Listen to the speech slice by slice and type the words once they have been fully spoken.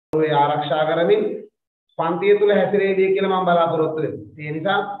ඒ ආරක්ෂා කරමින් පන්තිය තුල හැසිරෙන්නේ කියලා මම බලාපොරොත්තු වෙනවා. ඒ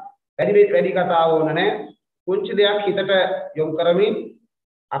නිසා වැඩි කතාව ඕන නැහැ. පුංචි දෙයක් හිතට යොමු කරමින්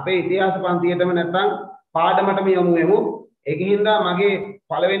අපේ ඉතිහාස පන්තියේටම නැත්නම් පාඩමටම යොමු වෙමු. ඒකින්ද මගේ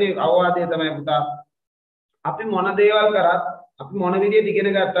පළවෙනි අවවාදය තමයි පුතා අපි මොන දේවල් කරත් අපි මොන විදිහට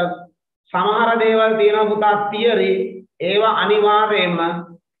ඉගෙන ගත්තත් සමහර දේවල් තියෙනවා පුතා තියරි ඒවා අනිවාර්යයෙන්ම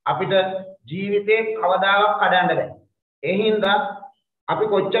අපිට ජීවිතේ කවදාවත් කඩන්න බෑ. ඒ හින්දා අපි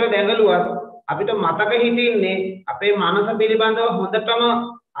කොච්චර දැඟලුවත් අපිට මතක හිටින්නේ අපේ මනස පිළිබඳව හොඳටම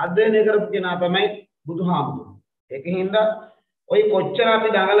අධ්‍යයනය කරපු කෙනා තමයි බුදුහාමුදුරුවෝ. ඒක හින්දා ඔය කොච්චර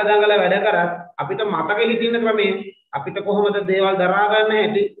අපි දඟල වැඩ කරත් අපිට මතක හිටින්න ක්‍රමේ අපිට කොහොමද දේවල් දරා ගන්න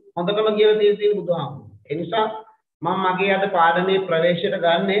හැටි හොඳටම කියලා තියෙන බුදුහාමුදුරුවෝ. ඒ නිසා මම මගේ අද පාඩමේ ප්‍රවේශයට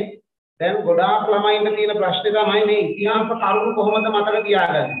ගන්නේ දැන් ගොඩාක් ළමයින්ට තියෙන ප්‍රශ්නේ තමයි මේ ඉතිහාස කරුණු කොහොමද මතක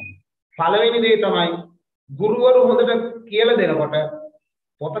තියාගන්නේ. පළවෙනි දේ තමයි ගුරුවරු හොඳට කියලා දෙනකොට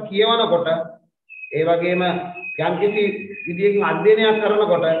පොත කියවනකොට ඒ වගේම යම්කිසි විදියකින් අධ්‍යයනයක්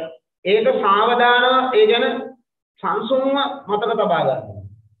කරනකොට ඒක සාවධානව ඒ ගැන සංසුන්ව මතක තබා ගන්න.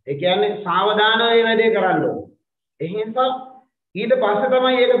 ඒ කියන්නේ සාවධානව මේ වැඩේ කරන්න ඕනේ. ඒ හින්දා ඊට පස්සේ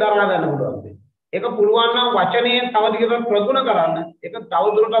තමයි ඒක දරා ගන්න පුළුවන්. ඒක පුළුවන් නම් වචනයෙන් තව දිගට ප්‍රගුණ කරන්න. ඒක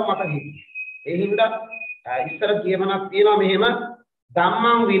තවදුරටත් මතක හිටින්න. ඒ හින්දා ඉස්සර කියමනක් තියෙනවා මෙහෙම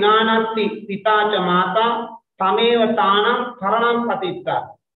ධම්මං විනානත්ති පිතාච මාතා තමේව තානං කරණං පතිත්තා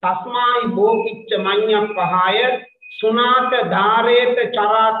තස්මායි භෝකිච්ච මඤ්ඤප්පහාය සුනාත ධාරේත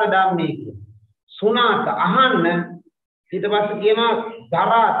චරාත ධම්මේ. සුනාත අහන්න ඊට පස්සේ කියනවා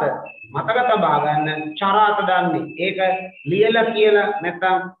ධරාත මතක තබා ගන්න චරාත ධම්මේ. ඒක ලියලා කියලා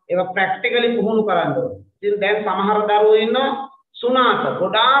නැත්නම් ඒක ප්‍රැක්ටිකලි පුහුණු කරන්න ඕනේ. ඉතින් දැන් සමහර දරුවෝ ඉන්නවා සුනාත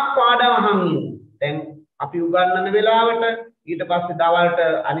ගොඩාක් පාඩම් අහන් ඉන්නවා. දැන් අපි උගන්වන වෙලාවට ඊට පස්සේ දවල්ට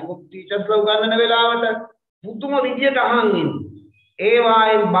අනිකුත් ටීචර්ස්ලා උගන්වන වෙලාවට පුදුම විදියට අහන් ඉන්නේ. ඒ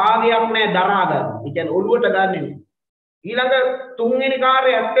වායෙන් භාගයක් නැහැ දරා ගන්න. ඒ කියන්නේ ඔළුවට ගන්නෙ නෙමෙයි. ඊළඟ තුන්වෙනි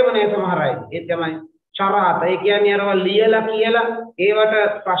කාර්යය ඇත්තෙම නෑ සමහර අය. ඒ තමයි චරාත. ඒ කියන්නේ අරව ලියලා කියලා ඒවට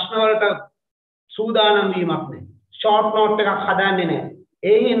ප්‍රශ්න වලට සූදානම් වීමක් නෑ. ෂෝට් නෝට් එකක් හදන්නේ නෑ.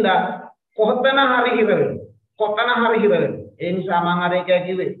 ඒ හින්දා කොතන හරි හිර වෙනවා. කොතන හරි හිර වෙනවා. ඒ නිසා මම අර එක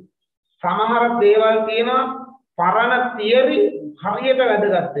කිව්වේ සමහර දේවල් තියෙනවා පරණ තියරි හරියට වැදගත්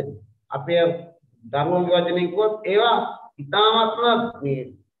වෙනවා. අපේ දරුවන්ගේ වචනෙන් කිව්වොත් ඒවා ඉතාමත්ම මේ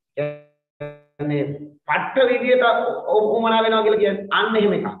පට්ට විදියට උමනා වෙනවා කියලා කියන්නේ අන්න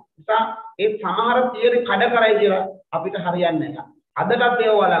එහෙම එකක්. නිසා ඒ සමහර තියරි කඩ කරයි කියලා අපිට හරියන්නේ නැහැ. අදටත්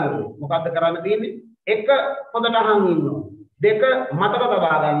ඒව වළංගු. මොකද්ද කරන්න තියෙන්නේ? එක පොතට අහන් ඉන්නවා. දෙක මතක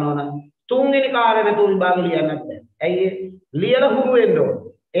තබා ගන්න ඕන. තුන්වෙනි කාර්යය නැතුව විභාග ලියන්නත් බෑ. ඇයි ඒ? ලියලා හුරු වෙන්න ඕන.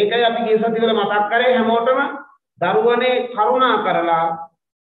 ඒකයි අපි ගිය සතිවල මතක් කරේ හැමෝටම දරුවනේ කරුණා කරලා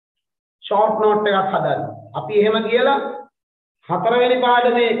ෂෝට් නෝට් එකක් හදන්න. අපි එහෙම කියලා හතරවෙනි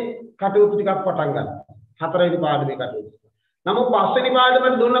පාඩමේ කටයුතු ටිකක් පටන් ගන්නවා. හතරවෙනි පාඩමේ කටයුතු. නමුත් පස්වෙනි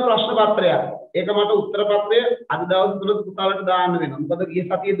පාඩමට දුන්න ප්‍රශ්න පත්‍රයක්. ඒක මට උත්තර පත්‍රය අද දවස් තුනක පුතාලට දාන්න වෙනවා. මොකද ගිය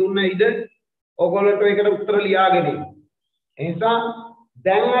සතියේ දුන්න ඉඩ ඕගොල්ලන්ට ඒකට උත්තර ලියාගෙන ඉන්න. ඒ නිසා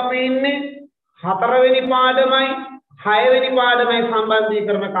දැන් අපි ඉන්නේ හතරවෙනි පාඩමයි හයවෙනි පාඩමයි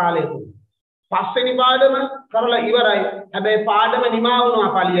සම්බන්ධීකරණ කාලය තුල. පස්වෙනි පාඩම කරලා ඉවරයි. හැබැයි පාඩම නිමා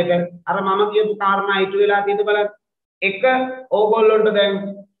වුණා පළියට. අර මම කියපු කාරණා ඉටු වෙලා තියෙද බලන්න. එක ඕගොල්ලොන්ට දැන්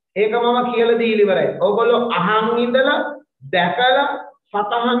ඒක මම කියලා දීලා ඉවරයි. ඕගොල්ලෝ අහන් ඉඳලා දැකලා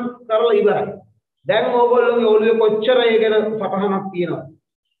සතහන් කරලා ඉවරයි. දැන් ඕගොල්ලෝගේ ඔළුවේ කොච්චර ඒකන සතහනක් තියෙනවද?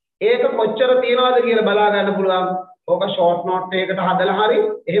 ඒක කොච්චර තියෙනවද කියලා බලා ගන්න පුළුවන්. ඕක ෂෝට් නෝට් එකකට හදලා හරි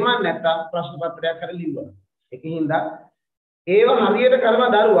එහෙම නැත්නම් ප්‍රශ්න පත්‍රයක් කරලා ලියන්න. ඒකින්ද ඒව හරියට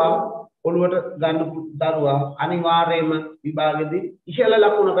කරන දරුවා ඔළුවට ගන්න දරුවා අනිවාර්යයෙන්ම විභාගෙදී ඉහළ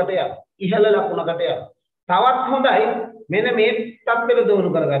ලකුණකට යනවා. ඉහළ ලකුණකට යනවා. තවත් හොඳයි මෙන්න මේ තත්ත්වෙට දෝණු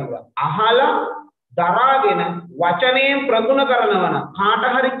කරගන්නවා. අහලා දරාගෙන වචනයෙන් ප්‍රගුණ කරනවා නම් කාට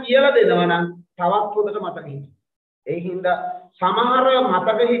හරි කියලා දෙනවා නම් තවත් හොඳට මතක හිටිනවා. ඒ හින්දා සමහර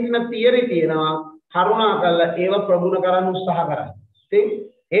මතක හිටින තියරි තියෙනවා කරුණාකරලා ඒව ප්‍රගුණ කරන්න උත්සාහ කරන්න. ඉතින්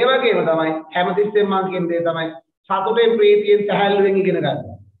ඒ වගේම තමයි හැමතිස්සෙම මම කියන දේ තමයි සතුටෙන් ප්‍රීතියෙන් සහැල්ලුවෙන් ඉගෙන ගන්න.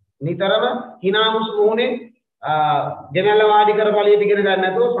 නිතරම hinamus මොහොනේ ගෙනල්ලා වාඩි කරපළියට ඉගෙන ගන්න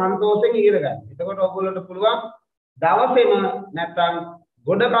නැතුව සන්තෝෂෙන් ඉගෙන ගන්න. එතකොට ඔයගොල්ලන්ට පුළුවන් දවසේම නැත්තම්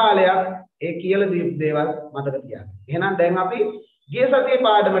ගොඩ කාලයක් ඒ කියලා දීපු දේවල් මතක තියාගන්න. එහෙනම් දැන් අපි ගිය සතියේ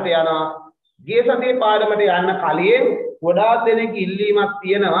පාඩමට යනවා. ගිය සතියේ පාඩමට යන්න කලින් ගොඩාක් දෙනෙක් ඉල්ලීමක්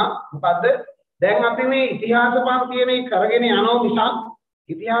තියෙනවා. මොකද්ද? දැන් අපි මේ ඉතිහාස පන්තියේ මේ කරගෙන යනවා මිසක්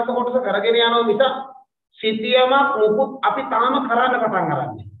ඉතිහාස කොටස කරගෙන යනවා මිසක් සිතියමක් මොකුත් අපි තාම කරන්න පටන්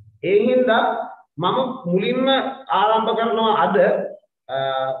ගන්නෑ. ඒ හින්දා මම මුලින්ම ආරම්භ කරනවා අද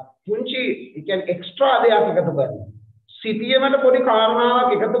පුංචි කියන්නේ එක්ස්ට්‍රා දෙයක් එකතු කරනවා. සිතියමට පොඩි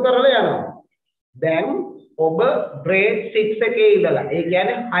කාරණාවක් එකතු කරලා යනවා. දැන් ඔබ grade 6 එකේ ඉඳලා ඒ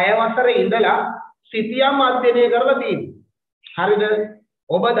කියන්නේ 6 වසරේ ඉඳලා සිතියම් අධ්‍යයනය කරලා තියෙනවා. හරිද?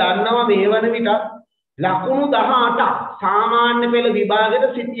 ඔබ දන්නවා මේ වන විට ලකුණු 18ක් සාමාන්‍ය පෙළ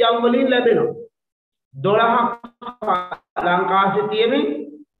විභාගෙට සිතියම් වලින් ලැබෙනවා. 12ක් ලංකා සිතියමෙන්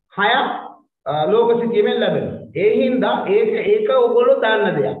 6ක් ලෝක සිතියමෙන් ලැබෙනවා. ඒ හින්දා ඒක ඔයගොල්ලෝ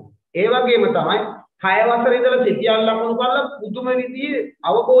දන්න දෙයක්. ඒ වගේම තමයි 6 වසරේ ඉඳලා සිතියම් ලකුණු බලලා පුදුම විදිහේ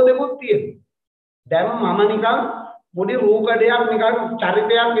අවබෝධයක්ත් තියෙනවා. දැන් මම නිකන් පොඩි රූකඩයක් නිකන්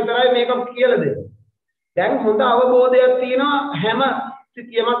චරිතයක් විතරයි මේක කියලා දෙන්නේ. දැන් හොඳ අවබෝධයක් තියෙනවා හැම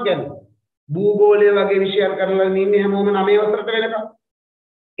සිතියමක් ගැන. භූගෝලය වගේ විෂයන් කරලා ඉන්නේ හැමෝම 9 වසරට වෙනකම්.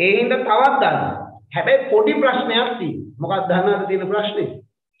 ඒ හින්දා තවත් ගන්න. හැබැයි පොඩි ප්‍රශ්නයක් තියෙනවා. මොකක්ද දන්නවද තියෙන ප්‍රශ්නේ?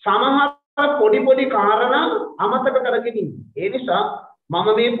 සමහර පොඩි කාරණා අමතක කරගෙන ඉන්නේ. ඒ නිසා මම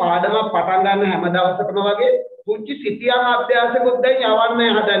මේ පාඩම පටන් ගන්න හැම දවසකම වගේ පුංචි සිතියම් අභ්‍යාසයකුත් දැන්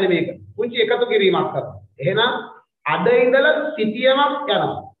යවන්න හදන්නේ මේක. පුංචි එකතු කිරීමක් කරනවා. එහෙනම් අද ඉඳලා සිතියමක්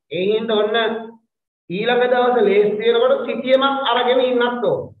යනවා. ඒ හින්දා ඔන්න ඊළඟ දවසේ ලේස් තියෙනකොට සිතියමක් අරගෙන ඉන්නත්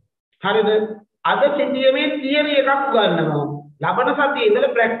ඕන. හරිද? අද සිතියමේ තියරි එකක් ගන්නවා. ලබන සතියේ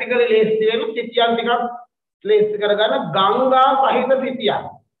ඉඳලා ප්‍රැක්ටිකලි ලේස් තියෙන සිතියම් ටිකක් ලේස් කරගන්න ගංගා සහිත සිතියම්.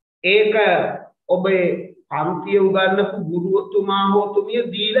 ඒක ඔබේ පන්තිය උගන්වපු ගුරුතුමා හෝ තුමිය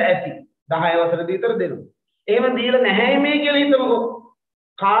දීලා ඇති. 10 වසරේදී විතර දෙනවා. එහෙම දීලා නැහැ මේ කියලා හිතමුකෝ.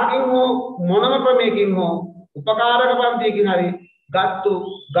 කාගෙන් හෝ මොනම ක්‍රමයකින් හෝ උපකාරක පන්තියකින් හරි ගත්තු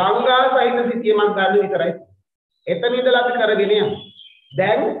ගංගා සහිත සිතියමක් ගන්න විතරයි. එතන ඉඳලා අපි කරගෙන යනවා.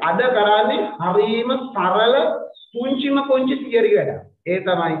 දැන් අද කරන්නේ හරීම සරල පුංචි තියරි වැඩ. ඒ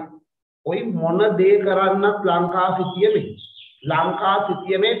තමයි ඔය මොන දේ කරන්නත් ලංකා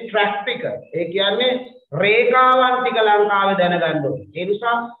සිතියමේ ප්‍රැක්ටිකල්. ඒ කියන්නේ රේඛාවන් ටික ලංකාවේ දැනගන්න ඕනේ. ඒ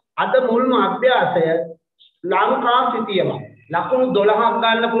නිසා අද මුල්ම අභ්‍යාසය ලංකා සිතියම. ලකුණු 12ක්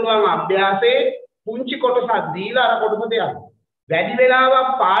ගන්න පුළුවන් අභ්‍යාසයේ පුංචි කොටසක් දීලා අර කොටසට යන්න. වැඩි වෙලාවක්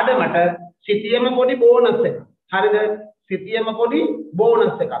පාඩමට සිතියම පොඩි බෝනස් එකක්. හරිද? සිතියම පොඩි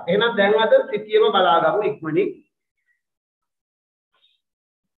බෝනස් එකක්. එහෙනම් දැන් අද සිතියම බලාගමු ඉක්මනින්.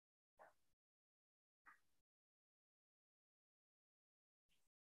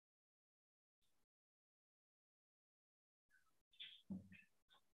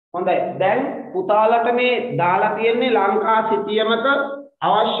 හොඳයි. දැන් පුතාලට මේ දාලා තියෙන්නේ ලංකා සිතියමක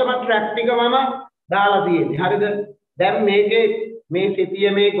අවශ්‍යම ට්‍රැක් ටික මම දාලා තියෙන්නේ. හරිද? දැන් මේකේ මේ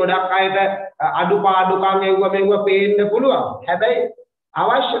සිතියමේ ගොඩක් අයට අඩුපාඩුකම් මෙව්ව පේන්න පුළුවන්. හැබැයි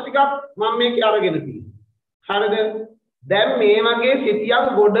අවශ්‍ය ටිකක් මම මේකේ අරගෙන තියෙනවා. හරිද? දැන් මේ වගේ සිතියම්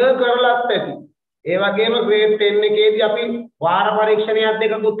ගොඩ කරලත් ඇති. ඒ වගේම grade 10 එකේදී අපි වාර පරීක්ෂණයක්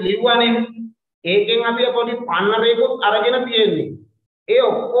දෙකකුත් ලිව්වනේ. ඒකෙන් අපි පොඩි පන්නරේකුත් අරගෙන තියෙන්නේ. ඒ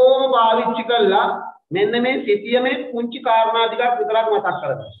ඔක්කොම පාවිච්චි කළා මෙන්න මේ සිතියමේ පුංචි කාරණා ටිකක් විතරක් මතක්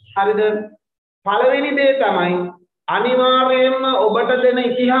කරගන්න. හරිද? පළවෙනි දේ තමයි අනිවාර්යයෙන්ම ඔබට දෙන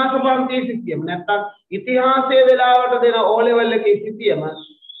ඉතිහාස පන්තියේ සිතියම නැත්තම් ඉතිහාසයේ වෙලාවට දෙන O level එකේ සිතියම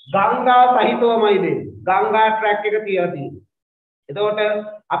ගංගා සහිතවමයි දෙන්නේ. ගංගා ට්‍රැක් එක තියලා තියෙනවා. එතකොට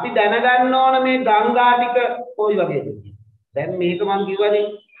අපි දැනගන්න ඕන මේ ගංගා ටික කොයි වගේද? දැන් මේක මම කිව්වනේ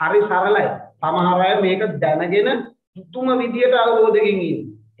හරි සරලයි. සමහර අය මේක දැනගෙන පුදුම විදියට අවබෝධයෙන් ඉන්නේ.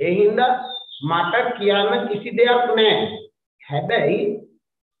 ඒ හින්දා මට කියන්න කිසි දෙයක් නැහැ. හැබැයි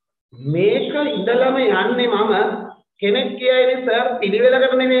මේක ඉඳලම යන්නේ මම කෙනෙක් කියයිනේ සර්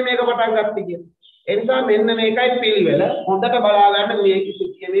පිළිවෙලකට නෙමෙයි මේක පටන් ගත්තේ කියලා. ඒ නිසා මෙන්න මේකයි පිළිවෙල. හොඳට බලා ගන්න මේ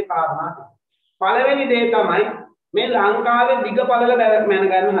කිසිමේ කාරණා. පළවෙනි දේ තමයි මේ ලංකාවේ දිග පළල මැන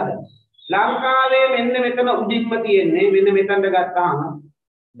ගන්න හදන්නේ. ලංකාවේ මෙන්න මෙතන උඩින්ම තියෙන්නේ මෙන්න මෙතනට ගත්තාම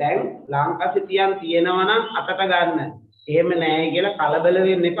දැන් ලංකා සිතියම් තියෙනවා නම් අතට ගන්න. එහෙම නැහැ කියලා කලබල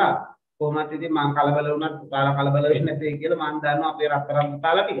වෙන්න එපා. කොහොමද ඉතින් මං කලබල වුණත් පුතාලා කලබල වෙන්නේ නැtei කියලා මං දන්නවා අපේ රත්තරන්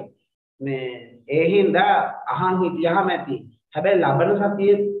පුතාලා ටික. මේ ඒ හින්දා අහන් හිටියාම ඇති. හැබැයි ලබන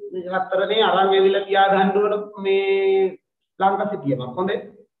සතියේ රත්තරනේ අරන් ඇවිල්ලා තියා ගන්න ඕන මේ ලංකා සිතියමක්. හොඳේ.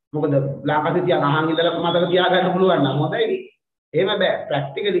 මොකද ලංකා සිතියම් අහන් ඉඳලා මතක තියා ගන්න පුළුවන් නම් හොඳයි. එහෙම බෑ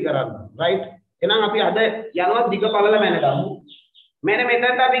ප්‍රැක්ටිකලි කරන්න. රයිට්. එහෙනම් අපි අද යනවා දිග පළල මැනගමු. මෙන්න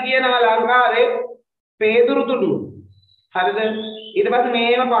මෙතනට අපි කියනවා ලංකාවේ පේදුරු තුඩුව. හරිද? ඊට පස්සේ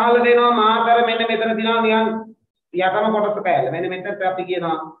මේව පහළ දෙනවා මාතර මෙන්න මෙතන දිනවා නිකන් යටම කොටස කෑල්ල. මෙන්න මෙතනට අපි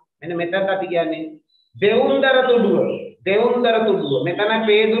කියනවා මෙන්න මෙතනට අපි කියන්නේ දෙවුන්දර තුඩුව. දෙවුන්දර තුඩුව. මෙතන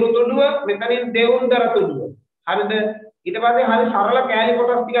පේදුරු තුඩුව, මෙතනින් දෙවුන්දර තුඩුව. හරිද? ඊට පස්සේ හරි සරල කෑලි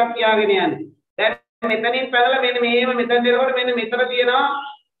කොටස් ටිකක් කියාගෙන යන්නේ. දැන් මෙතනින් පැනලා මෙන්න මේව මෙතන දෙනකොට මෙන්න මෙතන තියෙනවා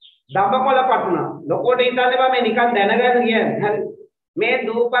දඹකොළ පටුන. ලොකෝට හිතන්න බෑ මේ නිකන් දැනගන්න කියන්නේ. හරි. මේ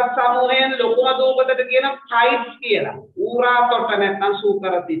දූපත් සමූහයෙන් ලොකුම දූපතට කියන කයිට්ස් කියලා. ඌරා තොට නැත්නම්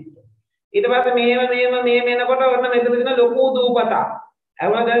සූකර තිත්ත. ඊට පස්සේ මේව එනකොට ඔන්න මෙතන තියෙන ලොකු දූපතක්.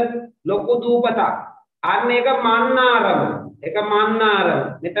 ඇහුණද? ලොකු දූපතක්. අන්න ඒක මන්නාරම. ඒක මන්නාරම.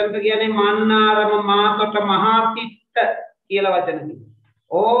 මෙතනට කියන්නේ මන්නාරම මාතොට මහාතිත්ත කියලා වචන තියෙනවා.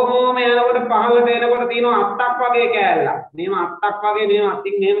 ඕම යනකොට පහළට එනකොට තියෙනවා අත්තක් වගේ කෑල්ලක්. මේව අත්තක් වගේ මේව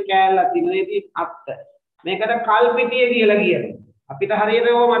අතින් මෙහෙම කෑල්ලක් තියෙනවා. ඒකී අත්ත. මේකට කල්පිටිය කියලා කියනවා. අපිට හරියට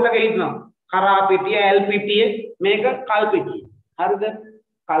ඕක මතක හිටිනවා. කරා පිටිය, ඇල් පිටිය, මේක කල්පිටිය. හරිද?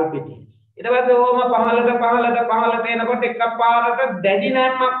 කල්පිටිය. ඊට පස්සේ ඕම පහළට එනකොට එකපාරට දැඩි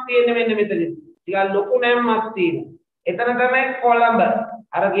නැම්මක් තියෙන මෙන්න මෙතන. ටිකක් ලොකු නැම්මක් තියෙනවා. එතන තමයි කොළඹ.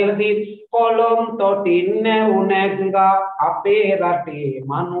 අර කියලා තියෙන්නේ කොළොම් තොටින් නැවුනැග්ගා අපේ රටේ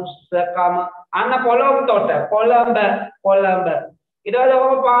මනුස්සකම. අන්න කොළොම් තොට කොළඹ. ඊට පස්සේ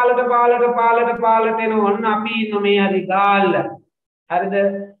ඔහොම පාලට එන ඔන්න අපි ඉන්න මේ හරි ගාල්ල. හරිද?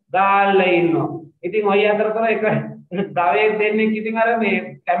 ගාල්ල ඉන්නවා. ඉතින් ඔය අතරතුර එක දවයක් දෙන්නෙක් ඉතින් අර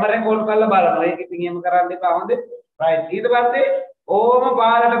මේ කැමරේ කෝල් කරලා බලනවා. ඒක ඉතින් එහෙම කරන්න එපා හොඳේ. රයිට්. ඊට පස්සේ ඕම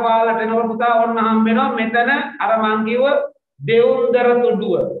පාලට එනකොට පුතා ඔන්න හම්බ වෙනවා මෙතන අර මං කිව්ව දෙවුන්දර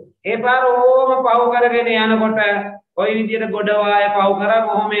තුඩුව. ඒ පාර ඕම පව කරගෙන යනකොට ඔය විදිහට ගොඩවාය පව කරා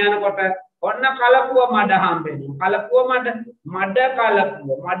කොහොම යනකොට ඔන්න කලපුව මඩ හම්බ වෙනවා. මඩ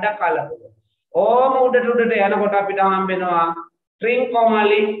කලපුව. ඕම උඩට යනකොට අපිට හම්බ වෙනවා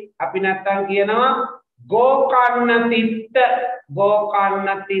ත්‍රිංකොමලි. අපි නැත්තම් කියනවා ගෝකර්ණ තිත්ත.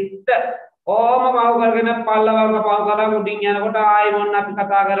 ඕම පව කරගෙන පල්ලවංග පව කරා උඩින් යනකොට ආයෙ මොන්න අපි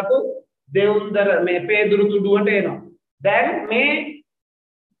කතා කරපු දෙවුන්දර මේ පේදුරු තුඩුවට එනවා. දැන් මේ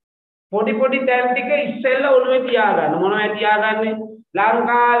පොඩි තැන් ටික ඉස්සෙල්ලා ඔළුවේ තියාගන්න. මොනවද තියාගන්නේ?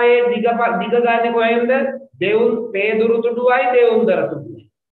 ලංකාවේ දිග ගන්නේ කොහෙන්ද? පේදුරු තුඩුවයි දෙවුන්දර තුඩුවයි.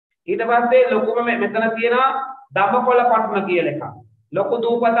 ඊට පස්සේ ලොකුම මෙතන තියෙනවා දඹකොළ පට්න කියලා එකක්. ලොකු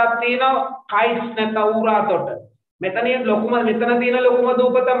දූපතක් තියෙනවා කයිස් නැත්නම් ඌරාතොට. මෙතන තියෙන ලොකුම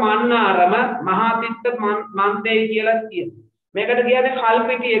දූපත මන්නාරම මහාතිත්ත මන්තේ කියලා කියනවා. මේකට කියන්නේ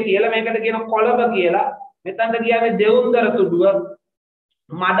කල්පිටිය කියලා, මේකට කියන කොළඹ කියලා. මෙතනට කියන්නේ දෙවුන්දර තුඩුව,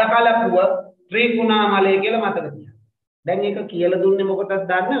 මඩකලපුව, ත්‍රිකුණාමලය කියලා මතක තියාගන්න. දැන් ඒක කියලා දුන්නේ මොකටද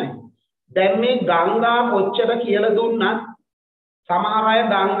දන්නවද? දැන් මේ ගංගා කොච්චර කියලා දුන්නත් සමහර අය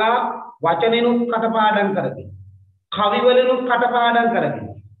ගංගා වචනෙනුත් කටපාඩම් කරගෙන, කවිවලිනුත් කටපාඩම් කරගෙන,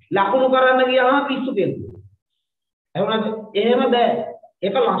 ලකුණු කරන්න ගියාම පිස්සු කෙනෙක්. එහෙමද? එහෙම බෑ.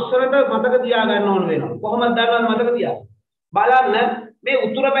 ඒක ලස්සනට මතක තියාගන්න ඕන වෙනවා. කොහොමද දන්නවද මතක තියාගන්න? බලන්න මේ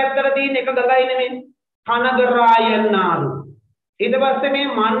උතුර පැත්තට තියෙන එක ගඟයි නෙමෙයි. කනගරායනාරු. ඊට පස්සේ මේ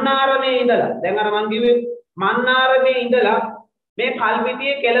මන්නාරමේ ඉඳලා දැන් අර මං කිව්වේ මන්නාරමේ ඉඳලා මේ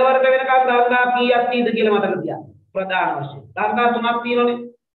කල්පිටියේ කෙළවරට වෙනකම් ගංගා කීයක් තියෙද කියලා මතක තියාගන්න. ප්‍රධාන වශයෙන්. ගංගා තුනක් තියෙනනේ.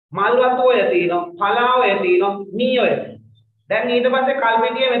 මල්වතු ඔය තියෙනවා, පලා ඔය තියෙනවා, මී ඔය. දැන් ඊට පස්සේ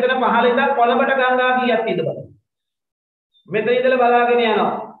කල්පිටියේ මෙතන පහළ ඉඳලා කොළඹට ගංගා කීයක් තියෙද බලන්න. මෙතන ඉඳලා බලාගෙන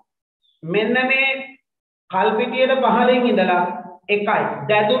යනවා. මෙන්න මේ කල්පිටියට පහළින් ඉඳලා එකයි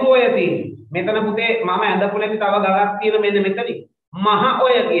දැදුරු ඔය තියෙන්නේ. මෙතන පුතේ මම ඇඳපුලේ තව ගඟක් තියෙන මෙන්න මෙතනයි. මහ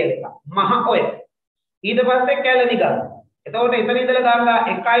ඔය කියන එක. මහ ඔය. ඊට පස්සේ කැලණි ගඟ. එතකොට එතන ඉඳලා ගංගා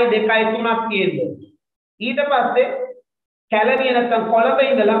 1 2 3ක් තියෙනවා. ඊට පස්සේ කැලණිය නැත්තම් කොළඹ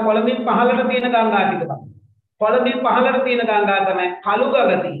ඉඳලා කොළඹින් පහළට තියෙන ගංගා ටික තමයි. කොළඹින් පහළට තියෙන ගංගා තමයි කළු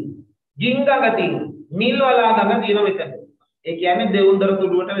ගඟ තියෙන්නේ. ජිං ගඟ තියෙන්නේ. නිල්වලා ගඟ තියෙන මෙතන. ඒ කියන්නේ දෙවුන්දර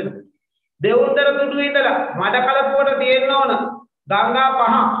තුඩුවට වෙනවා. දෙවුන්දර තුඩුවේ ඉඳලා මඩ කලපුවට තියෙන්න ඕන ගංගා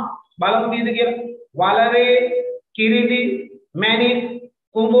 5. බලමු කීයද කියලා. වලරේ, කිරිදි, මැණික්,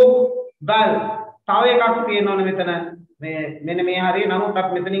 කුඹුක්, ගල්. තව එකක් තියෙනවනේ මෙතන. මෙන්න මේ හරිය නමුත්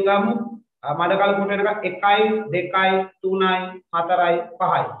අපි මෙතනින් ගමු. මඩ කලපුවට වෙනකන් 1 2 3 4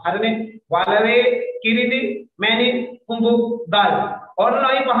 5යි. හරිනේ? වලරේ, කිරිදි, මැණික්, කුඹුක්, ගල්.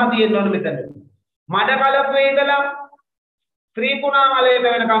 ඔන්නයි 5 තියෙනවනේ මෙතන. මඩ කලපුවේ ඉඳලා ත්‍රිකුණාමලයට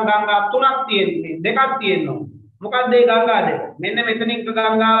වෙනකම් ගංගා 3ක් තියෙන්නේ. 2ක් තියෙනවා. මොකක්ද මේ ගංගා දෙක? මෙන්න මෙතනින්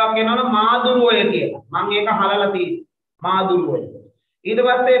ගංගාවක් එනවනම් මාදුරුවය කියලා. මම ඒක හලලා තියෙන්නේ. මාදුරුවය. ඊට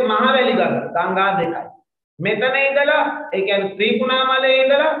පස්සේ මහවැලි ගංගා දෙකයි. මෙතන ඉඳලා ඒ කියන්නේ ත්‍රිකුණාමලයේ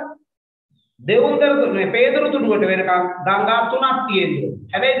ඉඳලා දෙවුන්දර මේ පේදුරු තුඩුවට වෙනකම් ගංගා 3ක් තියෙනවා.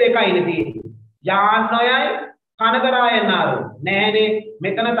 හැබැයි දෙකයිනේ තියෙන්නේ. යාන්නොයයි කනගරායනාරු. නෑනේ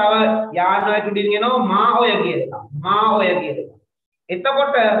මෙතන තව යාන්නොය තුඩින් එනවා මාඔය කියලා. මාඔය කියලා.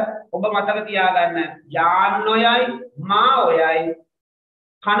 එතකොට ඔබ මතක තියාගන්න යාන්නොයයි මාඔයයි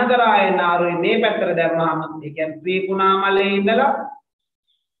කනගරායනාරුයි මේ පැත්තට දැම්මහම ඒ කියන්නේ ත්‍රිකුණාමලයේ ඉඳලා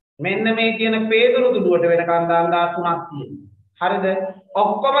මෙන්න මේ කියන පේදුරු තුඩුවට වෙනකම් ගංගා 3ක් තියෙනවා. හරිද?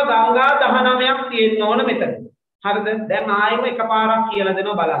 ඔක්කොම ගංගා 19ක් තියෙන්න ඕන මෙතන. හරිද? දැන් ආයෙම එකපාරක් කියලා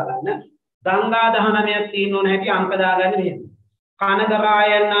දෙනවා බලා ගන්න. ගංගා 19ක් තියෙන්න ඕන හැටි අංක දාගන්න මෙහෙම.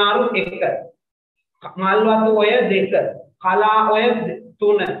 කනගරායනාරු 1, මල්වතු ඔය 2, කලා ඔය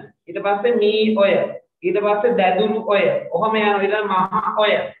 3, ඊට පස්සේ මී ඔය ඊට පස්සේ දැදුරු ඔය ඔහම යනවා ඊළඟ මහා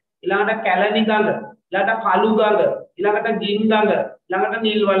ඔය ඊළඟට කැලණි ගඟ ඊළඟට කළු ගඟ ඊළඟට ගින් ගඟ ඊළඟට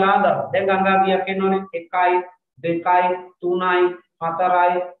නිල් වලා ගඟ දැන් ගංගා කීයක් එන්නෝනේ 1යි 2යි 3යි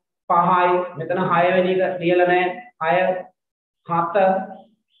 4යි 5යි මෙතන 6 වෙනි එක ලියලා නැහැ 6 7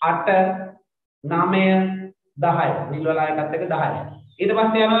 8 9 10 නිල් වලා එකත් එක 10 ඊට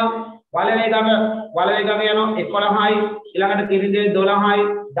පස්සේ යනවා වලවේ ගඟ යනවා 11යි ඊළඟට කිරිදේ 12යි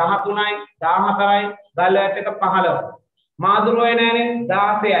 13යි 14යි ගල්වැට එක 15 මාදුරුවේ නෑනේ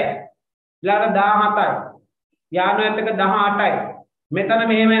 16යි ඊළඟට 17යි යානුවත් එක 18යි මෙතන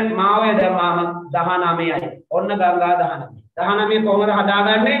මෙහෙම මාවය දැම්මාම 19යි ඔන්න ගංගා 19 කොහොමද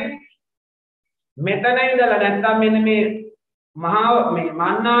හදාගන්නේ මෙතන ඉඳලා නැත්තම් මෙන්න මේ මහා මේ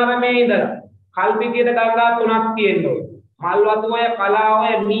මන්නාරමේ ඉඳලා කල්පිතියට ගංගා තුනක් තියෙනවා මල් වතුය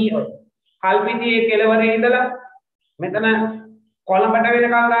කලාවය මී ඔය කල්පිතියේ කෙළවරේ ඉඳලා මෙතන කොළඹට වෙනකන්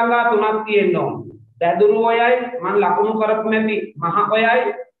ගංගා තුනක් තියෙනවා දැදුරු ඔයයි මම ලකුණු කරපු නැති මහ ඔයයි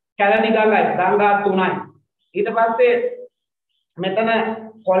කැලණි ගඟයි ගංගා තුනයි ඊට පස්සේ මෙතන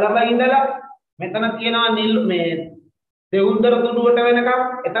කොළඹ ඉඳලා මෙතන තියෙනවා නිල් මේ දෙවුන්දර තුඩුවට වෙනකම්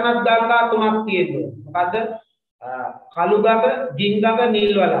එතනත් ගංගා තුනක් තියෙනවා මොකද්ද කළු ගඟ ගින් ගඟ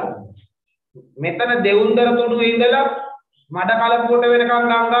නිල් වලා මෙතන දෙවුන්දර තුඩුවේ ඉඳලා මඩ කලපුවට වෙනකම්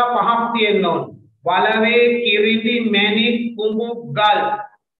ගංගා පහක් තියෙනවා වලවේ කිරිදි මැණික් කුඹු ගල්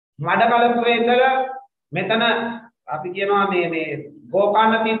මඩ කලපුවේ ඉඳලා මෙතන අපි කියනවා මේ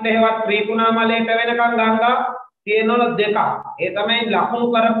ගෝකාණ තිත්ත හේවත් ත්‍රිකුණාමලයට වෙනකම් ගංගා තියෙනවල දෙකක් ඒ තමයි ලකුණු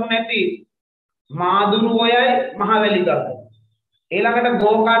කරපු නැති මාදුරු ඔයයි මහවැලි ගඟ ඊළඟට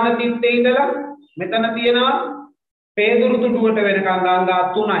ගෝකාණ තිත්තේ ඉඳලා මෙතන තියෙනවා පේදුරු තුඩුවට වෙනකම් ගංගා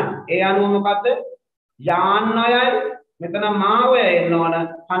තුනයි ඒ අනුව මොකද්ද යාන් ඔයයි මෙතන මාවය එන්නවන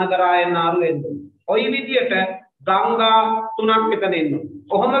කනකරායන් නාරු එන්න. ඔය විදියට ගංගා තුනක් මෙතන එන්න.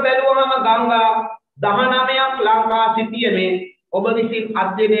 කොහොම බැලුවම ගංගා 19ක් ලංකා සිටියේ ඔබ විසින්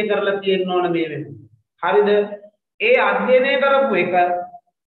අධ්‍යයනය කරලා තියෙන්න ඕන මේ වෙනස. හරිද? ඒ අධ්‍යයනය කරපු එක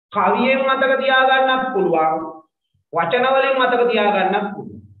කවියෙන් මතක තියාගන්නත් පුළුවන්. වචන වලින් මතක තියාගන්නත්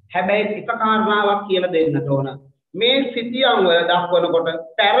පුළුවන්. හැබැයි එක කාරණාවක් කියලා දෙන්නට ඕන. මේ සිටියන් වල දක්වනකොට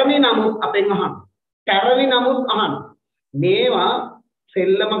පැරණි නමුත් අපෙන් අහන්න. පැරණි නමුත් අහන්න. මේවා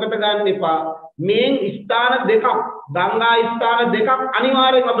සෙල්ලමකට ගන්න එපා මේන් ස්ථාන දෙකක් ගංගා ස්ථාන දෙකක්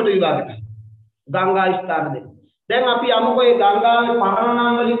අනිවාර්යෙන් අපිට විභාගයයි ගංගා ස්ථාන දෙක දැන් අපි යමුකෝ ඒ ගංගාවේ පරණ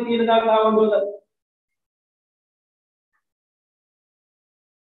නම් වලින් තියෙන ගංගාවන් වල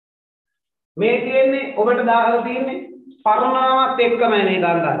මේ තියෙන්නේ ඔබට දාලා තියෙන්නේ පරණ නමත් එක්කමයි මේ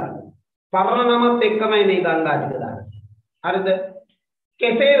ගංගා පරණ නමත් එක්කමයි මේ ගංගා ටික දාන්නේ හරිද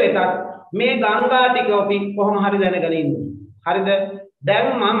කෙසේ වෙතත් මේ ගංගා ටික අපි කොහොම හරි දැනගෙන ඉන්නේ. හරිද? දැන්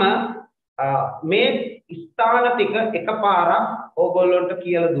මම මේ ස්ථාන ටික එකපාරක් ඕගොල්ලන්ට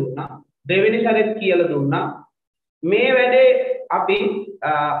කියලා දුන්නා. දෙවෙනි සැරේත් කියලා දුන්නා. මේ වැඩේ අපි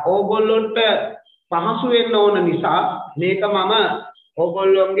ඕගොල්ලන්ට පහසු වෙන්න ඕන නිසා මේක මම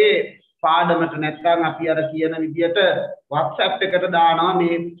ඕගොල්ලන්ගේ පාඩමට නැත්නම් අපි අර කියන විදියට WhatsApp එකට දානවා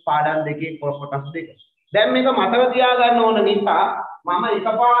මේ පාඩම් දෙකේ කොටස් දෙක. දැන් මේක මතක තියාගන්න ඕන නිසා මම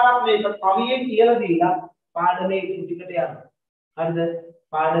එකපාරක් මේක කවියෙන් කියලා දීලා පාඩමේ ඉතුරු ටිකට යනවා. හරිද?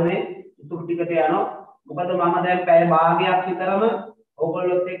 පාඩමේ ඉතුරු ටිකට යනවා. මොකද මම දැන් පැය භාගයක් විතරම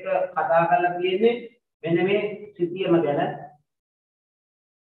ඕගොල්ලොත් එක්ක කතා කරලා තියෙන්නේ මෙන්න මේ සිතියම ගැන.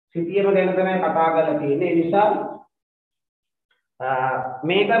 සිතියම ගැන තමයි කතා කරලා තියෙන්නේ. ඒ නිසා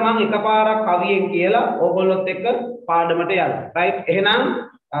මේක මම එකපාරක් කවියෙන් කියලා ඕගොල්ලොත් එක්ක පාඩමට යනවා. රයිට්? එහෙනම්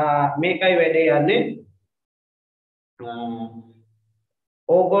මේකයි වැඩේ යන්නේ.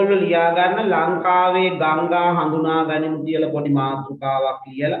 ඕගොල්ලෝ ලියා ගන්න ලංකාවේ ගංගා හඳුනා ගනිමු කියලා පොඩි මාතෘකාවක්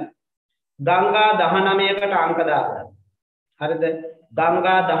ලියලා ගංගා 19කට අංක දාගන්න. හරිද?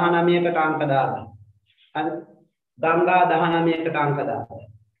 ගංගා 19කට අංක දාගන්න. හරිද? ගංගා 19කට අංක දාගන්න.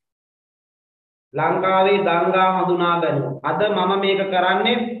 ලංකාවේ ගංගා හඳුනා ගනිමු. අද මම මේක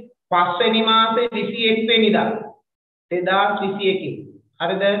කරන්නේ 5 වෙනි මාසේ 21 වෙනිදා 2021.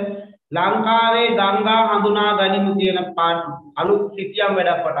 හරිද? ලංකාවේ ගංගා හඳුනා ගනිමු කියන අලුත් සිතියම්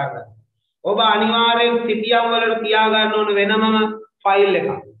වැඩක් පටන් ගන්න. ඔබ අනිවාර්යෙන් සිතියම් වලට තියා ගන්න ඕන වෙනමම ෆයිල් එකක්.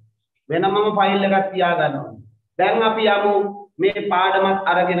 වෙනමම ෆයිල් එකක් තියා ගන්න ඕන. දැන් අපි යමු මේ පාඩමත්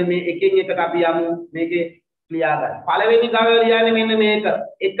අරගෙන මේ එකින් එකට අපි යමු මේකේ ලියා ගන්න. පළවෙනි ගව ලියන්නේ මෙන්න මේක.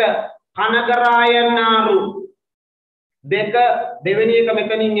 1 කනකරායනාරු. 2 දෙවෙනි එක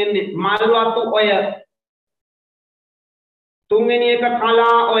මෙතනින් එන්නේ මල්වතු ඔය. 3 වෙනි එක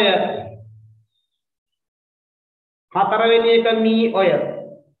කලා ඔය. 4 වෙනි එක මී ඔය.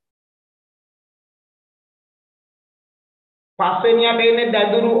 5 වෙනි එක එන්නේ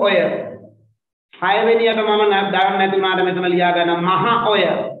දදුරු ඔය. 6 වෙනි එක මම දාන්න නැතුණාට මෙතන ලියා ගන්න මහ ඔය.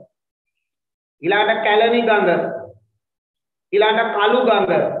 ඊළඟට කැලණි ගඟ, ඊළඟට කළු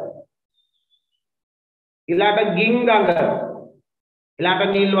ගඟ, ඊළඟට ගින් ගඟ,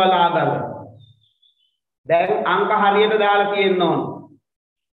 ඊළඟට නිල්වලා ගඟ. දැන් අංක හරියට දාලා තියෙන්න ඕන.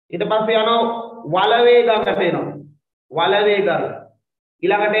 ඊට පස්සේ යනවා වලවේ ගඟට එනවා. වලවේ ගඟ.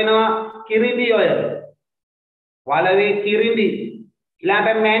 ඊළඟට එනවා කිරිඳි ඔය. වලවේ කිරිඳි.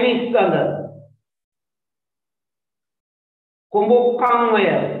 ඊළඟට මැණික් ගඟ. කුඹුකම්මය.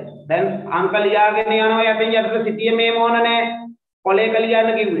 දැන් අංක ලියාගෙන යනවා යටින් යටට සිටියේ මේ මොන නැහැ. කොලේක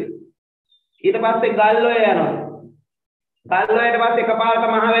ලියන්න කිව්වේ. ඊට පස්සේ ගල්ඔය යනවා. ගල්ඔයට පස්සේ එකපාරට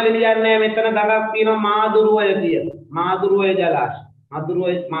මහවැලි ලියන්නේ මෙතන ගඟක් තියෙනවා මාදුරුවය කියලා. මාදුරුවය ජලාශය.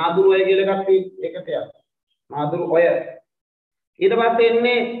 මාදුරුවය කියලා එකක් එකට යනවා. මාදුරුවය. ඊට පස්සේ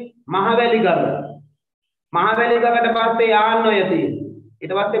එන්නේ මහවැලි ගඟ. මහවැලි ගඟට පස්සේ යාන්ඔය තියෙනවා.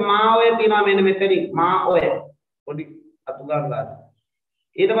 ඊට පස්සේ මාඔය තියෙනවා මෙන්න මෙතනින් මාඔය. පොඩි අතු ගංගා.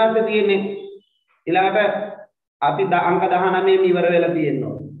 ඊට පස්සේ තියෙන්නේ ඊළඟට අපි අංක 19 ඉවර වෙලා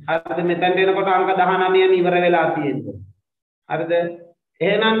තියෙනවා. හරිද? මෙතෙන් එනකොට අංක 19 ඉවර වෙලා තියෙනවා. හරිද?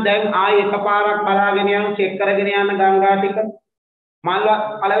 එහෙනම් දැන් ආයෙ එකපාරක් බලාගෙන යමු චෙක් කරගෙන යන්න ගංගා ටික. මල්වත්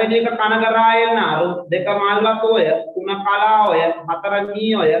පළවෙනි එක කනගරායල් නාරු, දෙක මල්වත් ඔය, තුන කලා ඔය, හතර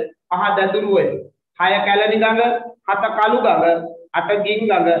නී ඔය, පහ දදුරු ඔය, හය කැලණි ගඟ, හත කළු ගඟ, අට ගින්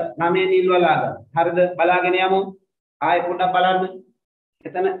ගඟ, නවය නිල්වලා ගඟ. හරිද? බලාගෙන යමු. ආයෙ පොඩ්ඩක් බලන්න.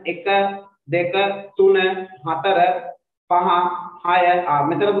 එතන 1 2 3 4 5 6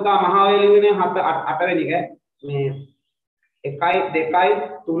 මෙතන පුතා මහවැලි වෙන්නේ 7 8 වෙනි එක. මේ 1යි 2යි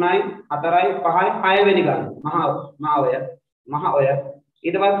 3යි 4යි 5යි 6 වෙනි ගන්න. මහඔය.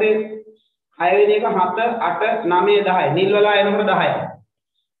 ඊට පස්සේ 6 වෙනි එක 7 8 9 10 නිල්වලා එනකොට 10යි.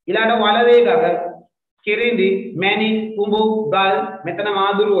 ඊළඟට වලවේ ගඟ, කිරිඳි, මැණික්, කුඹු, ගල්, මෙතන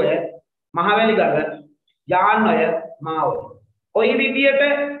මාදුරුවය, මහවැලි ගඟ, යාන්ඔය, මාඔය. ඔය විදියට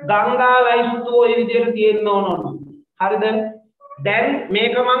ගංගා ලයිස්තු ඔය විදියට තියෙන්න ඕන. හරිද? දැන්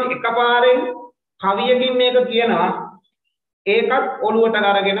මේක මම එකපාරෙන් කවියකින් මේක කියනවා. ඒකත් ඔළුවට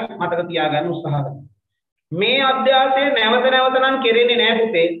අරගෙන මතක තියාගන්න උත්සාහ කරන්න. මේ අධ්‍යාපනය නැවත නැවත නම් කෙරෙන්නේ නැහැ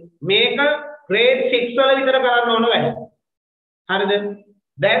පුතේ. මේක grade 6 වල විතර කරන්න ඕන වැඩ. හරිද?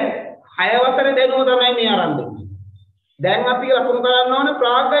 දැන් 6 වසරේ දෙනුව තමයි මේ ආරම්භ වෙන්නේ. දැන් අපි ලකුණු කරන්න ඕන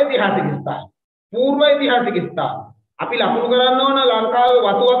ප්‍රාග් ඓතිහාසික ස්ථාන, පූර්ව ඓතිහාසික ස්ථාන. අපි ලකුණු කරන්න ඕන ලංකාවේ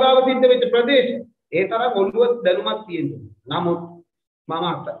වතු වගාව සිද්ධ වෙච්ච ප්‍රදේශ. ඒ තරම් ඔළුව දැනුමක් තියෙනවා. නමුත් මම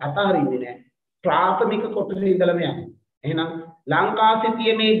අතහරින්නේ නැහැ. ප්‍රාථමික කොටසේ ඉඳලම යන්නේ. එහෙනම් ලංකා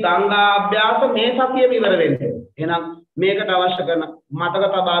සිටියේ මේ ගංගා අභ්‍යාස මේ සතියෙම ඉවර වෙන්නේ. එහෙනම් මේකට අවශ්‍ය කරන මතක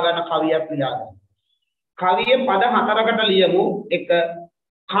තබා ගන්න කවියක් ලියා ගන්න. කවියේ පද 4කට ලියමු. 1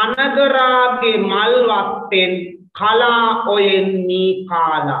 කනගරාගේ මල් වත්තෙන් කලා ඔයෙන් නී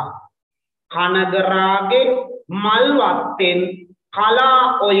කාලා. කනගරාගේ මල් වත්තෙන්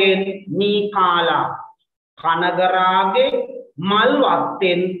කලා ඔයෙන් නී කාලා. කනගරාගේ මල්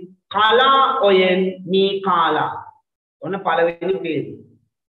වත්තෙන් කලා ඔයෙන් නී කාලා. ඔන්න පළවෙනි පේජ්.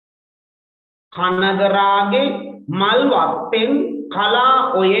 කනගරාගේ මල් වත්තෙන්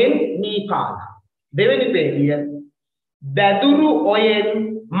කලා ඔයෙන් නී කාලා. දෙවෙනි පේජිය. දැදුරු ඔයෙන්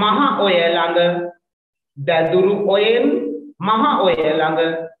මහ ඔය ළඟ, දැදුරු ඔයෙන් මහ ඔය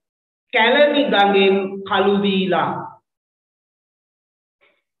ළඟ කැලණි ගඟෙන් කළු වීලා.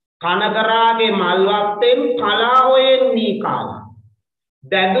 කනගරාගේ මල් වත්තෙන් කලා ඔයෙන් නී කාලා.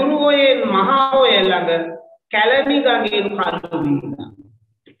 දැදුරු ඔයෙන් මහ ඔය ළඟ කැලණි ගඟෙන් කළු වීලා.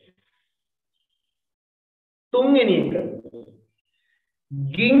 තුන්වෙනි එක.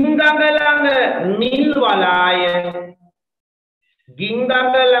 ගින් ගඟ ළඟ නිල් වලාය, ගින්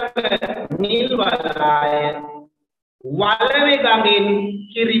ගඟ ළඟ නිල් වලාය වලවේ ගඟෙන්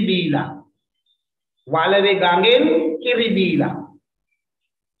කිරි බීලා. වලවේ ගඟෙන් කිරි බීලා.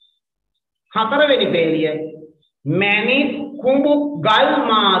 හතරවෙනි පේළිය. මැණික් කුඹු ගල්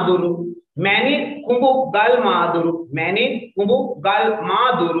මාදුරු, මැණික් කුඹු ගල් මාදුරු, මැණික් කුඹු ගල්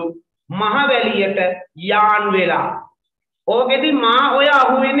මාදුරු මහවැලියට යාන් වෙලා. ඕකෙදි මා ඔය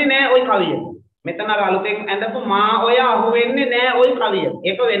අහුවෙන්නේ නැහැ ওই කවිය. මෙතන අර අලුතෙන් ඇඳපු මා ඔය අහුවෙන්නේ නැහැ ওই කවිය.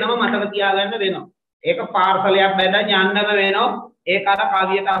 ඒක වෙනම මතක තියාගන්න වෙනවා. ඒක පාර්සලයක් බැඳලා යන්නම වෙනවා. ඒක අර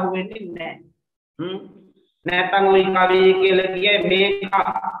කවියට අහුවෙන්නේ නැහැ. නැත්තම් ওই කවිය කියලා කියේ මේක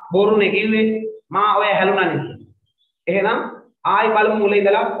බොරුනේ කිව්වේ මා ඔය හැලුණානේ. එහෙනම් ආයි බලමු මුල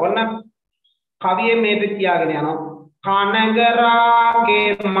ඉඳලා. ඔන්න කවියේ මේක තියාගෙන යනවා. කනගරාගේ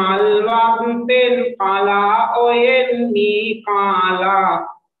මල් වත්තෙන් කලා ඔයෙන් නී කාලා.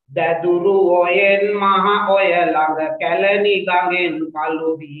 දැදුරු ඔයෙන් මහ ඔය ළඟ කැලණි ගඟෙන්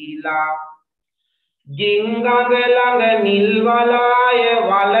කළු වීලා. ගින් ගඟ ළඟ නිල් වලාය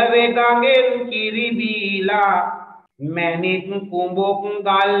වලවේ ගඟෙන් කිරි බීලා. මැණික් කුඹොක්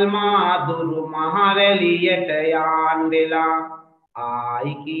ගල් මාදුරු මහවැලියට යාන් වෙලා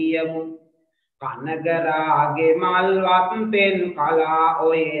ආයි කියමු කනගරාගේ මල්වත් පෙන් කලා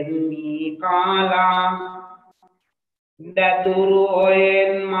ඔයෙන් මී කාලා දතුරු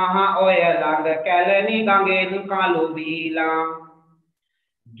ඔයෙන් මහ ඔය ළඟ කැලණි ගඟෙන් කළු වීලා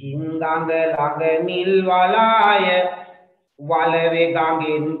ගින්ගඟ ළඟ නිල් වලාය වලවේ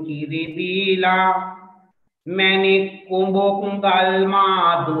ගඟෙන් කිරි බීලා මැණික් කුඹොක් ගල්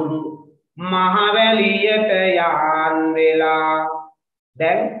මාදුරු මහවැලියට යාන් වෙලා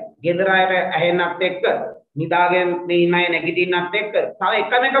දැන් ගෙදර අයට ඇහෙන්නත් එක්ක නිදාගෙන ඉන්න අය නැගිටින්නත් එක්ක තව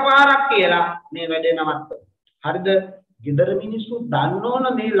එකම එක පාරක් කියලා මේ වැඩේ නවත්ත. හරිද? ගෙදර මිනිස්සු දන්නවන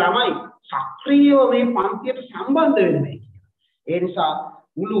මේ ළමයි සක්‍රීයව මේ පන්තියට සම්බන්ධ වෙන්නේ කියලා. ඒ නිසා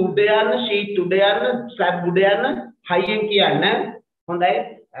උළු උඩ යන්න, ෂීට් උඩ යන්න, ස්ලැබ් උඩ යන්න හයියෙන් කියන්න. හොඳයි.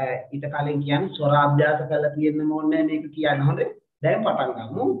 ඊට කලින් කියන්නේ ස්වර අභ්‍යාස කරලා තියෙන්න ඕනේ මේක කියන්න. හොඳයි. දැන් පටන්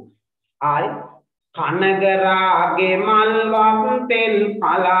ගමු. ආයි කනගරාගේ මල්වත් තෙල්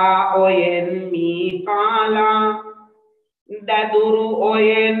කලා ඔයෙන් මී කාලා දදුරු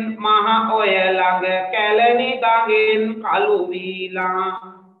ඔයෙන් මහ ඔය ළඟ කැලණි ගඟෙන් කළු වීලා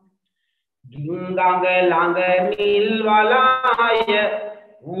ගින්ගඟ ළඟ නිල් වලාය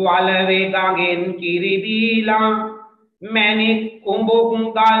වලවේ ගඟෙන් කිරි දීලා මැණික් කුඹුක්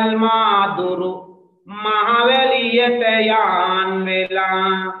ගල් මාදුරු මහවැලියට යාන්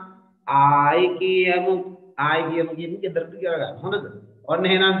වෙලා ආයි කියමු කියන ගෙදරට කියලා ගන්න. හොඳද? ඔන්න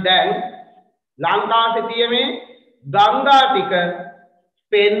එහෙනම් දැන් ලංකා සිටියමේ ගංගා ටික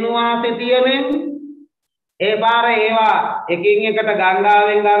පෙන්නවා සිටියමෙන් ඒ පාර ඒවා එකින් එකට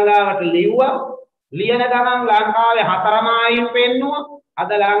ගංගාවෙන් ගංගාවට ලිව්වා. ලියන ගමන් ලංකාවේ හතරමායින් පෙන්නවා.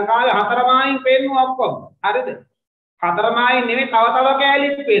 අද ලංකාවේ හතරමායින් පෙන්නවා ඔක්කොම. හරිද? හතරමායින් නෙමෙයි තව තව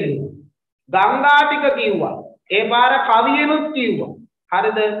කෑලිත් පෙන්නවා. ගංගා ටික කිව්වා. ඒ පාර කවියෙනුත් කිව්වා.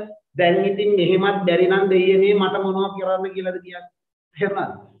 හරිද? දැන් ඉතින් මෙහෙමත් බැරි නම් දෙයියනේ මට මොනවද කරන්න කියලාද කියන්නේ.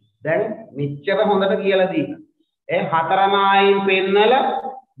 එහෙමද? දැන් මෙච්චර හොඳට කියලා දීලා. ඒ හතරමායින් පෙන්නලා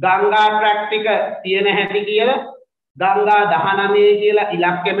ගංගා ට්‍රැක් ටික තියෙන හැටි කියලා ගංගා 19 කියලා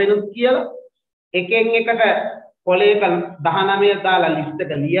ඉලක්කෙමනුත් කියලා එකෙන් එකට කොලේක 19 දාලා ලිස්ට්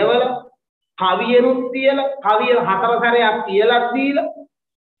එක ලියවලා කවියෙනුත් තියලා කවිය හතර සැරයක් කියලා දීලා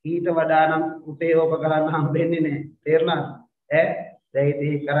ඊට වඩා නම් උතේ ඕක කරන්න හම්බෙන්නේ නැහැ. තේරුණාද? දැන්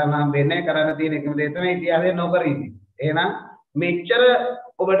ඉතින් කරන්න හම්බෙන්නේ කරන්න තියෙන එකම දේ තමයි ඉතිහාසයේ නොකර ඉන්නේ. එහෙනම් මෙච්චර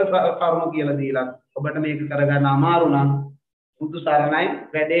ඔබට කරුණු කියලා දීලා ඔබට මේක කරගන්න අමාරු නම් බුදු සරණයි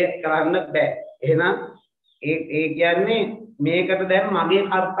වැඩේ කරන්න බෑ. එහෙනම් ඒ කියන්නේ මේකට දැන් මගේ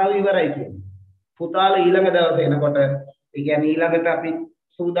කර්තව්‍ය ඉවරයි කියන්නේ. පුතාලා ඊළඟ දවසේ එනකොට ඒ කියන්නේ ඊළඟට අපි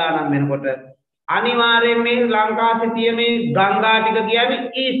සූදානම් වෙනකොට අනිවාර්යයෙන් මේ ලංකා සිටියේ මේ ගංගා ටික කියන්නේ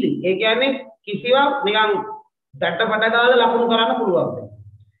ඊසි. ඒ කියන්නේ කිසිවක් නිකන් දැටපඩ ගාලා ලකුණු කරන්න පුළුවන්.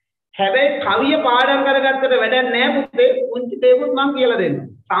 හැබැයි කවිය පාඩම් කරගත්තට වැඩක් නැහැ පුතේ. උන්ති දෙකුත් මම කියලා දෙන්නම්.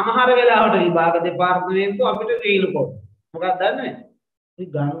 සමහර වෙලාවට විභාග දෙපාර්තමේන්තුව අපිට රීල් කො. මොකක්ද දන්නේ? මේ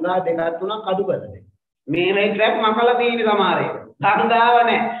ගංගා දෙකක් තුනක් අඩු කරලා දෙන්න. මේ ට්‍රැක් මකලා තියෙන සමහරේ. ගංගාව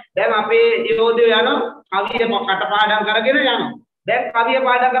නැහැ. දැන් අපේ යෝධයෝ යනවා කවිය කටපාඩම් කරගෙන යනවා. දැන් කවිය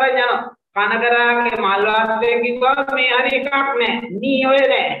පාඩම් කරගෙන යනවා. කනගරාගේ මල්වාස්තේ කිව්වා මේ හරි එකක් නැහැ. නී ඔය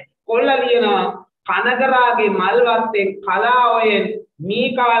නැහැ. කොල්ලා ලියනවා කනගරාගේ මල්වත්තෙන් කලා ඔයෙන් මී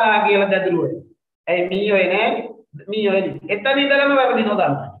කාලා කියලා දැදුරුවයි. ඇයි මී ඔය නෑ? මී ඔය. එතන ඉඳලම වැරදි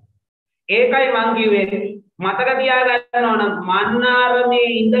නොදන්න. ඒකයි මං කිව්වේ මතක තියාගන්න ඕන මන්නාරමේ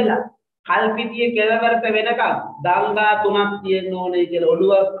ඉඳලා කල්පිටියේ කෙළවරට වෙනකම් ගංගා තුනක් තියෙන්න ඕනේ කියලා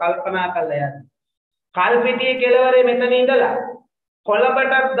ඔළුව කල්පනා කරලා යන්න. කල්පිටියේ කෙළවරේ මෙතන ඉඳලා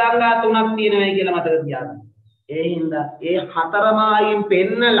කොළඹට ගංගා තුනක් තියෙනවා කියලා මතක තියාගන්න. ඒ හින්දා ඒ හතරමායින්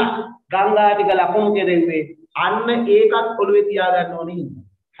පෙන්නලා ගංගා ටික ලකුණු කෙරෙන්නේ අන්න ඒකත් ඔළුවේ තියාගන්න ඕනේ.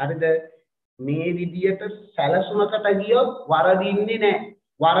 හරිද? මේ විදියට සැලසුමකට ගියොත් වරදින්නේ නැහැ.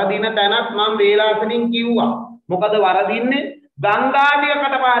 වරදින තැනක් මම වේලාසනින් කිව්වා. මොකද වරදින්නේ ගංගා ටික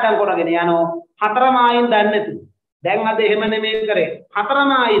කටපාඩම් කරගෙන යනවා. හතරමායින් දන්නේ නැතු. දැන් අද එහෙම නෙමෙයි කරේ.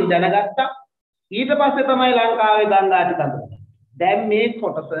 හතරමායින් දැනගත්තා. ඊට පස්සේ තමයි ලංකාවේ ගංගා ටික අඳුරන්නේ. දැන් මේ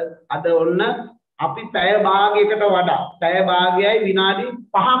කොටස අද ඔන්න අපි පැය භාගයකට වඩා පැය භාගයයි විනාඩි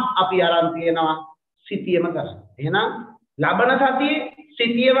 5ක් අපි අරන් තියෙනවා සිටියම කරන්න. එහෙනම් ලබන සතියේ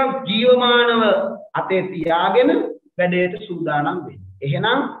සිටියම ජීවමානව අතේ තියාගෙන වැඩේට සූදානම් වෙන්න.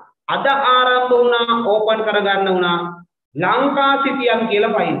 එහෙනම් අද ආරම්භ වුණා ඕපන් කරගන්න වුණා ලංකා සිටියම්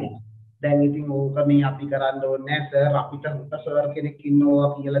කියලා ෆයිල් එක. දැන් ඉතින් ඕක මේ අපි කරන්න ඕනේ නැහැ සර් අපිට සර් කෙනෙක්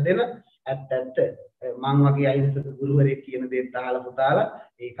ඉන්නවා කියලා දෙන ඇත්ත මං වගේ අයිසක ගුරුවරයෙක් කියන දේත් අහලා පුතාලා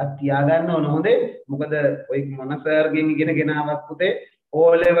ඒකත් තියාගන්න ඕන හොඳේ. මොකද ඔය මොන සර්ගෙන් ඉගෙනගෙන ආවත් පුතේ O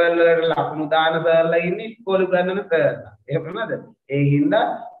level වලට ලකුණු දාන සර්ලා ඉන්නේ ඉස්කෝලේ ගන්නන සර්ලා. එහෙම නේද? ඒ හින්දා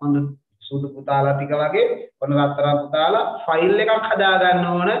හොඳ සුදු පුතාලා ටික වගේ ඔන්න රත්තරන් පුතාලා ෆයිල් එකක් හදා ගන්න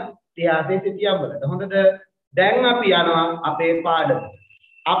ඕන ඉතිහාසයේ සිටියම් වලට. හොඳද? දැන් අපි යනවා අපේ පාඩම.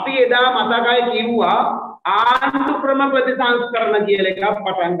 අපි එදා මතකයි කිව්වා ආණ්ඩු ක්‍රම ප්‍රතිසංස්කරණ කියලා එකක්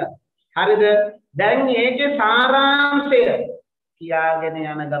පටන් ගන්න. හරිද? දැන් මේකේ සාරාංශය කියාගෙන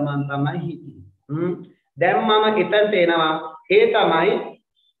යන ගමන් තමයි හිතන්නේ. දැන් මම එතනට එනවා. ඒ තමයි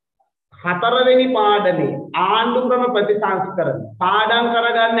හතරවෙනි පාඩමේ ආණ්ඩු ක්‍රම ප්‍රතිසංස්කරණ පාඩම්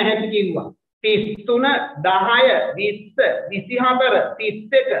කරගන්න හැටි කිව්වා. 33 10 20 24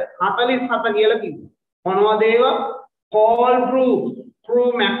 31 47 කියලා කිව්වා. මොනවද ඒවා? Colebrooke, Crew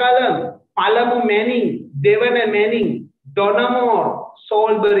McCallum, පළමු මැනින්, දෙවන මැනින්, ඩොනමෝර්,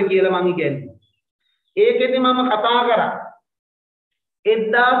 සෝල්බරි කියලා මම කියන්නේ. ඒකෙදි මම කතා කරා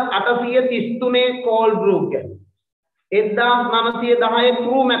 1833 Colebrooke ගැන. 1910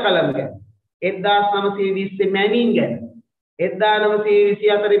 Crew McCallum ගැන. 1920 මැනින් ගැන.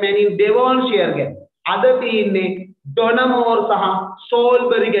 1924 මැනින් ඩෙවොන්ෂයර් ගැන. අද තියෙන්නේ ඩොනමෝර් සහ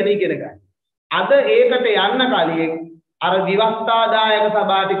සෝල්බරි ගැන ඉගෙන ගන්න. අද ඒකට යන්න කලින් අර විවස්ථාදායක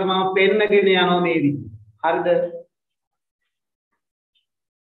සභා ටික මම පෙන්නගෙන යනවා මේ විදිහට. හරිද?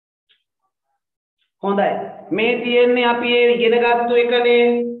 හොඳයි. මේ තියෙන්නේ අපි ඒ ඉගෙන ගත්තු එකනේ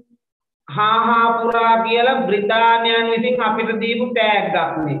හා පුරා කියලා බ්‍රිතාන්‍යයන් විසින් අපිට දීපු ටැග්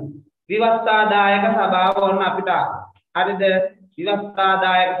එකක් නේ. විවස්ථාදායක සභාව වොන්න අපිට. හරිද?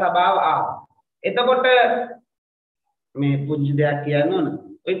 විවස්ථාදායක සභාව එතකොට මේ පුංචි දෙයක් කියන්න ඕන.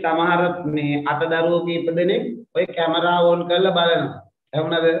 ඔය සමහර මේ අතදරුවෝ කීප දෙනෙක් ඔය කැමරාව ඔන් කරලා බලනවා.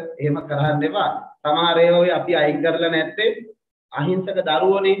 එහෙමනද? එහෙම කරන්න එපා. සමහර ඒවා ඔය අපි අයින් කරලා නැත්තේ අහිංසක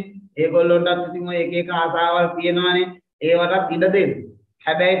දරුවෝනේ. ඒගොල්ලොන්ටත් ඉතින් ඔය එක එක ආසාවල් තියෙනවානේ. ඒවටත් ඉඩ දෙන්න.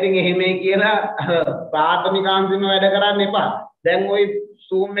 හැබැයි ඉතින් එහෙමයි කියලා ප්‍රාථමිකාන්තිම වැඩ කරන්න එපා. දැන් ওই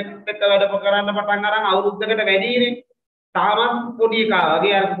Zoom එකත් වැඩ කරන්න පටන් අරන් අවුරුද්දකට වැඩිනේ. තාමත් පොඩි එකා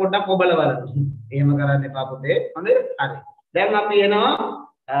වගේ අර පොඩ්ඩක් ඔබල බලන්න. එහෙම කරන්න එපා පුතේ. හොඳද? හරි. දැන් අපි එනවා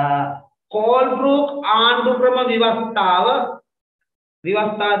Colebrooke ආණ්ඩු ක්‍රම විවස්ථාව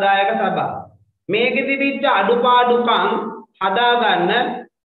විවස්ථාදායක සභාව. මේකෙ තිබිච්ච අඩුපාඩුකම් හදාගන්න.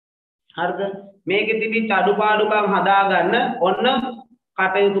 හරිද? මේකෙ තිබිච්ච අඩුපාඩුකම් හදාගන්න ඔන්න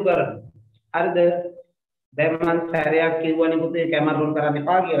කටයුතු කරන්න. හරිද? දැන් මම සැරයක් කිව්වනේ පුතේ කැමරොන් කරන්න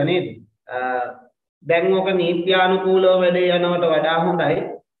එපා කියලා නේද? දැන් ඔක නීත්‍යානුකූලව වැඩේ යනවට වඩා හොඳයි.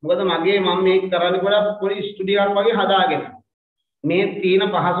 මොකද මගේ මම මේක කරන්න ගොඩක් පොඩි ස්ටුඩියෝ එකක් වගේ හදාගෙන. මේ තියෙන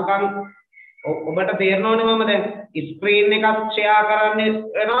පහසුකම් ඔබට තේරෙනවනේ මම දැන් ස්ක්‍රීන් එකක් ෂෙයා කරන්න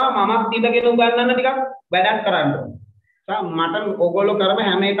වෙනවා මමත් ඉඳගෙන උගන්වන්න ටිකක් වැඩක් කරන්න ඕන. මට ඔයගොල්ලෝ කරන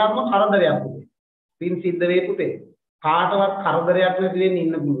හැම එකක්ම කරදරයක් පුතේ. පින් සිද්ධ වේ පුතේ. කාටවත් කරදරයක් නැති වෙන්න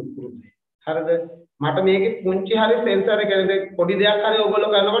ඉන්න පුළුවන්. හරිද? මට මේකේ පුංචි හරි සෙන්සර් එකක පොඩි දෙයක් හරි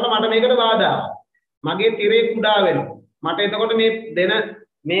ඔයගොල්ලෝ කරනකොට මට මේකට බාධාවක්. මගේ තිරේ කුඩා වෙනවා. මට එතකොට මේ දෙන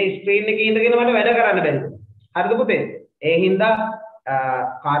මේ ස්ක්‍රීන් එකේ ඉඳගෙන මට වැඩ කරන්න බැහැ. හරිද පුතේ? ඒ හින්දා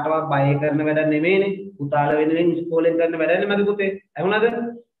කාටවත් බය කරන වැඩක් නෙමෙයිනේ. පුතාලා වෙනුවෙන් ඉස්කෝලෙන් කරන වැඩක් නෙමෙයි පුතේ. ඇහුණාද?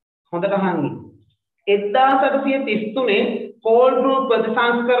 හොඳට අහන්න. 1833 Colebrooke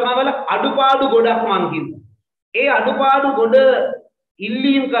ප්‍රතිසංස්කරණවල අඩුපාඩු ගොඩක් මං කිව්වා. ඒ අඩුපාඩු ගොඩ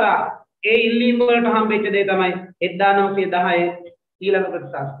ඉල්ලීම් කරා. ඒ ඉල්ලීම් වලට හම්බෙච්ච දේ තමයි 1910 ඊළඟ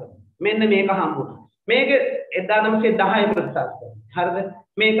ප්‍රතිසංස්කරණ. මෙන්න මේක හම්බුණා. මේක 1910 ප්‍රතිසංස්කරණ. හරිද?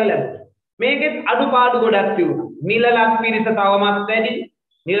 මේක ලැබුණා. මේකෙත් අඩුපාඩු ගොඩක් තිබුණා. නිලලක් පිරිස තවමත් වැඩි.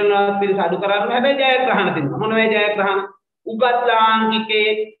 නිලලක් පිරිස අඩු කරන්න හැබැයි ජයග්‍රහණ තිබුණා. මොනවයි ජයග්‍රහණ? උගත්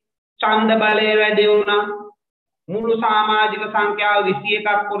ලාංකිකයේ ඡන්ද බලය වැඩි වුණා. මුළු සමාජික සංඛ්‍යාව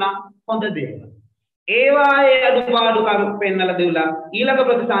 21ක් වුණා. හොඳ දේවල්. ඒවායේ අඩුපාඩුකම් පෙන්නලා දෙවලා ඊළඟ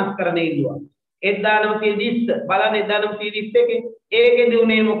ප්‍රතිසංස්කරණය ඉල්ලුවා. 1920 බලන්න 1921 ඒකෙදි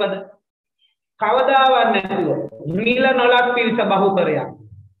උනේ මොකද? කවදාවත් නැතුව නිල නොලක් පිරිස බහුතරයක්.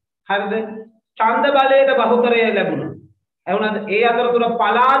 හරිද? ඡන්ද බලයට බහුතරය ලැබුණා. එවුණාද? ඒ අතරතුර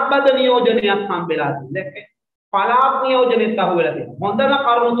පළාත්බද නියෝජනයක් හම්බෙලා තියෙනවා. පළාත් නියෝජනෙත් අහුවෙලා තියෙනවා. හොඳම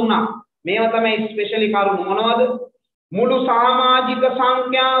කරුණු තුනක්. මේවා තමයි ස්පෙෂලි කරුණු මොනවද? මුළු සමාජික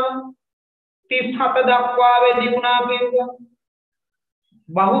සංඛ්‍යාව 37 දක්වා වැඩි වුණා කියුවා.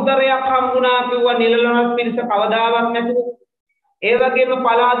 බහුතරයක් හම්බුණා කිව්වා නිලලනක් පිරිස කවදාවත් නැතුව. ඒ වගේම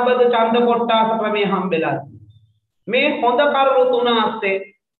පළාත්බද ඡන්ද කොට්ටාස ක්‍රමයේ හම්බෙලා මේ හොඳ කරුණු තුන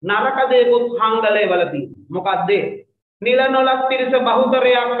ASCII නරක දේකුත් හංගලේ වල තියෙනවා. මොකද්ද? නිලනොලක් පිරිස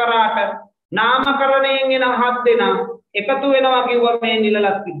බහුතරයක් කරාට නාමකරණයෙන් එන 7 දෙනා එකතු වෙනවා කිව්වා මේ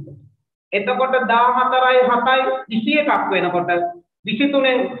නිලලක් පිරිස. එතකොට 14යි 7යි 21ක් වෙනකොට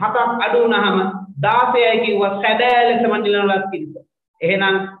 23න් 7ක් අඩු වුණාම 16යි කිව්වා සැදෑ ලෙසම නිලනොලක් පිරිස.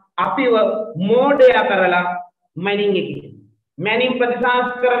 එහෙනම් අපිව මෝඩය කරලා මැනින් එකේ මැනින්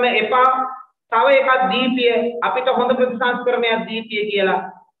ප්‍රතිසංස්කරණ එපා තව එකක් දීපිය අපිට හොඳ ප්‍රතිසංස්කරණයක් දීපිය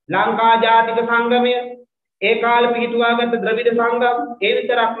කියලා ලංකා ජාතික සංගමය ඒ කාලේ පිහිටුවාගත්ත ද්‍රවිඩ සංගම් ඒ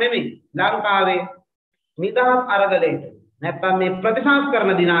විතරක් නෙමෙයි ලංකාවේ නිදහස් අරගලයට නැත්නම් මේ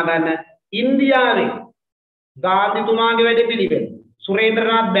ප්‍රතිසංස්කරණ දිනා ගන්න ඉන්දියාවේ ගාන්ධිතුමාගේ වැඩපිළිවෙල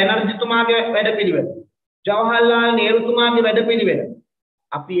සුරේන්ද්‍රනාත් බැනර්ජිතුමාගේ වැඩපිළිවෙල ජවහර්ලාල් නේරුතුමාගේ වැඩපිළිවෙල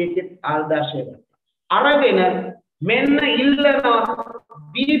අපි ඒකේ ආදර්ශයක් අරගෙන මෙන්න ඉල්ලනවා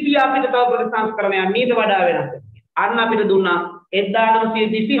දීපිය අපිට තව ප්‍රතිසංස්කරණයක් මීට වඩා වෙනස් අන්න අපිට දුන්නා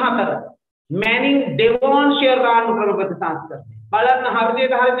 1924 මැනින් ඩෙවොන්ෂයර් ආණ්ඩු ක්‍රම ප්‍රතිසංස්කරණය බලන්න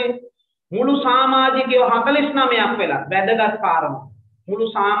හරියට මුළු සමාජිකයෝ 49ක් වෙලා වැදගත් කාරණා මුළු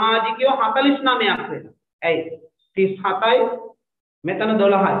සමාජිකයෝ 49ක් වෙලා ඇයි 37යි මෙතන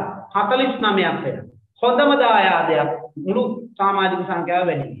 12යි 49ක් වෙලා හොඳම දායාදයක් මුළු සමාජික සංඛ්‍යාව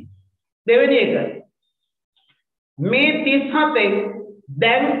වැඩි දෙවෙනි එක මේ 37න්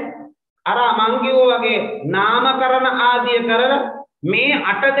දැන් අර මං කිව්වා වගේ නාමකරණ ආදිය කරලා මේ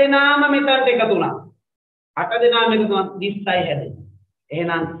 8 දෙනාම මෙතනට එකතු වුණා 8 දෙනාම එකතු වුණා 30යි හැදෙන්නේ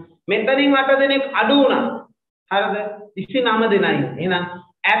එහෙනම් මෙතනින් 8 දෙනෙක් අඩු වුණා හරිද 29 දෙනයි එහෙනම්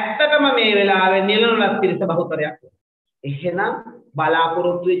ඇත්තටම මේ වෙලාවේ නිලනුලත් පිරිස බහුතරයක් එහෙනම්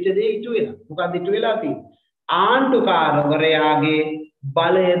බලාපොරොත්තු වෙච්ච දේ ඉටු වෙනවා මොකක්ද ඉටු වෙලා තියෙන්නේ ආණ්ඩුකාරවරයාගේ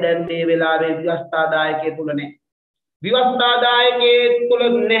බලය දැන් මේ වෙලාවේ ව්‍යවස්ථාදායකයේ තුල නැහැ විවස්ථාදායකයේ තුල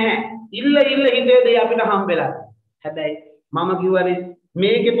නැහැ ඉල්ල හිතේ දේ අපිට හම්බෙලා හැබැයි මම කිව්වනේ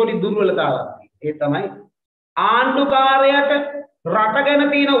මේකේ පොඩි දුර්වලතාවක් ඒ තමයි ආණ්ඩුකාරයට රට ගැන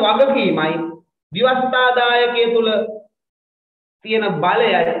තියෙන වගකීමයි විවස්ථාදායකයේ තුල තියෙන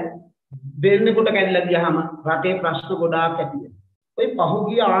බලයයි දෙන්නෙකුට කැඩිලා ගියාම රටේ ප්‍රශ්න ගොඩාක් ඇති වෙනවා. ඔය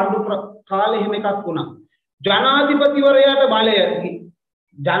පහුගිය ආණ්ඩු කාලේ එහෙම එකක් වුණා. ජනාධිපතිවරයාට බලය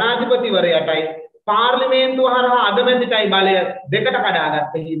ජනාධිපතිවරයාටයි පාර්ලිමේන්තුව හරහා අගමැතිටයි බලය දෙකට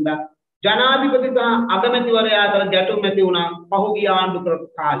කඩාගත්ත හින්දා ජනාධිපති සහ අගමැතිවරයා අතර ගැටුම් ඇති වුණා පහුගිය ආණ්ඩු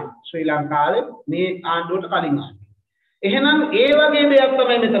කාලේ ශ්‍රී ලංකාවේ මේ ආණ්ඩුවට කලින් ආණ්ඩුව. එහෙනම් ඒ වගේ දෙයක්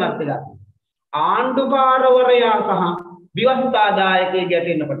තමයි මෙතනත් වෙලා. ආණ්ඩුකාරවරයා සහ විවස්ථාදායකයෙක්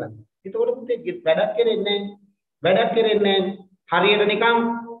ගැටෙන්න පටන්. ඒතකොට පුතේ වැඩක් කරන්නේ නැහැ. හරියට නිකන්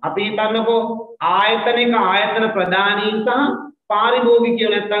අපි හිතන්නකෝ ආයතන ප්‍රධානීන් සහ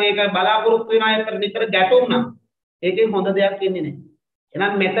පාරිභෝගිකයෝ නැත්නම් ඒක බලාපොරොත්තු වෙන අතර නිතර ගැටුම් නම් ඒකේ හොඳ දෙයක් ඉන්නේ නැහැ.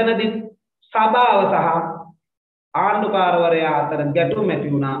 එහෙනම් මෙතනදී සභාව සහ ආණ්ඩුකාරවරයා අතර ගැටුම්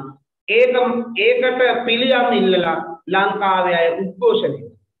ඇති වුණා. ඒකට පිළියම් ඉල්ලලා ලංකාවේ අය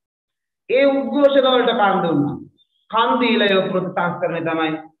උද්ඝෝෂණය. ඒ උද්ඝෝෂණ වලට කන් දුන්නා. කන් දීලා ප්‍රතිසංස්කරණය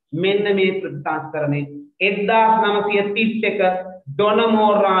තමයි මෙන්න මේ ප්‍රතිසංස්කරණය 1931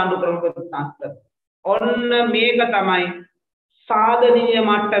 ඩොනමෝර් ආණ්ඩු ක්‍රම ප්‍රතිසංස්කරණය. ඔන්න මේක තමයි සාධනීය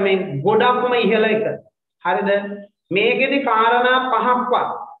මට්ටමින් ගොඩක්ම ඉහළ එක. හරිද? මේකෙදි කාරණා පහක්වත්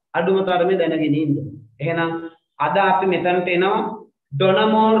අඩුම තරමේ දැනගෙන ඉන්න. එහෙනම් අද අපි මෙතනට එනවා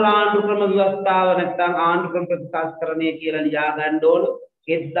ඩොනමෝර් ආණ්ඩු ක්‍රම ව්‍යවස්ථාව නැත්නම් ආණ්ඩු ක්‍රම ප්‍රතිසංස්කරණය කියලා ලියා ගන්න ඕන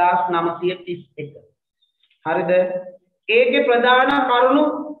 1931. හරිද? ඒකේ ප්‍රධාන කරුණු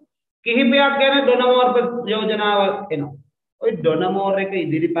කිහිපයක් ගැන ඩොනමෝර් යෝජනාව එනවා. ওই ඩොනමෝර් එක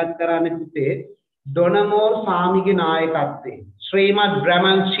ඉදිරිපත් කරන්නේ පුතේ ඩොනමෝර් සාමිගේ නායකත්වයේ ශ්‍රීමත්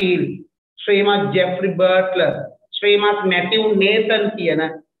බ්‍රැමන්ශීල් ශ්‍රීමත් ජෙෆ්රි බර්ට්ලර් ශ්‍රීමත් මැතිව් නේතන් කියන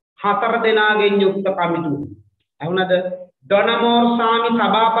 4 දෙනාගෙන් යුක්ත කමිටුව. අහුණද? ඩොනමෝර් සාමි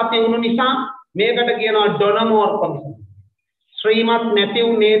සභාපති වුණු නිසා මේකට කියනවා ඩොනමෝර් කොමිෂන්. ශ්‍රීමත්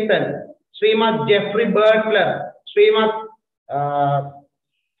මැතිව් නේතන් ශ්‍රීමත් ජෙෆ්රි බර්ට්ලර් ශ්‍රීමත්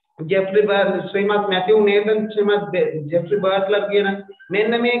මැතිව් නේතන් ශ්‍රීමත් ජෙෆ්රි බර්ට්ලර් කියන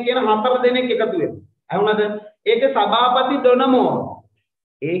මෙන්න මේ කියන 4 දෙනෙක් එකතු වෙනවා. අහුණද? ඒකේ සභාපති ඩොනමෝර්.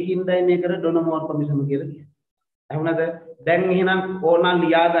 ඒ හින්දායි මේකට ඩොනමෝර් කොමිෂන් කියලා කියන්නේ. අහුණද? දැන් එහෙනම් ඕනනම්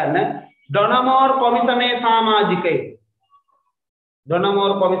ලියා ගන්න ඩොනමෝර් කොමිෂමේ සමාජිකයෙක්.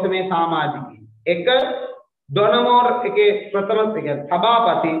 ඩොනමෝර් කොමිෂමේ සමාජිකයෙක්. එක ඩොනමෝර් එකේ ප්‍රථම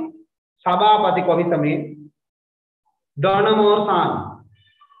සභාපති කොමිෂමේ ඩොනමෝර්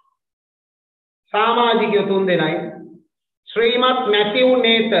සමාජිකයෝ 3 දෙනයි. ශ්‍රීමත් මැතිව්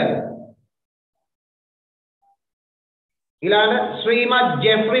නේතන් ඊළඟ ශ්‍රීමත්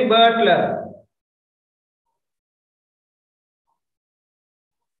ජෙෆ්රි බර්ට්ලර්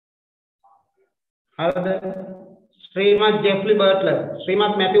හරිද? ශ්‍රීමත් ජෙෆ්රි බර්ට්ලර්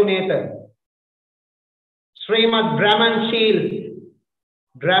ශ්‍රීමත් මැතිව් නේතන් ශ්‍රීමත්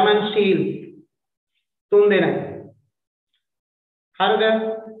බ්‍රැමන්ශීල් 3 දෙනයි. හරිද?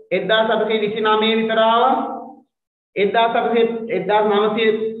 1929 විතර ආවා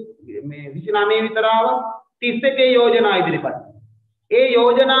 1929 විතර ආවා 31 යෝජනා ඉදිරිපත්. ඒ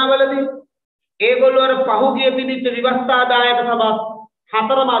යෝජනාවලදී ඒගොල්ලෝ අර පහුගිය තිබිච්ච විවස්ථාදායක සභා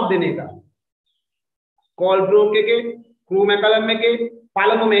හතරමක් දෙන එක. කෝල් බ්‍රෝක් එකේ, ක්‍රූ මැකලම් එකේ,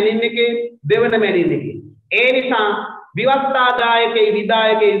 පළමු මැනින් එකේ, දෙවන මැනින් එකේ. ඒ නිසා විවස්ථාදායකේ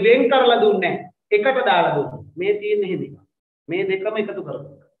විදායකේ වෙන් කරලා දුන්නේ එකට දාලා දුන්නා. මේ තියෙන හේදික. මේ දෙකම එකතු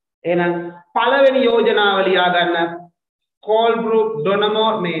කරගන්න. එහෙනම් පළවෙනි යෝජනාව ලියා ගන්න. කෝල් බ්‍රෝක්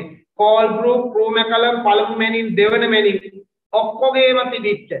ඩොනමෝර් මේ කෝල් බ්‍රෝක් ක්‍රූ මැකලම් පළමු මැනින් දෙවන මැනින් ඔක්කොගේම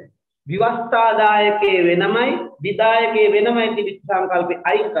තිබිච්ච විවස්ථාදායකේ වෙනමයි විදායකේ වෙනමයි තිබිච්ච සංකල්පේ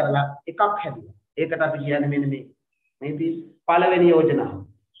අයින් කරලා එකක් හැදුවා. ඒකට අපි කියන්නේ මෙන්න මේ පළවෙනි යෝජනාව.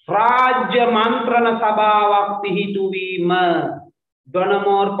 රාජ්‍ය මන්ත්‍රණ සභාවක් පිහිටුවීම.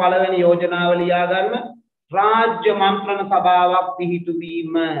 ඩොනමෝර් පළවෙනි යෝජනාව ලියා ගන්න. රාජ්‍ය මන්ත්‍රණ සභාවක්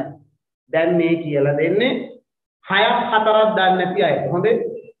පිහිටුවීම. දැන් මේ කියලා දෙන්නේ 6ක් 4ක් දන්නේ නැති අය. හොඳේ.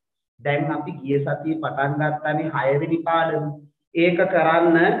 දැන් අපි ගිය සතියේ පටන් ගත්තානේ 6 වෙනි පාඩම. ඒක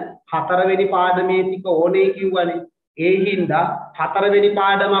කරන්න 4 වෙනි පාඩමේ ටික ඕනේ කිව්වනේ. ඒ හින්දා 4 වෙනි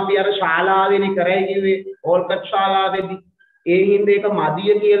පාඩම අපි අර ශාලාවේනේ කරේ කිව්වේ ඕල්කට් ශාලාවේදී. ඒ හින්දා ඒක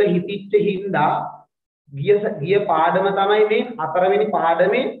මදිය කියලා හිතිච්ච හින්දා ගිය පාඩම තමයි මේ 4 වෙනි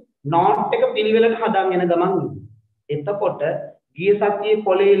පාඩමේ නෝට් එක පිළිවෙලට හදාගෙන යන ගමන් ඉන්නේ. එතකොට ගිය සතියේ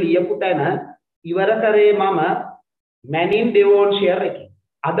කොලේ ලියපු තැන ඉවර කරේ මම මැනින් ඩෙවෝන්ෂියර් එකේ.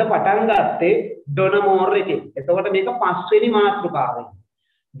 අද පටන් ගත්තේ ඩොනමෝර් එකේ. එතකොට මේක 5 වෙනි මාතෘකාවයි.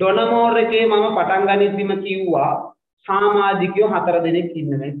 ඩොනමෝර් එකේ මම පටන් ගනිද්දිම කිව්වා සමාජිකයෝ 4 දෙනෙක්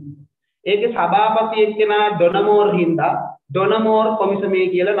ඉන්නවා. ඒකේ සභාපති එක්කෙනා ඩොනමෝර් හින්දා ඩොනමෝර් කොමිසමේ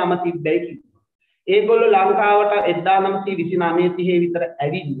කියලා නම තිබ්බයි කිව්වා. ඒගොල්ලෝ ලංකාවට 1929 30 විතර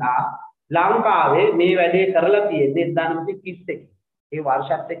ඇවිල්ලා ලංකාවේ මේ වැඩේ කරලා තියෙන්නේ 1931. ඒ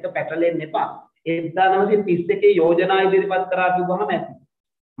වර්ෂත් එක්ක පැටලෙන්න එපා. 1931 යෝජනා ඉදිරිපත් කරා කිව්වම ඇති.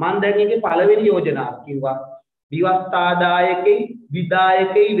 මම දැන් ඒකේ පළවෙනි යෝජනාව කිව්වා. විවස්ථාදායකේ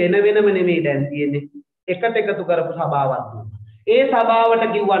විදායකේ වෙන වෙනම නෙමෙයි දැන් තියෙන්නේ. එකට එකතු කරපු සභාවක්. ඒ සභාවට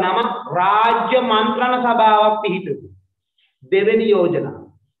කිව්වා නම රාජ්‍ය මන්ත්‍රණ සභාවක් පිහිටුවු. දෙවෙනි යෝජනාව.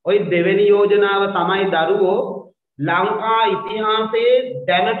 ওই දෙවෙනි යෝජනාව තමයි දරුවෝ ලංකා ඉතිහාසයේ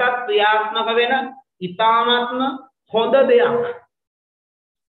දැනටත් ක්‍රියාත්මක වෙන ඉතාමත්ම හොඳ දෙයක්.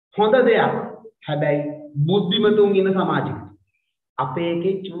 හොඳ දෙයක්. හැබැයි බුද්ධිමතුන් ඉන්න සමාජයක අපේ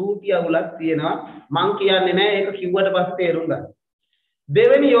එකේ චූටි අවුලක් තියෙනවා. මං කියන්නේ නෑ ඒක කිව්වට පස්සේ තේරුම් ගන්න.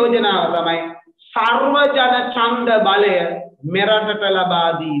 දෙවෙනි යෝජනාව තමයි සර්ව ජන ඡන්ද බලය මෙරටට ලබා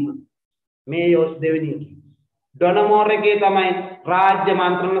දීම. මේ දෙවෙනි එක. ඩොනමෝර් එකේ තමයි රාජ්‍ය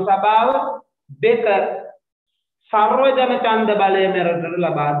මන්ත්‍රණ සභාව. දෙක සර්ව ජන ඡන්ද බලය මෙරටට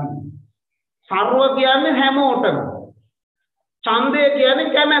ලබා දීම. සර්ව කියන්නේ හැමෝටම. ඡන්දය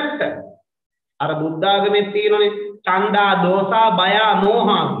කියන්නේ කැමැත්ත. අර බුද්ධ ආගමේ තියෙනනේ ඡන්දා දෝසා බයා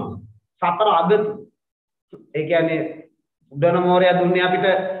මෝහා සතර අගති. ඒ කියන්නේ ඩොනමෝරයා දුන්නේ අපිට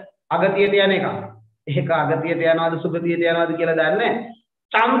අගතියට යන එක. ඒක අගතියට යනවාද සුගතියට යනවාද කියලා දන්නේ නැහැ.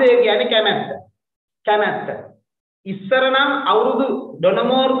 ඡන්දය කියන්නේ කැමැත්ත. කැමැත්ත. ඉස්සර නම් අවුරුදු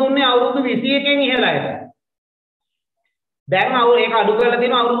ඩොනමෝර් දුන්නේ අවුරුදු 21කින් ඉහළට. දැන් ඒක අඩු කරලා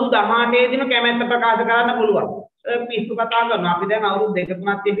තියෙනවා අවුරුදු 18 දින කැමැත්ත ප්‍රකාශ කරන්න පුළුවන්. පිස්සු කතා කරනවා. අපි දැන් අවුරුදු 2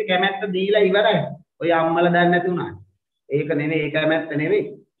 3ක් කැමැත්ත දීලා ඉවරයි. ඔය අම්මලා දන්නේ නැති උනා. ඒක නෙවෙයි ඒ කැමැත්ත නෙවෙයි.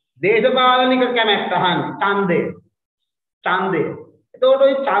 දේශපාලනික කැමැත්ත අහන්නේ ඡන්දය. ඡන්දය. එතකොට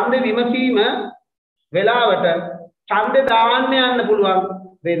ওই ඡන්ද විමසීම වෙලාවට ඡන්ද දාන්න යන්න පුළුවන්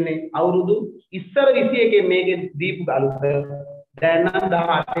වෙන්නේ අවුරුදු ඉස්සර 21 මේකේ දීපු අලුත දැන් නම්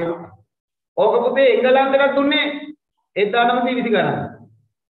 18. ඕක පුතේ එංගලන්තයට දුන්නේ 1920 ගණන්.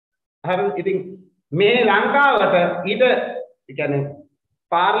 හරි ඉතින් මේ ලංකාවට ඊට කියන්නේ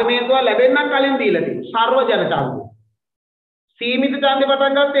පාර්ලිමේන්තුව ලැබෙන්නත් කලින් දීලා තියෙනවා සර්ව ජන ඡන්දය. සීමිත ඡන්දය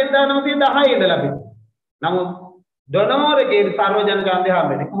පටන් ගත්තේ 1910 ඉඳලා අපි. නමුත් ඩොනමෝර් එකේ සර්ව ජන ඡන්දය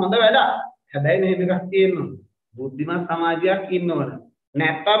හම්බෙන්නේ හොඳ වැඩක්. හැබැයි මෙහෙම එකක් තියෙනවා. බුද්ධිමත් සමාජයක් ඉන්නවනේ.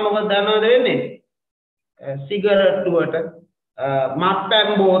 නැත්තම් මොකද දන්නවද වෙන්නේ? සිගරට්ටුවට මත්පැන්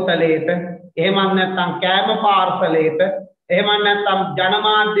බෝතලයට එහෙම නැත්නම් කෑම පාර්සලයට එහෙම නැත්නම්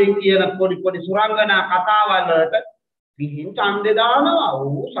ජනමාධ්‍යෙන් කියන පොඩි සුරංගනා කතාවල් වලට ගිහින් ඡන්දේ දානවා.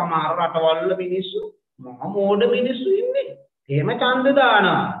 ඕ සමහර රටවල මිනිස්සු මහා මෝඩ මිනිස්සු ඉන්නේ. එහෙම ඡන්දේ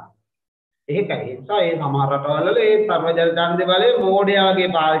දානවා. ඒකයි. ඒ නිසා ඒ සමහර රටවල ඒ සර්වජන ඡන්දේ බලේ මෝඩයාගේ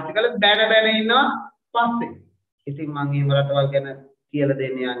පාවිච්චි කරලා බැන ඉන්නවා පස්සේ. ඉතින් මම එහෙම රටවල් ගැන කියලා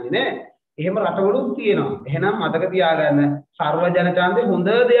දෙන්න යන්නේ නෑ. එහෙම රටවලුත් තියෙනවා. එහෙනම් මතක තියාගන්න සර්වජන ඡන්දේ හොඳ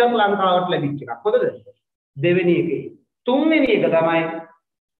දෙයක් ලංකාවට ලැබිච්ච එකක්. හොඳද? දෙවෙනි එකේ. තුන්වෙනි එක තමයි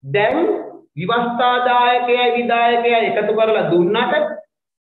දැන් විවස්ථාදායකයයි විදායකයයි එකතු කරලා දුන්නට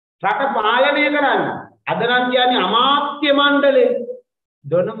රට පාලනය කරන්න. අද නම් කියන්නේ අමාත්‍ය මණ්ඩලය.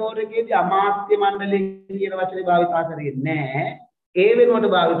 ඩොනමෝර් එකේදී අමාත්‍ය මණ්ඩලය කියන වචනේ භාවිතා කරේ නැහැ. ඒ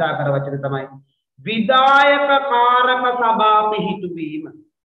වෙනුවට භාවිතා කර වචනේ තමයි විධායක කාරක සභා පිහිටුවීම.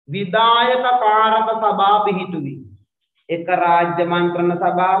 විධායක කාරක සභා පිහිටුවීම. එක රාජ්‍ය මන්ත්‍රණ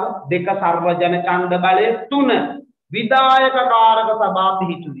සභාව, දෙක සර්වජන ඡන්ද බලය, තුන විධායක කාරක සභා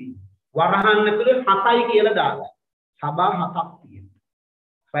පිහිටුවීම. වරහන් ඇතුලේ 7යි කියලා දාගන්න. සභා 7ක් තියෙනවා.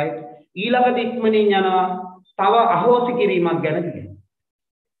 right? ඊළඟට ඉක්මනින් යනවා තව අහෝසි කිරීමක් ගැන කියනවා.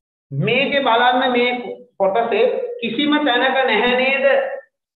 මේකේ බලන්න මේ කොටසේ කිසිම තැනක නැහැ නේද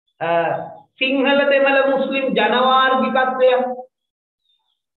සිංහල දෙමළ මුස්ලිම් ජනවාර්ගිකත්වය.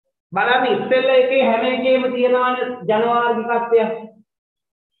 බලන්න ඉස්සෙල්ලා එකේ හැම එකේම තියෙනවානේ ජනවාර්ගිකත්වය.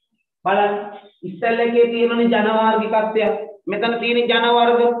 බලන්න ඉස්සෙල්ලා එකේ තියෙනනේ ජනවාර්ගිකත්වය. මෙතන තියෙන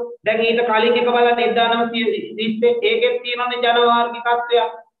ජනවර්ග. දැන් ඊට කලින් එක බලන්න 1930 ඒකෙත් තියෙනනේ ජනවාර්ගිකත්වය.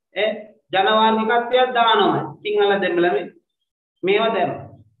 ජනවාර්ගිකත්වයක් දානවා සිංහල දෙමළ මේවා දැම්මා.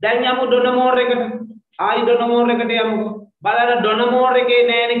 දැන් යමු ඩොනමෝර් එකට. ආයි ඩොනමෝර් එකට යමු. බලන්න ඩොනමෝර් එකේ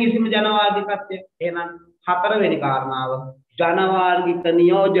නෑනේ කිසිම ජනවාර්ගිකත්වය. එහෙනම් හතරවෙනි කාරණාව ජනවාර්ගික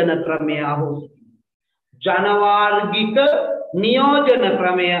නියෝජන ක්‍රමය අහෝසි. ජනවාර්ගික නියෝජන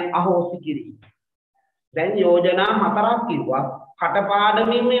ක්‍රමය අහෝසි කිරීම. දැන් යෝජනා හතරක් කිව්වා.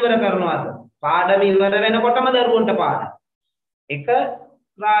 කටපාඩමින් ඉවර කරනවාද? පාඩම ඉවර වෙනකොටම දරුවන්ට පාඩම. එක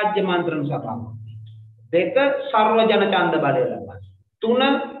රාජ්‍ය මන්ත්‍රණ සභාව. දෙක සර්වජන ඡන්ද බලය ලබන.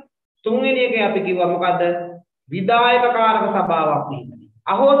 තුන්වෙනි එකේ අපි කිව්වා මොකද්ද? විධායක කාරක සභාවක් වීම.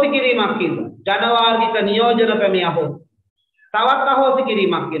 අහෝසි කිරීමක් කිව්වා. ජනවාර්ගික නියෝජන ක්‍රමය අහෝසි. තවත් අහෝසි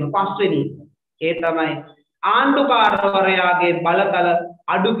කිරීමක් කියනවා පස්වෙනි. ඒ තමයි ආණ්ඩුකාරවරයාගේ බලතල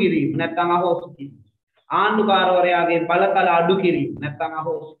අඩු කිරීම නැත්නම් අහෝසි කිරීම. ආණ්ඩුකාරවරයාගේ බලතල අඩු කිරීම නැත්නම්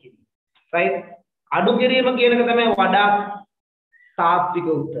අහෝසි කිරීම. right? අඩු කිරීම කියන එක තමයි වඩා තාත්වික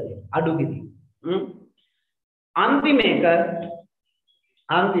උත්තරය. අඩු කිරීම. අන්තිම එක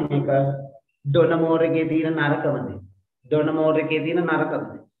ඩොනමෝර් එකේ තියෙන නරකමද? ඩොනමෝර් එකේ තියෙන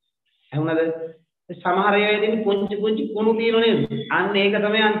නරකමද? එහෙමද? සමහර අය ඉතින් පුංචි කුණු තියෙන නේද? අන්න ඒක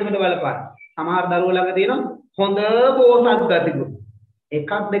තමයි අන්තිමට බලපාන්නේ. සමහර දරුවෝ ළඟ තියෙන හොඳ බෝසත් ගතිගුණ.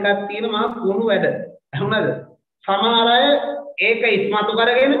 එකක් දෙකක් තියෙන මහා කුණු වැඩ. එහෙමද? සමහර අය ඒක ඉස්මතු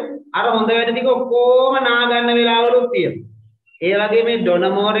කරගෙන අර හොඳ වැඩ ටික ඔක්කොම නා ගන්න වෙලාවලුත් තියෙනවා. ඒ වගේ මේ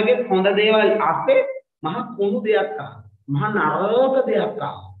ඩොනමෝර් එකේ හොඳ දේවල් අස්සේ මහා කුණු දෙයක් ආවා. මහා නරක දෙයක්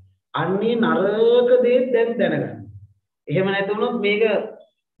ආවා. අන්නේ නරක දේ දැන් දැනගන්න. එහෙම නැතුනොත් මේක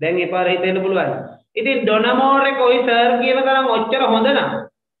දැන් එපාර හිතෙන්න පුළුවන්. ඉතින් ඩොනමෝර් එක ওই සර් කියන තරම් ඔච්චර හොඳ නම්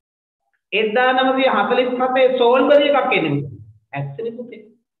 1947 සෝල්බරි එකක් එන්නේ. ඇත්තනේ පුතේ.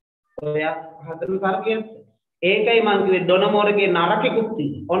 ඔයා හතරම කාර්යයක්. ඒකයි මම කිව්වේ ඩොනමෝර් එකේ නරකෙකුත්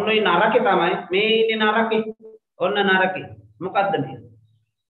තියෙනවා. ඔන්න ඔය නරකේ තමයි මේ ඉන්නේ නරකේ. ඔන්න නරකේ. මොකද්ද මේ?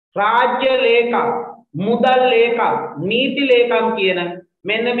 රාජ්‍ය ලේකම්, මුදල් ලේකම්, නීති ලේකම් කියන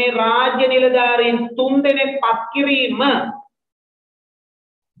මෙන්න මේ රාජ්‍ය නිලධාරීන් 3 දෙනෙක් පත් කිරීම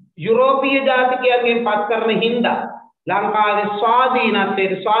යුරෝපීය ජාතිකයන්ගෙන් පත් කරන හින්දා ලංකාවේ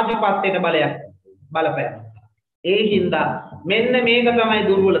ස්වාධීනත්වයට ස්වාධිපත්වයට බලපෑම. ඒ හින්දා මෙන්න මේක තමයි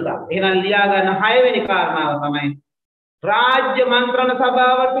දුර්වලතාව. එහෙනම් ලියා ගන්න 6 වෙනි කාරණාව තමයි රාජ්‍ය මන්ත්‍රණ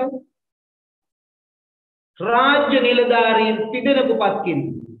සභාවට රාජ්‍ය නිලධාරීන් 3 දෙනෙකු පත්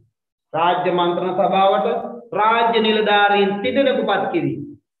කිරීම. රාජ්‍ය මන්ත්‍රණ සභාවට රාජ්‍ය නිලධාරීන් 3 දෙනෙකු පත් කිරීම.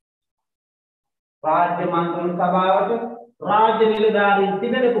 රාජ්‍ය මන්ත්‍රණ සභාවට රාජ්‍ය නිලධාරීන්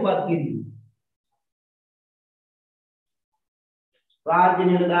 3 දෙනෙකු පත් කිරීම. රාජ්‍ය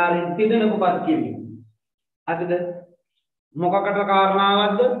නිලධාරීන් 3 දෙනෙකු පත් කිරීම. අදද මොකකට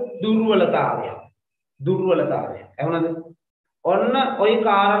කාරණාවක්ද? දුර්වලතාවය. එහෙමද? ඔන්න ওই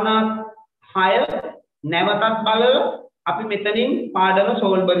කාරණා 6 නැවතත් බලලා අපි මෙතනින් පාඩම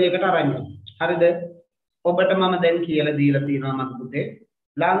සෝල්බරි එකට අරන් යමු. හරිද? ඔබට මම දැන් කියලා දීලා තියෙනවා මම පුතේ.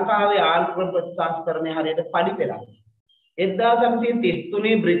 ලංකාවේ ආර්ථික ප්‍රතිසංස්කරණය හරියට පඩි පෙළක්.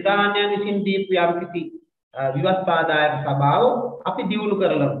 1933 බ්‍රිතාන්‍යයන් විසින් දීපු යම්කිසි විවස්ථාදායක සභාව අපි දියුණු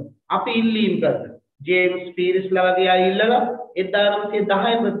කරලා අපි ඉල්ලීම් කරලා ජේම්ස් පීරිස්ලා වගේ අය ඉල්ලලා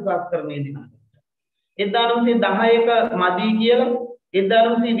 1910 ප්‍රතිසංස්කරණය දිනා. 1911ක මදි කියලා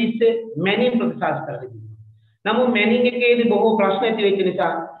 1920 මැනින් ප්‍රතිසංස්කරණය දිනා. නමුත් මැනින් එකේදී බොහෝ ප්‍රශ්න ඇති වෙච්ච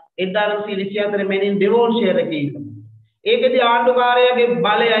නිසා 1924 මැනින් ඩෙවෝන්ෂයර් එකේ ඉන්නවා. ඒකදී ආණ්ඩුකාරයාගේ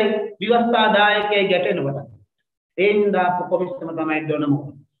බලයයි විවස්ථාදායකයයි ගැටෙනකොට ඒ හින්දා කොමිසම තමයි ඩොනමෝර්.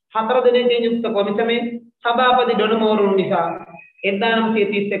 4 දෙනෙක්ගෙන් යුක්ත කොමිසමේ සභාපති ඩොනමෝර් නිසා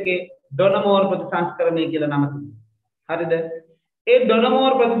 1931 ඩොනමෝර් ප්‍රතිසංස්කරණය කියලා නම තිබුණා. හරිද? ඒ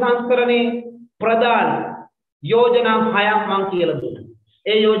ඩොනමෝර් ප්‍රතිසංස්කරණයේ ප්‍රධාන යෝජනා 6ක් මම කියලා දුන්නා.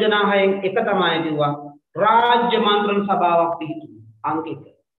 ඒ යෝජනා 6න් එක තමයි කිව්වා රාජ්‍ය මන්ත්‍රණ සභාවක් පිහිටුව. අංක 1.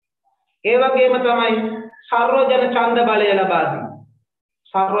 ඒ වගේම තමයි සර්වජන ඡන්ද බලය ලබා දීම.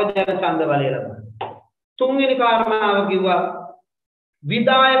 සර්වජන ඡන්ද බලය ලබා. තුන්වෙනි කාරණාව කිව්වා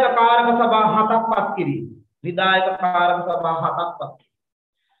විධායක කාරක සභා 7ක් පත් කිරීම. විධායක කාරක සභා 7ක් පත්.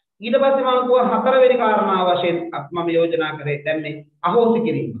 ඊට පස්සේ මම කිව්වා හතරවෙනි කාරණාව වශයෙන් මම යෝජනා කරේ දැන් මේ අහෝසි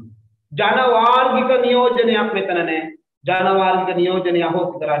කිරීම. ජන වාර්ගික නියෝජනයක් මෙතන නැහැ. ජන වාර්ගික නියෝජනය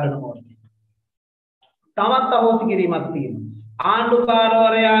අහෝසි කරන්න ඕනේ. තවත් අහෝසි කිරීමක් තියෙනවා.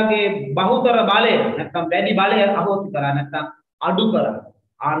 ආණ්ඩුකාරවරයාගේ බහුතර බලය නැත්නම් වැඩි බලය අහෝසි කරා නැත්නම් අඩු කරා.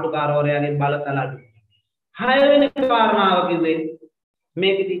 ආණ්ඩුකාරවරයාගේ බලතල අඩු. හයවෙනි කාරණාව කිව්වේ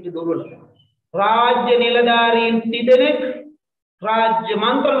මේකෙදි දුර්වලකම. රාජ්‍ය නිලධාරීන් 30 දෙනෙක් රාජ්‍ය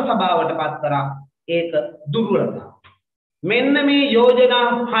මන්ත්‍රණ සභාවට පත් කරා. ඒක දුර්වලකම. මෙන්න මේ යෝජනා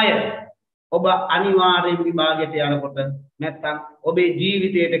 6 ඔබ අනිවාර්යයෙන් විභාගයට යනකොට නැත්නම් ඔබේ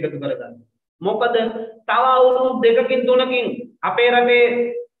ජීවිතයට එකතු කරගන්න. මොකද තව අවුරුදු 2කින් 3කින් අපේ රටේ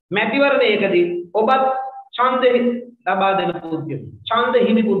මැතිවරණයකදී ඔබත් ඡන්දෙ ලබා දෙන පුද්ගලෙක්. ඡන්ද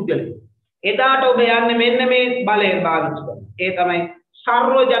හිමි පුද්ගලෙක්. එදාට ඔබ යන්නේ මෙන්න මේ බලය භාවිත කරලා. ඒ තමයි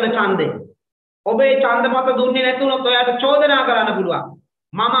සර්ව ජන ඡන්දය. ඔබේ ඡන්දපත දුන්නේ නැතුනොත් ඔයාට චෝදනා කරන්න පුළුවන්.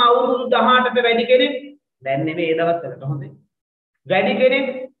 මම අවුරුදු 18ට වැඩි කෙනෙක් දැන් නෙමෙයි ඒ දවස්වලට හොඳයි. වැඩි කෙනෙක්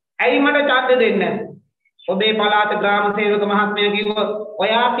ඇයි මට ඡන්ද දෙන්නේ නැත්තේ? ඔබේ පළාත ග්‍රාම සේවක මහත්මයා කිව්වා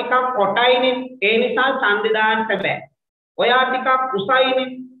ඔයා ටිකක් කොටයිනේ ඒ නිසා ඡන්ද දාන්න බෑ. ඔයා ටිකක් උසයිනේ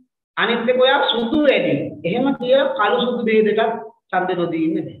අනිත් එක ඔයා සුදු වැඩි. එහෙම කියලා කළු සුදු ભેදකට ඡන්ද නොදී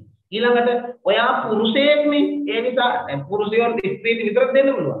ඉන්නේ නැහැ. ඊළඟට ඔයා පුරුෂයෙක්නේ ඒ නිසා පුරුෂයන්ට ස්ත්‍රීට විතර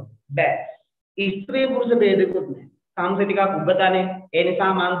දෙන්න පුළුවන්. බෑ. ස්ත්‍රී පුරුෂ ભેදකුත් නැහැ. සංස ටිකක් උගතනේ ඒ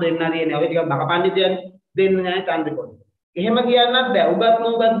නිසා මම දෙන්න හරියන්නේ. ඔය ටිකක් බකපඬිතියනේ දෙන්න නැහැ ඡන්ද කොට. එහෙම කියන්නත් බෑ. උගත්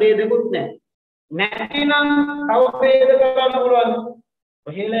නුගත් ભેදකුත් නැහැ. නැතිනම් තව ભેද කරන්න පුළුවන්.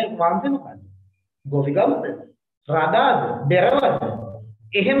 ඔහෙලා වංශෙ මොකද්ද? ගෝවිගම්ද? රාදාද? බෙරවද?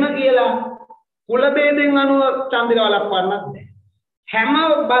 එහෙම කියලා කුල ભેදෙන් අනුව ඡන්දය වළක්වන්නත් බෑ. හැම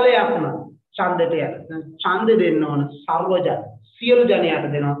බලයක්ම ඡන්දයට යන. ඡන්ද දෙන්න ඕන සර්වජන සියලු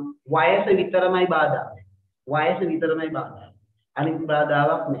ජනයාට දෙනවා. වයස විතරමයි බාධා. වයස විතරමයි බාධා. අනිත්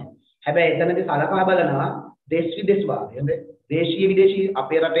බාධාවක් නැහැ. හැබැයි එතනදී සලකා බලනවා දේශ විදේශ වාදය. හොඳ දේශීය විදේශී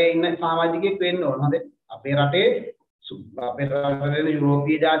අපේ රටේ ඉන්න සමාජිකයෙක් වෙන්න ඕන. හොඳ අපේ රටේ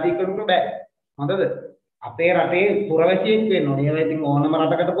යුරෝපීය ජාතිකයෙකුට බෑ. හොඳද? අපේ රටේ පුරවැසියෙක් වෙන්න ඕනේ. ඒවා ඉතින් ඕනම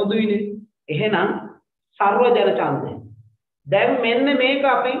රටකට පොදුයිනේ. එහෙනම් සර්ව ජන ඡන්දය. දැන් මෙන්න මේක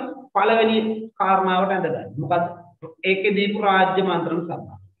අපි පළවෙනි කාරණාවට ඇඳගන්න. මොකද ඒකේ දීපු රාජ්‍ය මන්ත්‍රණ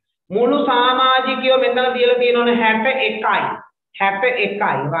සභාව. මුළු සමාජිකයෝ මෙතන තියලා තියෙනවනේ 61යි.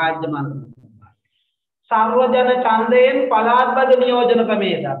 61යි රාජ්‍ය මන්ත්‍රණ සභාව. සර්ව ජන ඡන්දයෙන් පළාත් බද නියෝජන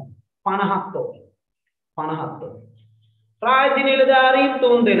ක්‍රමයේද 50ක් ඕනේ. 50ක් ඕනේ. රාජ්‍ය නිලධාරීන්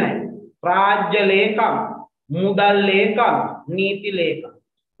 3 දෙනයි. රාජ්‍ය ලේකම්, මුදල් ලේකම්, නීති ලේකම්.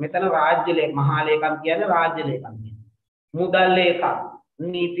 මෙතන රාජ්‍ය ලේකම්, මහා ලේකම් කියන්නේ රාජ්‍ය ලේකම්. මුදල් ලේකම්,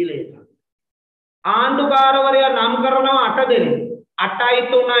 නීති ලේකම්. ආණ්ඩුකාරවරයා නම් කරනවා 8 දෙනෙක්. 8යි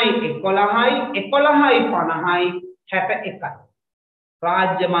 3යි 11යි 11යි 50යි 61යි.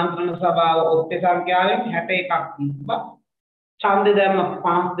 රාජ්‍ය මන්ත්‍රණ සභාව ඔත්තේ සංඛ්‍යාවෙන් 61ක් තිබ්බා. ඡන්දේ දැම්ම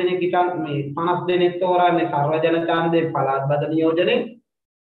 5 දෙනෙක් ඉතින් මේ 50 දෙනෙක් තෝරන්නේ සර්වජන ඡන්දේ පළාත් බද නියෝජනේ.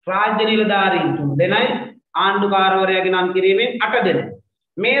 රාජ්‍ය නිලධාරීන් 3 දෙනයි. ආණ්ඩුකාරවරයාගේ නම් කිරීමෙන් 8 දෙනෙක්.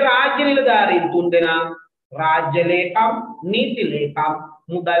 මේ රාජ්‍ය නිලධාරීන් 3 දෙනා රාජ්‍ය ලේකම්, නීති ලේකම්,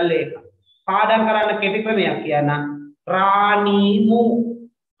 මුදල් ලේකම්. පාඩම් කරන්න කෙටි ක්‍රමයක් කියන්න. රාණීමු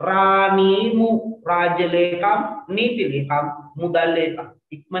රාජ්‍ය ලේකම්, නීති ලේකම්, මුදල් ලේකම්.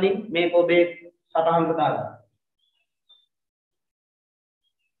 ඉක්මනින් මේක ඔබේ සටහනට දාලා.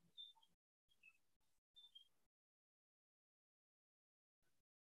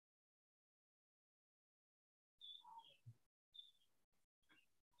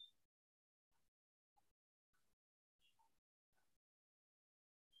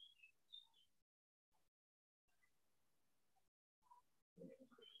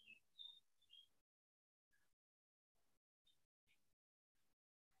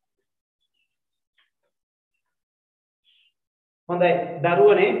 හොඳයි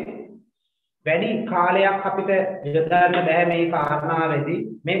දරුවනේ වැඩි කාලයක් අපිට යොදන්න බෑ මේ කාරණාවේදී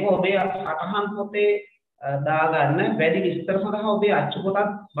මේක ඔබේ සටහන් පොතේ දාගන්න වැඩි විස්තර සඳහා ඔබේ අච්චු පොතක්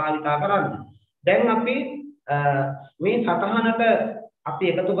භාවිතා කරන්න. දැන් අපි මේ සටහනට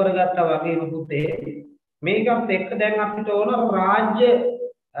අපි එකතු කරගත්තා වගේම පුතේ මේකත් එක්ක දැන් අපිට ඕන රාජ්‍ය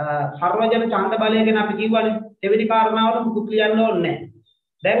සර්වජන ඡන්ද බලය ගැන අපි කිව්වනේ. දෙවෙනි කාරණාවට මුකුත් ලියන්න ඕනේ නැහැ.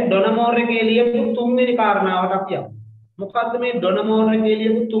 දැන් ඩොනමෝර් එකේ ලියපු තුන්වෙනි කාරණාවට අපි යමු. මොකද්ද මේ ඩොනමෝර් එකේ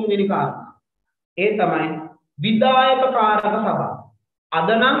ලියපු තුන්වෙනි කාරණා? ඒ තමයි විධායක කාරක සභාව. අද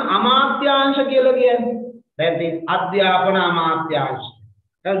නම් අමාත්‍යාංශ කියලා කියන්නේ. දැන් මේ අධ්‍යාපන අමාත්‍යාංශ,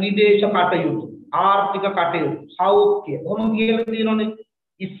 විදේශ කටයුතු, ආර්ථික කටයුතු, සෞඛ්‍ය කොහොම කියලා තියෙනවනේ.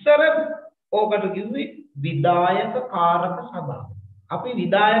 ඉස්සර ඕකට කිව්වේ විධායක කාරක සභාව. අපි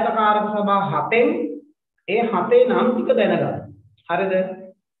විධායක කාරක සභා 7න් ඒ 7 නම් ටික දැනගන්න. හරිද?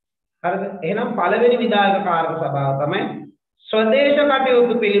 හරිද? එහෙනම් පළවෙනි විධායක කාරක සභාව තමයි ස්වදේශ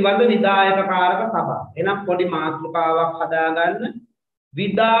කටයුතු පිළිබඳ විධායක කාරක සභාව. එහෙනම් පොඩි මාතෘකාවක් හදාගන්න.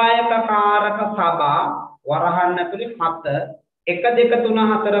 විධායක කාරක සභා වරහන් ඇතුලේ 7 1 2 3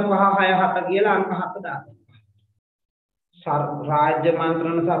 4 5 6 7 කියලා අංක 7 දාගන්න. රාජ්‍ය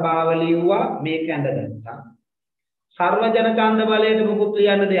මන්ත්‍රණ සභාව ලියුවා මේක ඇඳගත්තා. සර්වජන ඡන්ද බලයට මුකුත්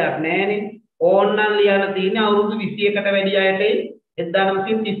ලියන්න දෙයක් නැහැනේ. ඕන්නම් ලියන්න තියෙන්නේ අවුරුදු 21කට වැඩි අයට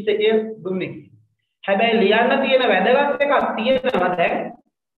 1931 දුන්නේ. හැබැයි ලියන්න තියෙන වැදගත් එකක් තියෙනවා දැන්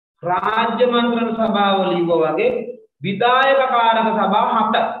රාජ්‍ය මන්ත්‍රණ සභාව ලියුවා වගේ විධායක කාරක සභා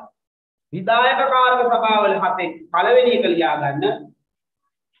 7. විධායක කාරක සභාවල 7 පළවෙනි එක ලියා ගන්න.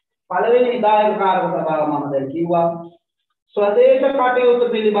 පළවෙනි විධායක කාරක සභාව මම දැන් කිව්වා ස්වදේශ කටයුතු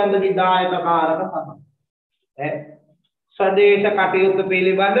පිළිබඳ විධායක කාරක සභාව. ස්වදේශ කටයුතු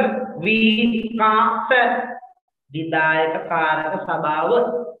පිළිබඳ විකාශ විධායක කාරක සභාව.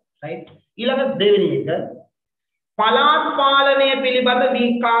 right? ඊළඟ දෙවෙනි එක පළාත් පාලනය පිළිබඳ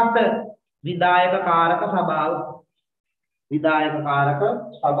විකාශ විධායක කාරක සභාව. විධායක කාරක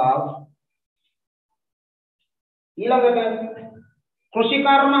සභාව. ඊළඟට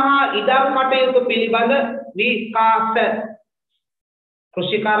කෘෂිකර්ම හා ඉඩම් කටයුතු පිළිබඳ විකාශ.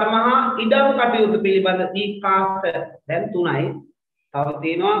 කෘෂිකර්ම හා ඉඩම් කටයුතු පිළිබඳ විකාශ. දැන් 3යි. තව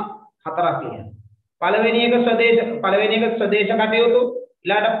තියෙනවා 4ක් ලියන්න. පළවෙනි එක ස්වදේශ කටයුතු,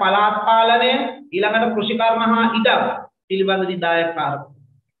 ඊළඟට පළාත් පාලනය, ඊළඟට කෘෂිකර්ම හා ඉඩම් පිළිබඳ විධායක කාරක.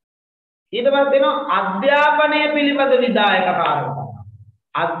 ඊට පස්සේ දෙනවා අධ්‍යාපනය පිළිබඳ විධායක කාරක.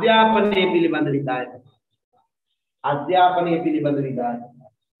 අධ්‍යාපනය පිළිබඳ විධායක. අධ්‍යාපනය පිළිබඳ විධායක.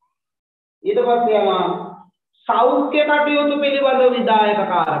 ඊට පස්සේ යනවා සෞඛ්‍ය කටයුතු පිළිබඳ විධායක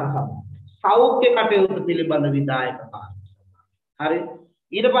කාරක සභාව. සෞඛ්‍ය කටයුතු පිළිබඳ විධායක කාරක. හරි.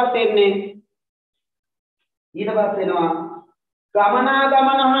 ඊට පස්සේ එනවා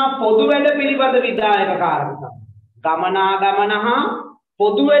ගමනාගමන හා පොදු වැඩ පිළිබඳ විධායක කාරක සභාව. ගමනාගමන හා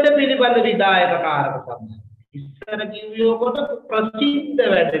පොදු වැඩ පිළිබඳ විධායක කාරක සභාව. ඉස්සර කිව්වේ කොට ප්‍රසිද්ධ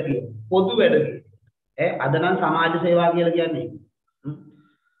වැඩ කියන පොදු වැඩ කියන. අද නම් සමාජ සේවා කියලා කියන්නේ.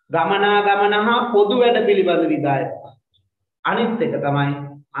 ගමනාගමන හා පොදු වැඩ පිළිබඳ විධායක. අනිත් එක තමයි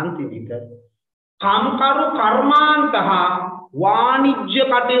අන්තිම එක. කම්කරු කර්මාන්ත හා වාණිජ්‍ය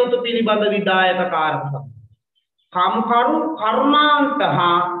කටයුතු පිළිබඳ විධායක කාරක සභාව. කම්කරු කර්මාන්ත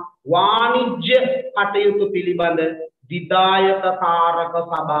හා වාණිජ්‍ය කටයුතු පිළිබඳ විධායක කාරක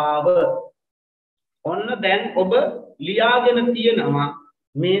සභාව. ඔන්න දැන් ඔබ ලියාගෙන තියෙනවා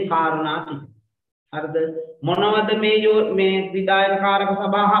මේ කාරණා ටික. හරිද? මොනවද මේ විධායක කාරක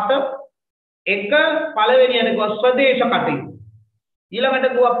සභා 7? එක පළවෙනියට ගොස් ස්වදේශ කටයුතු.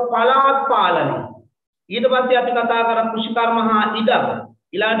 ඊළඟට ගොස් පළාත් පාලනය. ඊට පස්සේ අපි කතා කරා කෘෂිකර්ම හා ඉඩම්.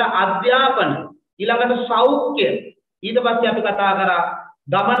 ඊළඟට අධ්‍යාපන. ඊළඟට සෞඛ්‍ය. ඊට පස්සේ අපි කතා කරා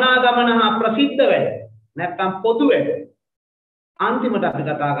ගමනාගමන හා ප්‍රසිද්ධ වැඩ. නැත්නම් පොදු වැඩ. අන්තිමට අපි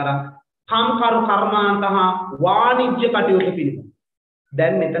කතා කරා කම්කරු කර්මාන්ත හා වාණිජ්‍ය කටයුතු පිළිබඳ.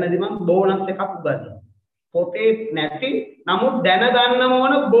 දැන් මෙතනදී මම බෝනස් එකක් උගන්වනවා. පොතේ නැති නමුත් දැනගන්න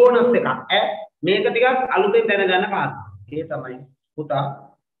ඕන බෝනස් එකක්. මේක ටිකක් අලුතෙන් දැනගන්න කාරණා. ඒ තමයි පුතා.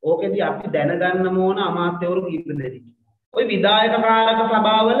 ඕකෙදී අපි දැනගන්න ඕන අමාත්‍යවරු කීප දෙනෙක්. ওই විධායක කාරක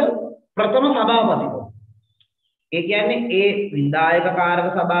සභාවල ප්‍රථම සභාපති. ඒ කියන්නේ ඒ විධායක කාරක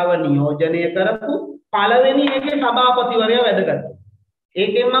සභාව නියෝජනය කරපු පළවෙනි එකේ සභාපතිවරයා වැදගත්.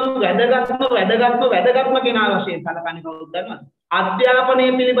 ඒකෙන් මම වැදගත්ම කෙනා වශයෙන් සලකන්නේ කවුරුද දන්නවද? අධ්‍යාපනය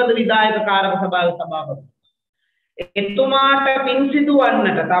පිළිබඳ විධායක කාරක සභාවේ සභාපති. එතුමාට පින්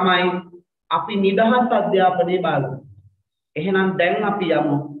සිදුවන්නට තමයි අපි නිදහස් අධ්‍යාපනයේ බාරගන්නේ. එහෙනම් දැන් අපි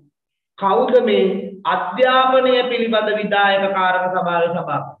යමු කවුද මේ අධ්‍යාපනය පිළිබඳ විධායක කාරක සභාවේ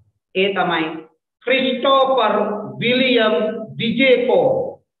සභාපති? ඒ තමයි Christopher William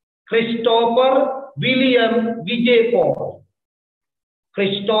විජේකෝ. Christopher William විජේකෝ.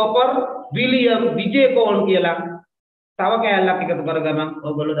 Christopher William Wijekoon කියලා තව කෑල්ලක් එකතු කරගමන්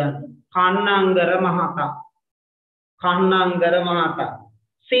ඔයගොල්ලෝ දන්න කන්නංගර මහතා. කන්නංගර මහතා.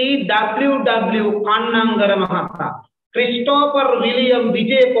 CWW කන්නංගර මහතා. ක්‍රිස්ටෝෆර් විලියම්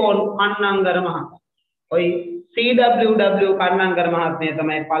විජේකෝන් කන්නංගර මහතා. ඔය CWW කන්නංගර මහත්මයා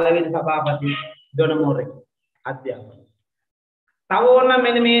තමයි පළවෙනි සභාපති දොනමෝරේ අධ්‍යාපන. තව ඕනනම්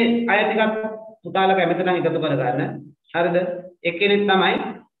මෙන්න මේ අය ටිකක් පුතාලා කැමති නම් එකතු කරගන්න. හරිද? එක්කෙනෙක් තමයි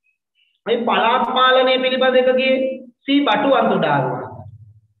මේ පළාත් පාලනය පිළිබඳ එක ගියේ සී බටුවන්තුඩාල මහතා.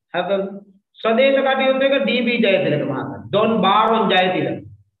 හරිද? ස්වදේශ කටයුතු එක DB ජයතිලක මහතා. ඩොන් බාරොන් ජයතිලක.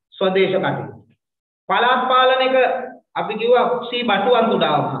 ස්වදේශ කටයුතු. පළාත් පාලන එක අපි කිව්වා සී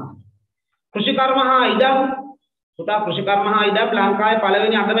බටුවන්තුඩාල මහතා. කෘෂිකර්ම හා ඉඩම් පුතා කෘෂිකර්ම හා ඉඩම් ලංකාවේ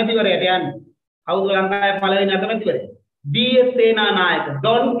පළවෙනි අගමැතිවරයාට යන්නේ. කවුද ලංකාවේ පළවෙනි අගමැතිවරයා? ඩී.එස්. සේනානායක,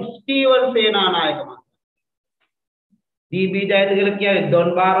 ඩොන් ස්ටීවන් සේනානායක මහතා. ඩී.බී. ජයතිලක කියන්නේ ඩොන්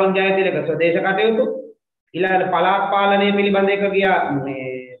බාරොන් ජයතිලක ස්වදේශ කටයුතු. ඊළඟට පළාත් පාලනය පිළිබඳ එක ගියා මේ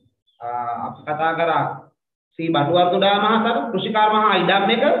අපි කතා කරා සී බටුවර්තුඩා මහතා. කෘෂිකර්ම හා ඉඩම්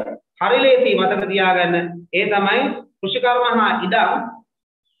එක හරි ලේසි මතක තියාගන්න. ඒ තමයි කෘෂිකර්ම හා ඉඩම්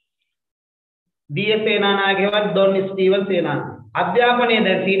ඩී.එස්. සේනානායක හෙවත් ඩොන් ස්ටීවන් සේනානායක. අධ්‍යාපනයේ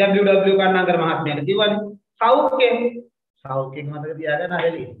දැන් CWW කන්නංකර මහත්මයාට කිව්වනේ. සෞඛ්‍ය මතක තියාගන්න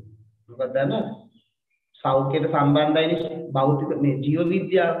හරියි. මොකක්ද දන්නවද? සෞඛ්‍යයට සම්බන්ධයිනේ භෞතික මේ ජීව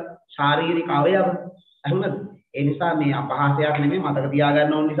විද්‍යාව, ශාරීරික අවයව. එහෙමද? ඒ නිසා මේ අපහාසයක් නෙමෙයි මතක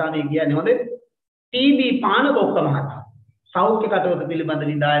තියාගන්න ඕන නිසා මේ කියන්නේ හොඳේ. ටී.බී. පානබොක්ක මහතා. සෞඛ්‍ය කටයුතු පිළිබඳ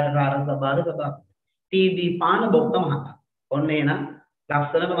විධායක කාර්ය සභාවේ ටී.බී. පානබොක්ක මහතා. ඔන්න එහෙනම්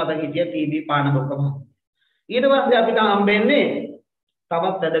ලස්සනම මතක හිටිය ටී.බී. පානබොක්ක මහතා. ඊට පස්සේ අපිට හම්බෙන්නේ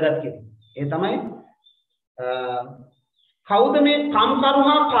තවත් වැදගත් කෙනෙක්. ඒ තමයි කවුද මේ කම්කරු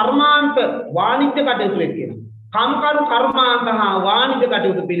හා කර්මාන්ත වාණිජ්‍ය කටයුතු කියන. කම්කරු කර්මාන්ත හා වාණිජ්‍ය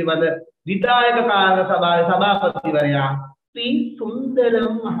කටයුතු පිළිබඳ විධායක කාර්ය සභාවේ සභාපතිවරයා පී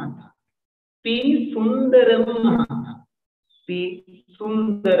සුන්දරම් මහතා.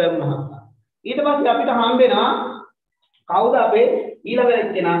 ඊට පස්සේ අපිට හම්බෙනවා කවුද අපේ ඊළඟ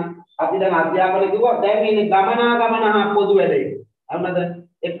එක්කෙනා? අපි දැන් අධ්‍යාපනය කිව්වා. දැන් ඉන්නේ ගමනාගමන හා පොදු වැඩේ. අන්නද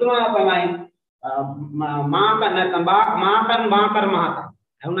එතුමා තමයි මාකර් මහතා.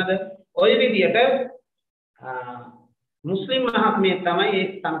 එහුණද ඔය විදියට මුස්ලිම් මහත්මිය තමයි ඒ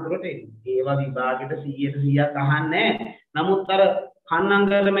තනතුරට එන්නේ. ඒවා විභාගෙට 100%ක් අහන්නේ නැහැ. නමුත් අර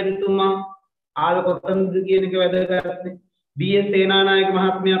කන්නංගර මැතිතුමා ආවේ කොතනද කියන එක වැදගත් නේ. ඩී.එස්. සේනානායක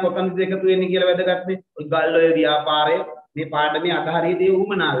මහත්මයා කොතනද එකතු වෙන්නේ කියලා වැදගත් නේ. ඔය ගල්ඔය ව්‍යාපාරය මේ පාඩමේ අතහරියදී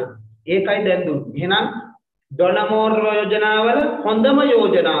උමනා වෙනවා. ඒකයි දැන් දුන්නේ. එහෙනම් ඩොනමෝර් යෝජනාවල හොඳම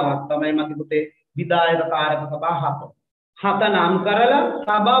යෝජනාවක් තමයි මගේ පුතේ විධායක කාර්යක සභා 7 නම් කරලා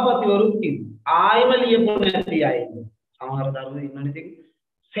සභාපතිවරුත් කිව්වා. ආයෙම ලියපො නැති අය. සමහර දරුවෝ ඉන්නවනේ ඉතින්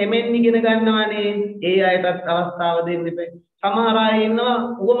සෙමෙන් ඉගෙන ගන්නවනේ. ඒ අයටත් අවස්ථාව දෙන්න එපා. සමහර අය ඉන්නවා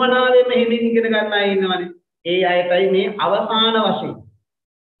උවමනාවෙන් මෙහෙමින් ඉගෙන ගන්න අය ඉන්නවනේ. ඒ අයටයි මේ අවසාන වශයෙන්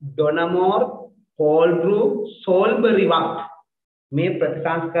ඩොනමෝර්, පෝල්බ්‍රූ, සෝල්බරි වක් මේ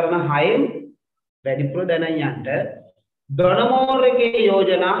ප්‍රතිසංස්කරණ 6න් වැඩිපුර දැනයන්ට ඩොනමෝර් එකේ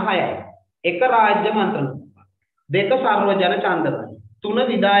යෝජනා 6යි. 1 රාජ්‍ය මන්ත්‍රණ සභා, 2 සර්වජන ඡන්දවල, 3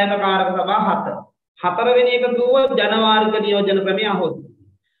 විධායක කාරක සභා 7, 4 වෙනි එක දුව ජනවාර්ග නියෝජන ක්‍රමය අහෝත්,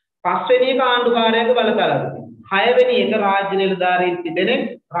 5 වෙනි එක ආණ්ඩුකාරයාගේ බලතල, 6 වෙනි එක රාජ්‍ය නිලධාරීන් තිදෙනෙක්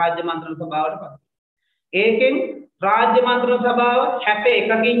රාජ්‍ය මන්ත්‍රණ සභාවට පත්. ඒකෙන් රාජ්‍ය මන්ත්‍රණ සභාව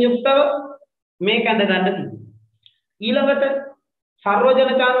 61කින් යුක්තව මේක ඇඳ ගන්න තිබුණා. ඊළඟට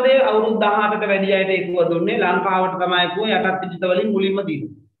සර්වජන ඡන්දය අවුරුදු 18කට වැඩි අයට ඒකුව දුන්නේ. ලංකාවට තමයි ඒකුව යටත් විජිත වලින් මුලින්ම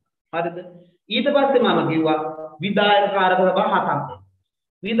දීලා. හරිද? ඊට පස්සේ මම කිව්වා විධායක කාරක සභා 7ක්.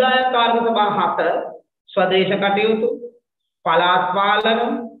 විධායක කාරක සභා 7 ස්වදේශ කටයුතු, පළාත් පාලන,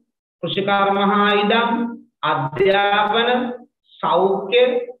 කෘෂිකර්ම හා ඉඩම්, අධ්‍යාපන, සෞඛ්‍ය,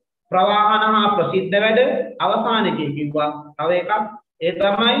 ප්‍රවාහන හා ප්‍රසිද්ධ වැඩ අවසානයේ කිව්වා. තව එකක් ඒ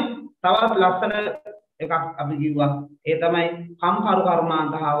තමයි තවත් ලස්සන එකක් අපි කිව්වා. ඒ තමයි කම්කරු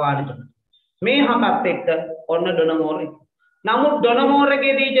කර්මාන්ත හා වාණිජ. මේ හතත් එක්ක ඔන්න ඩොනමෝර් එක. නමුත් ඩොනමෝර්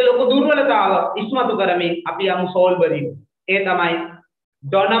එකේ තියෙන ලොකු දුර්වලතාව ඉස්මතු කරමින් අපි යමු සෝල්බරි. ඒ තමයි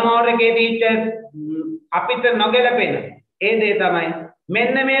ඩොනමෝර් එකේ තියෙන අපිට නොගැලපෙන ඒ දේ තමයි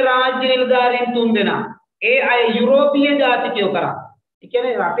මෙන්න මේ රාජ්‍ය නිලධාරීන් 3 දෙනා. ඒ අය යුරෝපීය ජාතිකයෝ කරා. ඒ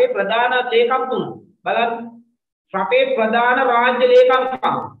කියන්නේ රටේ ප්‍රධාන ලේකම් 3. බලන්න රටේ ප්‍රධාන රාජ්‍ය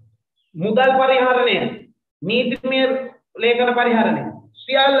ලේකම්කම්, මුදල් පරිහරණය, නීතිමය ලේඛන පරිහරණය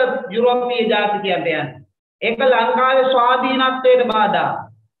සියල්ල යුරෝපීය ජාතිකයන්ට යන්නේ. ඒක ලංකාවේ ස්වාධීනත්වයට බාධා.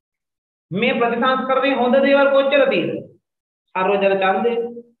 මේ ප්‍රතිසංස්කරණයේ හොඳ දේවල් කොච්චර තියෙනවද? සර්වජන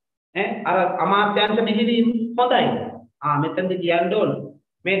ඡන්දේ අර අමාත්‍යාංශ මෙහිදීම හොඳයි. මෙතනද කියන්න ඕන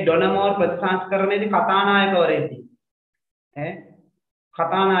මේ ඩොනමෝර් ප්‍රතිසංස්කරණයේදී කතානායකවරයෙක්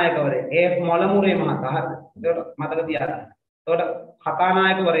කතානායකවරයෙක් ඒ මොළමුරේ මහතා. හරිද? ඒකට මතක තියාගන්න. ඒකට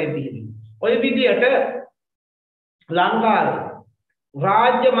කතානායකවරයෙක් තියෙනවා. ඔය විදියට ලංකාවේ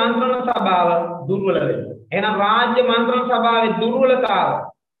රාජ්‍ය මන්ත්‍රණ සභාව දුර්වල වෙනවා. එහෙනම් රාජ්‍ය මන්ත්‍රණ සභාවේ දුර්වලතාව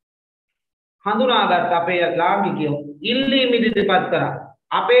හඳුනාගත් අපේ ලාංකිකයෝ ඉල්ලීම් ඉදිරිපත් කරා.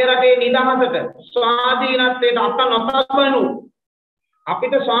 අපේ රටේ නිදහසට ස්වාධීනත්වයට අත නොතබනු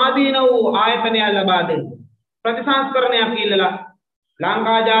අපිට ස්වාධීන වූ ආයතනයක් ලබා දෙන්න. ප්‍රතිසංස්කරණයක් ඉල්ලලා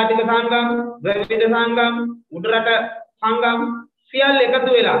ලංකා ජාතික සංගම්, ද්‍රවිඩ සංගම්, උඩරට සංගම් සියල්ල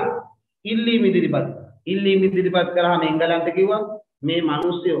එකතු වෙලා ඉල්ලීම් ඉදිරිපත් කරාම එංගලන්ත කිව්වා මේ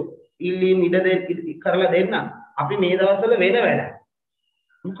මිනිස්සු ඉල්ලීම් කරලා දෙන්න අපි මේ දවස්වල වෙන වැඩ.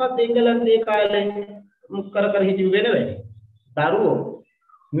 මොකක්ද එංගලන්තේ කාලේ මුක් කර කර හිටි වෙන වැඩ. දරුවෝ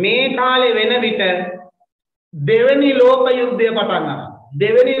මේ කාලේ වෙන විට දෙවෙනි ලෝක යුද්ධය පටන් ගන්නවා.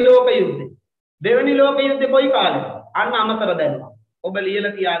 දෙවෙනි ලෝක යුද්ධය. දෙවෙනි ලෝක යුද්ධය කොයි කාලේ? අන්න අමතර දැනුවා. ඔබ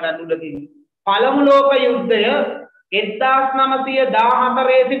ලියලා තියාගන්න උඩකින්. පළමු ලෝක යුද්ධය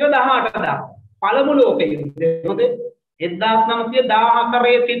 1914 සිට 18 දක්වා. පළමු ලෝක යුද්ධය මොකද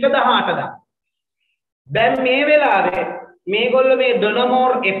 1914 සිට 18 දක්වා. දැන් මේ වෙලාවේ මේගොල්ලෝ මේ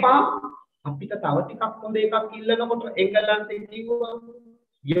ඩොනමෝර් එපා අපිට තව ටිකක් හොඳ එකක් ඉල්ලනකොට එංගලන්තේ කිව්වා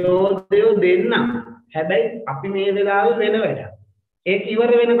යෝධයෝ දෙන්න. හැබැයි අපි මේ වෙලාවේ වෙන වැඩ. ඒක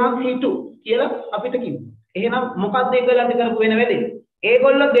ඉවර වෙනකම් හිටු කියලා අපිට කිව්වා. එහෙනම් මොකක්ද එංගලන්තේ කරපු වෙන වැඩේ?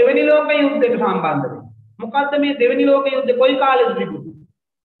 ඒගොල්ලෝ දෙවෙනි ලෝක යුද්ධයට සම්බන්ධ වෙනවා. මොකද්ද මේ දෙවෙනි ලෝක යුද්ධේ කොයි කාලෙද තිබුණේ?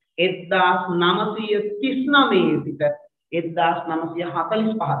 1939 සිට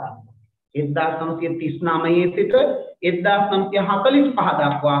 1945 දක්වා. 1939 සිට 1945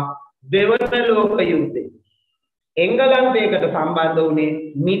 දක්වා දෙවන ලෝක යුද්ධය. එංගලන්තයකට සම්බන්ධ වුණේ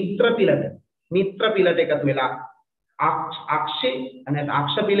මිත්‍ර පිලට එකතු වෙලා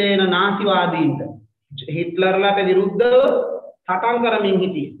අක්ෂ පිලේන නාසිවාදීන්ට හිට්ලර්ලාට විරුද්ධව සටන් කරමින්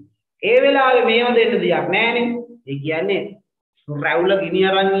හිටියේ. ඒ වෙලාවේ මේව දෙන්න දෙයක් නැහැනේ. ඒ කියන්නේ රැවුල ගිනි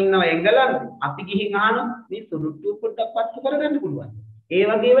අරන් ඉන්නව එංගලන්තේ. අපි ගිහින් අහනවා මේ සුදුට්ටු පොඩ්ඩක් පත්තු කරගන්න පුළුවන්. ඒ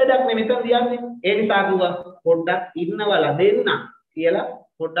වගේ වැඩක් නෙමෙයි මෙතන දියන්නේ. ඒ නිසා කිව්වා පොඩ්ඩක් ඉන්නවලා දෙන්න කියලා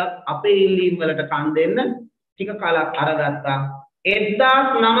පොඩ්ඩක් අපේ ඉල්ලීම් වලට කන් දෙන්න ටික කාලයක් අරගත්තා.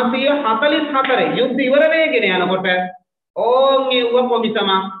 1944 යුද්ධ ඉවර වෙගෙන යනකොට ඕන් එව්ව කොමිසම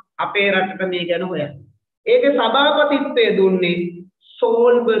අපේ රටට මේ ගැන හොයන්න. ඒකේ සභාපතිත්වය දුන්නේ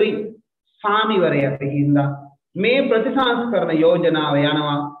සෝල්බරි සාමිවරයාට හින්දා මේ ප්‍රතිසංස්කරණ යෝජනාව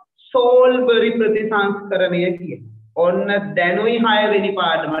යනවා සෝල්බරි ප්‍රතිසංස්කරණය කියන. ඔන්න දැනුයි 6 වෙනි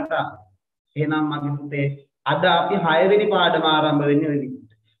පාඩමට. එහෙනම් මගේ පුතේ අද අපි 6 වෙනි පාඩම ආරම්භ වෙන්නේ වෙලී.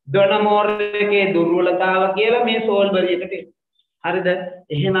 ඩොනමෝර් එකේ දුර්වලතාව කියලා මේ සෝල්බරි එකට. හරිද?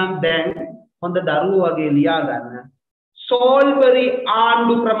 එහෙනම් දැන් හොඳ දරුවෝ වගේ ලියා ගන්න. සෝල්බරි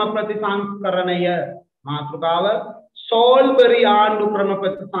ආණ්ඩු ක්‍රම ප්‍රතිසංස්කරණය මාතෘකාව සෝල්බරි ආණ්ඩු ක්‍රම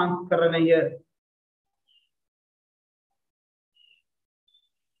ප්‍රතිසංස්කරණය.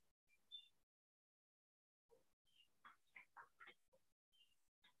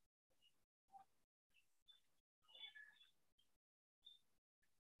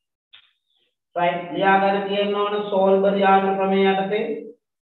 right ලියා ගන්න තියෙන්න ඕන සෝල්බරි ආණ්ඩු ක්‍රමය යටතේ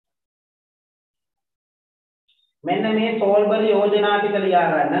මෙන්න මේ සෝල්බරි යෝජනා ටික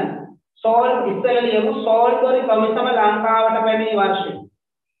ලියා ගන්න. ඉස්සෙල්ලා ලියමු සෝල්බරි කොමිසම ලංකාවට පැමිණි වර්ෂය.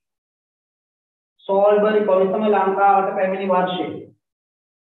 සෝල්බරි කොමිසම ලංකාවට පැමිණි වර්ෂය.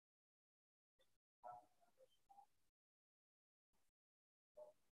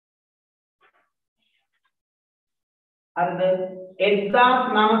 හරිද?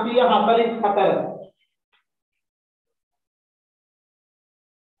 1944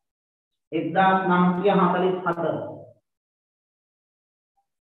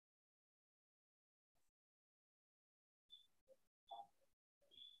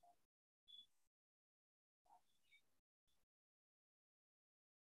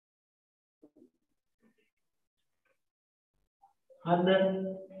 හරිද?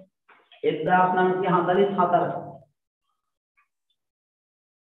 1944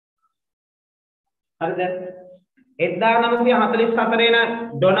 හරිද? 1944 න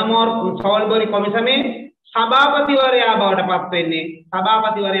ඩොනමෝර් සෝල්බරි කොමිසමේ සභාපතිවරයා බවට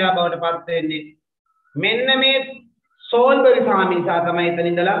පත් වෙන්නේ මෙන්න මේ සෝල්බරි සාමිසා තමයි එතන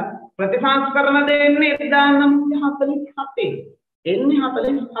ඉඳලා ප්‍රතිසංස්කරණ දෙන්නේ 1947 එන්නේ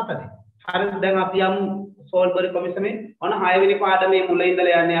 44. හරිද? දැන් අපි යමු සෝල්බරි කොමිසමේ ඔන්න 6 වෙනි පාඩමේ මුල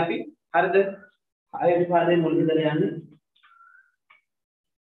ඉඳලා යන්නේ අපි. හරිද? 6 වෙනි පාඩමේ මුල ඉඳලා යන්නේ.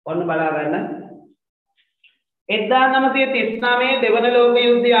 ඔන්න බලා ගන්න. 1939 දෙවන ලෝක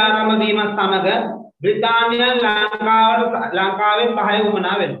යුද්ධය ආරම්භ වීමත් සමග බ්‍රිතාන්‍යයන් ලංකාවේ සහාය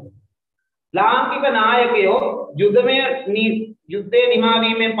වුණා වෙනවා. ලාංකික නායකයෝ යුද්ධයේ නිමා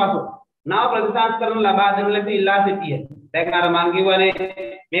වීමෙන් පසු නව ප්‍රතිසංස්කරණ ලබා දෙන ලෙස ඉල්ලා සිටියේ. දැන් අර මං කිව්වනේ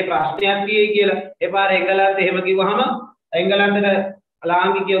මේ ප්‍රශ්නයක් තියෙයි කියලා. එපාර එංගලන්තේ එහෙම කිව්වහම එංගලන්තේ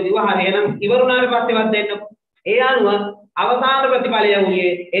ලාංකිකයෝ කිව්වා හරි එහෙනම් ඉවරුණාට පස්සේවත් දෙන්න. ඒ අනුව අවසාන ප්‍රතිඵලය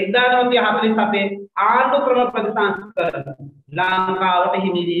වූයේ 1947 ආණ්ඩු ක්‍රම ප්‍රතිසංස්කරණ ලංකාවට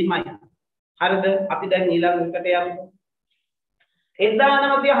හිමි වීමයි. හරිද? අපි දැන් ඊළඟට යමු.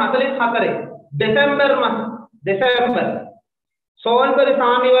 1944 දෙසැම්බර් සෝල්බරි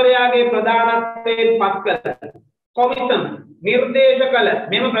සාමිවරයාගේ ප්‍රධානත්වයෙන් පත් කළ කොමිසම් නිර්දේශ කළ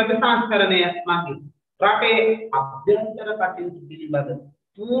මෙම ප්‍රතිසංස්කරණය මගින් රටේ අභ්‍යන්තර කටයුතු පිළිබඳ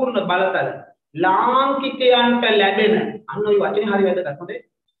පූර්ණ බලතල ලාංකිකයන්ට ලැබෙන අන්න ওই වචනේ හරි වැදගත්. හොඳේ.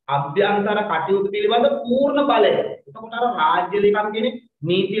 අභ්‍යන්තර කටයුතු පිළිබඳ පූර්ණ බලය. එතකොට අර රාජ්‍ය ලේකම් කෙනෙක්,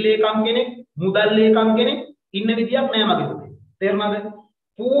 නීති ලේකම් කෙනෙක්, මුදල් ලේකම් කෙනෙක් ඉන්න විදියක් නෑ මගේ පුතේ. තේරුණාද?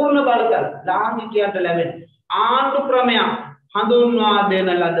 පූර්ණ බලය ලාංකිකයන්ට ලැබෙන ආණ්ඩු ක්‍රමයක් හඳුන්වා දෙන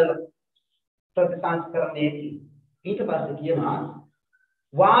ලද ප්‍රතිසංස්කරණයේදී ඊට පස්සේ කියනවා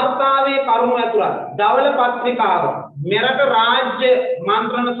වාර්තාවේ කරුණු ඇතුළත් දවල පත්‍රිකාව මෙරට රාජ්‍ය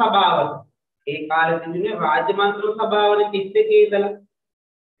මන්ත්‍රණ සභාව ඒ කාලේ තිබුණේ රාජ්‍ය මන්ත්‍රණ සභාවනේ 31 ඉඳලා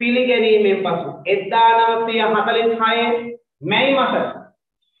පිළිගැනීමෙන් පසු 1946 මැයි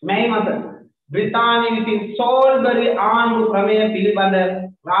මාස බ්‍රිතාන්‍ය විසින් සෝල්බරි ආණ්ඩු ක්‍රමය පිළිබඳ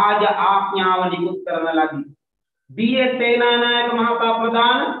රාජ ආඥාව නිකුත් කරන ලදී. බී.එස්. සේනානායක මහතා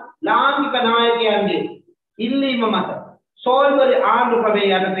ප්‍රධාන ලාංකික නායකයන්ගේ ඉල්ලීම මත සෝල්බරි ආණ්ඩු ක්‍රමය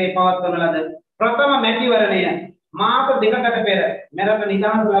යටතේ පවත්වන ලද ප්‍රථම මැතිවරණය මාස දෙකකට පෙර මෙරට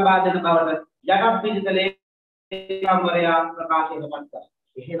නිදහස ලබා දෙන බවට යටත් පිළිත ලේකම්වරයා ප්‍රකාශයට පත් කළා.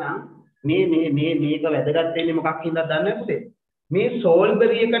 එහෙනම් මේක වැදගත් වෙන්නේ මොකක් හින්දාද දන්නේ පුතේ? මේ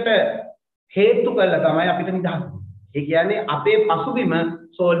සෝල්බරියකට හේතු කළා තමයි අපිට නිදහස. ඒ කියන්නේ අපේ පසුබිම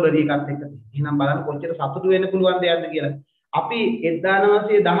සෝල්බරි එකත් එක්ක. එහෙනම් බලන්න කොච්චර සතුටු වෙන්න පුළුවන් දෙයක්ද කියලා. අපි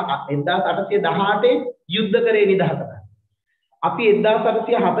 1818 යුද්ධ කරේ නිදහසට. අපි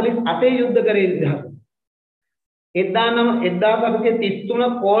 1848 යුද්ධ කරේ නිදහසට.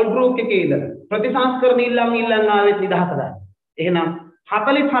 1833 කෝල්ඩ් එකේ ඉඳලා ප්‍රතිසංස්කරණ ඉල්ලන් ආවෙත් නිදහසට. එහෙනම්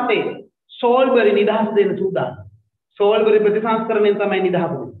 47 සෝල්බරි නිදහස් දෙන්න සූදානම්. සෝල්බරි ප්‍රතිසංස්කරණයෙන් තමයි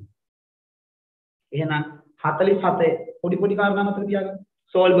නිදහස් වෙන්නේ. එහෙනම් 47 පොඩි කාරණා මතක තියාගන්න.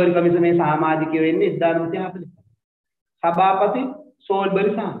 සෝල්බරි කමිෂනේ සමාජිකයෝ වෙන්නේ 1940. සභාපති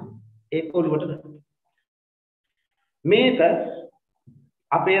සෝල්බරි සාම. ඒක ඔළුවට ගන්න. මේක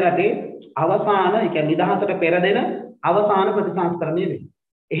අපේ රටේ අවසාන, ඒ කියන්නේ නිදහසට පෙර දෙන අවසාන ප්‍රතිසංස්කරණය වෙන්නේ.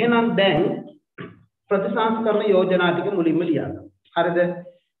 එහෙනම් දැන් ප්‍රතිසංස්කරණ යෝජනා ටික මුලින්ම ලියන්න. හරිද?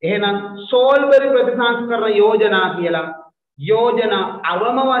 එහෙනම් සෝල්බරි ප්‍රතිසංස්කරණ යෝජනා කියලා යෝජනා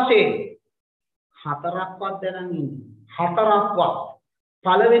අවම වශයෙන් හතරක්වත් දැනන් ඉන්නේ. හතරක්වත්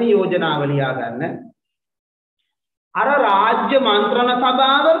පළවෙනි යෝජනාව ලියා ගන්න. අර රාජ්‍ය මන්ත්‍රණ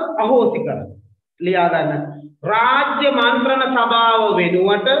සභාව අහෝසි කරන. ලියා ගන්න. රාජ්‍ය මන්ත්‍රණ සභාව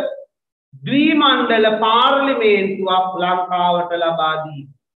වෙනුවට ද්විමණ්ඩල පාර්ලිමේන්තුවක් ලංකාවට ලබා දී.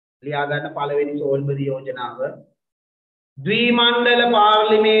 ලියා ගන්න පළවෙනි සෝල්බරි යෝජනාව. ද්විමණ්ඩල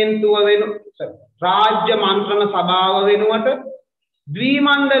පාර්ලිමේන්තුව රාජ්‍ය මන්ත්‍රණ සභාව වෙනුවට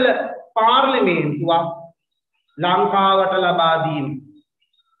ද්විමණ්ඩල පාර්ලිමේන්තුවක් ලංකාවට ලබා දීම.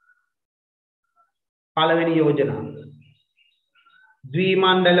 පළවෙනි යෝජනාව.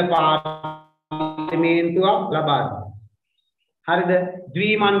 ද්විමණ්ඩල පාර්ලිමේන්තුවක් ලබා දීම. හරිද?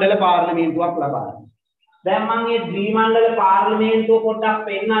 ද්විමණ්ඩල පාර්ලිමේන්තුවක් ලබා දීම. දැන් මම මේ ද්විමණ්ඩල පාර්ලිමේන්තුව පොඩ්ඩක්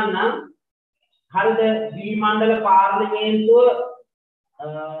පෙන්නන්නම්. හරිද? ද්විමණ්ඩල පාර්ලිමේන්තුව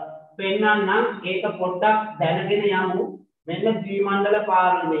පෙන්නන්නම්. ඒක පොඩ්ඩක් දැනගෙන යමු. මෙන්න ද්විමණ්ඩල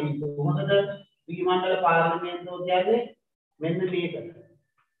පාර්ලිමේන්තුව. මොකද ද්විමණ්ඩල පාර්ලිමේන්තුව කියන්නේ මෙන්න මේක.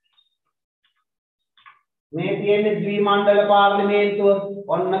 මේ තියෙන්නේ ද්විමණ්ඩල පාර්ලිමේන්තුව.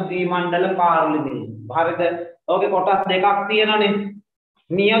 ඔන්න ද්විමණ්ඩල පාර්ලිමේන්තුව. හරිද? ඔගේ කොටස් දෙකක් තියෙනනේ.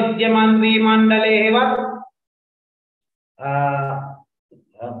 නියෝජ්‍ය මන්ත්‍රී මණ්ඩලය හේවත්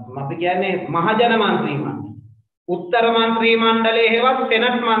අපි කියන්නේ මහජන මන්ත්‍රී මණ්ඩලය. උත්තර මන්ත්‍රී මණ්ඩලය හේවත්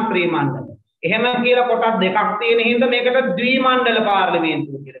සෙනට් මන්ත්‍රී මණ්ඩලය. එහෙම කියලා කොටස් දෙකක් තියෙන හින්දා මේකට ද්විමණ්ඩල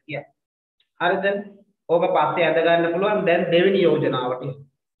පාර්ලිමේන්තුව කියලා කියනවා. හරිද? ඕක පස්සේ අද ගන්න පුළුවන්. දැන් දෙවෙනි යෝජනාවට.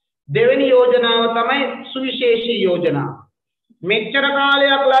 දෙවෙනි යෝජනාව තමයි සුවිශේෂී යෝජනාව. මෙච්චර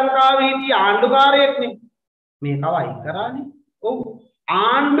කාලයක් ලංකාවේ හිටිය ආණ්ඩුකාරයෙක්නේ. මේකව අයින් කරානේ. ඔව්.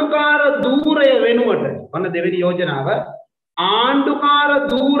 ආණ්ඩුකාර ධූරය වෙනුවට ඔන්න දෙවෙනි යෝජනාව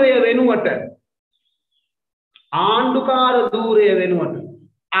ආණ්ඩුකාර ධූරය වෙනුවට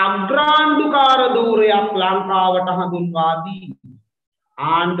අග්‍රාණ්ඩුකාර ධූරයක් ලංකාවට හඳුන්වා දී.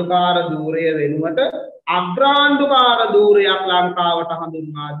 ආණ්ඩුකාර ධූරය වෙනුවට අග්‍රාණ්ඩුකාර ධූරයක් ලංකාවට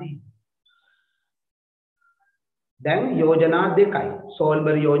හඳුන්වා දී. දැන් යෝජනා දෙකයි.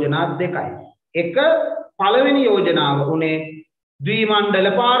 සෝල්බරි යෝජනා දෙකයි. එක පළවෙනි යෝජනාව උනේ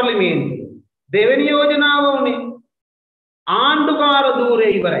ද්විමණ්ඩල පාර්ලිමේන්තුව. දෙවෙනි යෝජනාව උනේ ආණ්ඩුකාර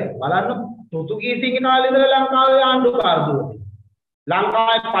ධූරය ඉවරයි. බලන්න පෘතුගීසින්ගේ කාලේ ඉඳලා ලංකාවේ ආණ්ඩුකාර ධූරය.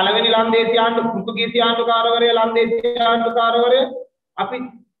 ලංකාවේ පළවෙනි ලන්දේසි පෘතුගීසි ආණ්ඩුකාරවරයා ලන්දේසි ආණ්ඩුකාරවරයා අපි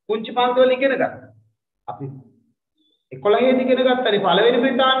කුංචි පන්තිවල ඉගෙන ගත්තා. අපි 11 ඉගෙන ගත්තානේ පළවෙනි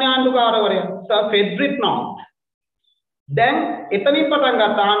බ්‍රිතාන්‍ය ආණ්ඩුකාරවරයා සර් ෆෙඩරික් නෝට්. දැන් එතනින් පටන්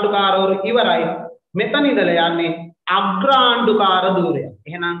ගත්ත ආණ්ඩුකාරවරු ඉවරයි. මෙතන ඉඳලා යන්නේ අග්‍රාණ්ඩුකාර ධූරය.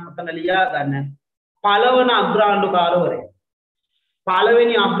 එහෙනම් ඔතන ලියා ගන්න පළවන අග්‍රාණ්ඩුකාරවරයා.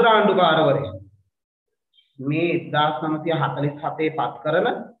 පළවෙනි අග්‍රාණ්ඩුකාරවරයා මේ 1947 පත් කරන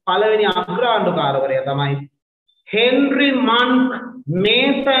පළවෙනි අග්‍රාණ්ඩුකාරවරයා තමයි හෙන්රි මන්ක්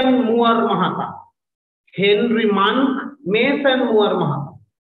මේසන් මුවර් මහතා. හෙන්රි මන්ක් මේසන් මුවර් මහතා.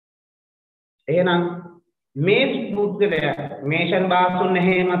 එහෙනම් මේ පුද්ගලයා මේෂන් බාසුන්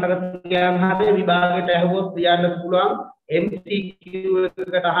නැහැ මතක තියාගන්න හදේ විභාගයට ඇහුවොත් කියන්න පුළුවන් MCQ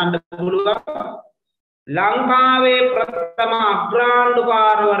එකකට අහන්න පුළුවන් ලංකාවේ ප්‍රථම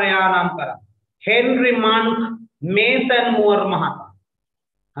අග්‍රාණ්ඩුකාරවරයා නම් කරා හෙන්රි මන්ක් මේසන් මුවර් මහතා.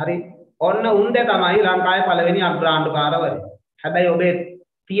 හරි ඔන්න උන්ද තමයි ලංකාවේ පළවෙනි අග්‍රාණ්ඩුකාරවරයා. හැබැයි ඔබේ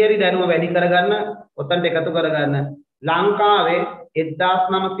තියරි දැනුම වැඩි කරගන්න ඔතනට එකතු කරගන්න ලංකාවේ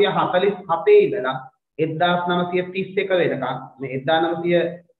 1947 ඉඳලා 1931 වෙනකම් මේ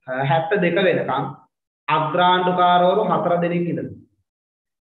 1972 වෙනකම් අග්‍රාණ්ඩුකාරවරු 4 දෙනෙක් ඉඳලා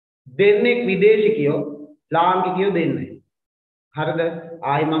දෙන්නෙක් විදේශිකයෝ ලාංකිකයෝ දෙන්නේ. හරිද?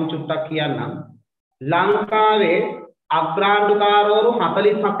 ආයි මම චුට්ටක් කියන්නම්. ලංකාවේ අග්‍රාණ්ඩුකාරවරු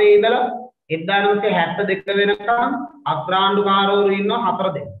 47 ඉඳලා 1972 වෙනකම් අග්‍රාණ්ඩුකාරවරු ඉන්නවා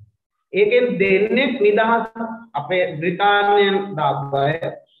 4 දෙනෙක්. ඒකෙන් දෙන්නෙක් නිදහස් අපේ බ්‍රිතාන්‍යයන්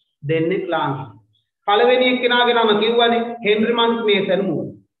දාපුවය දෙන්නෙක් ලාංකික. පළවෙනි එක්කෙනාගේ නම කිව්වනේ හෙන්රි මන්ක් මේසන් මුවර්.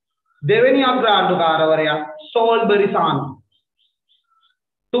 දෙවෙනි අග්‍රාණ්ඩුකාරවරයා සෝල්බරි සාන්ති.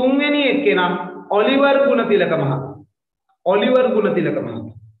 තුන්වෙනි එක්කෙනා ඔලිවර් ගුණතිලක මහතා. ඔලිවර් ගුණතිලක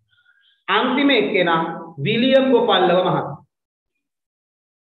මහතා. අන්තිම එක්කෙනා විලියම් ගෝපල්ලව මහතා.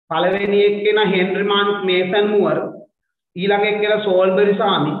 පළවෙනි එක්කෙනා හෙන්රි මන්ක් මේසන් මුවර්, ඊළඟ එක්කෙනා සෝල්බරි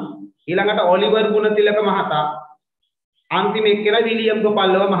සාමි, ඊළඟට ඔලිවර් ගුණතිලක මහතා, අන්තිම එක්කෙනා විලියම්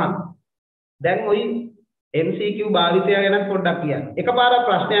ගෝපල්ලව මහතා. දැන් ඔය MCQ භාවිතය ගැන පොඩ්ඩක් කියන්න. එකපාරක්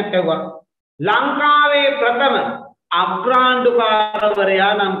ප්‍රශ්නයක් ඇහුවා. ලංකාවේ ප්‍රථම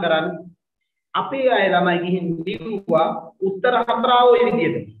අග්‍රාණ්ඩුකාරවරයා නම් කරන්න. අපේ අය ළමයි ගිහින් ලිව්වා උත්තර 4 ඔය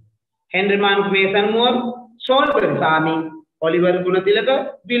විදිහට. Henry මන්ක් mason මුවර්, Soulbury සාමි, Oliver Gunathilaka,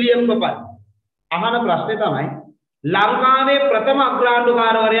 William ගෝපල්. අහන ප්‍රශ්නේ තමයි ලංකාවේ ප්‍රථම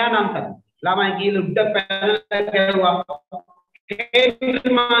අග්‍රාණ්ඩුකාරවරයා නම් කරන්න. ළමයි ගිහින් උඩ පැනලා ගැහුවා හෙන්රි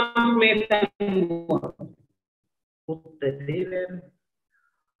මන්ක් මේසන් මුවර්. උත්තරේ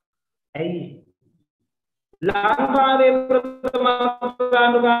ඇයි ලංකාවේ ප්‍රථම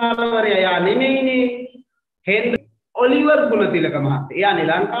අග්‍රාණ්ඩුකාරවරයා නෙමෙයිනේ හෙන්රි ඔලිවර් ගුණතිලක මහත්තයා. එයානේ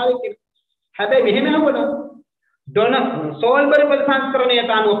ලංකාවේ කියලා. හැබැයි මෙහෙම නහකොට සෝල්බරි ප්‍රතිසංස්කරණයට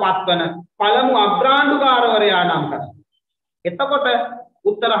අනුව පත්වන පළමු අග්‍රාණ්ඩුකාරවරයා නම් කරා. එතකොට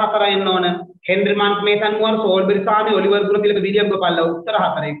උත්තර 4 එන්න ඕන. Henry මන්ක් mason මුවර්, Soulbury සාමි, Oliver Gunathilaka, William ගෝපල්ල. උත්තර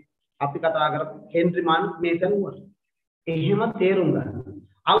 4 අපි කතා කරමු හෙන්රි මන්ක් මේසන් මුවර්. එහෙම තේරුම් ගන්න.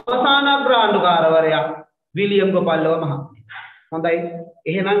 අවසාන අග්‍රාණ්ඩුකාරවරයා විලියම් ගෝපල්ලව මහත්මයා. හොඳයි.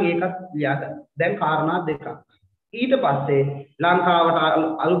 එහෙනම් ඒකත් ලියාගන්න. දැන් කාරණා දෙකක්. ඊට පස්සේ ලංකාවට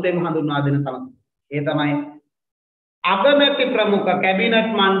අලුතෙන් හඳුන්වා දෙන තමයි. ඒ තමයි අගමැති ප්‍රමුඛ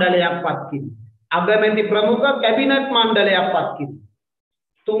කැබිනට් මණ්ඩලයක් පත් කිරීම. අගමැති ප්‍රමුඛ කැබිනට් මණ්ඩලයක් පත් කිරීම.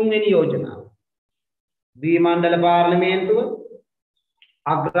 තුන්වෙනි යෝජනාව. ද්වි මණ්ඩල පාර්ලිමේන්තුව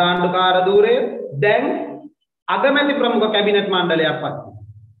අග්‍රාණ්ඩුකාර ධූරය දැන් අගමැති ප්‍රමුඛ කැබිනට් මණ්ඩලයක් පත් කිරීම.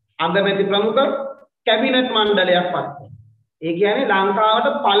 අගමැති ප්‍රමුඛ කැබිනට් මණ්ඩලයක් පත් කිරීම. ඒ කියන්නේ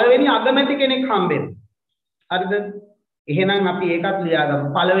ලංකාවට පළවෙනි අගමැති කෙනෙක් හම්බෙන්නේ. හරිද? එහෙනම් අපි ඒකත්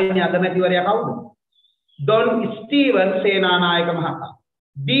ලියාගමු. පළවෙනි අගමැතිවරයා කවුද? ඩොන් ස්ටීවන් සේනානායක මහතා.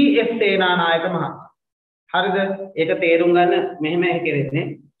 ඩී.එස්. සේනානායක මහතා. හරිද? ඒක තේරුම් ගන්න මෙහෙම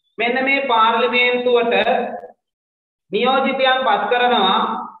හැකෙන්නේ. මෙන්න මේ පාර්ලිමේන්තුවට නියෝජිතයන් පත් කරනවා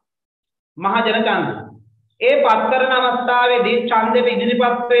මහජන ඡන්දය. ඒ පත් කරන අවස්ථාවේදී ඡන්දෙට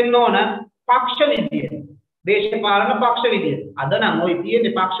ඉදිරිපත් වෙන්න ඕන පක්ෂ විදියට. දේශපාලන පක්ෂ විදියට. අද නම් ওই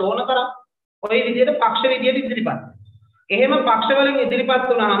තියෙන්නේ පක්ෂ ඕන කරා. ওই විදියට පක්ෂ විදියට ඉදිරිපත්. එහෙම පක්ෂ වලින් ඉදිරිපත්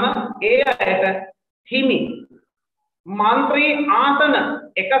වුණාම ඒ අයට හිමි මන්ත්‍රී ආසන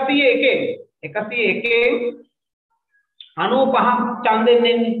 101 95 ඡන්දෙන්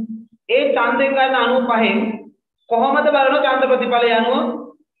එන්නේ. ඒ ඡන්දෙන් ගන්න 95න් කොහොමද බලන ඡන්ද ප්‍රතිඵලය අනුව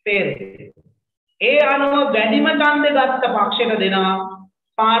තේරෙන්නේ. ඒ අනුව වැඩිම ඡන්ද ගත්ත පක්ෂයට දෙනවා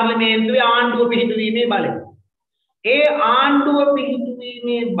පාර්ලිමේන්තුවේ ආණ්ඩුව පිහිටුවීමේ බලය. ඒ ආණ්ඩුව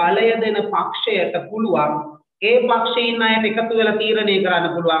පිහිටුවීමේ බලය දෙන පක්ෂයට පුළුවන් ඒ පක්ෂයේ ඉන්න අයට එකතු වෙලා තීරණය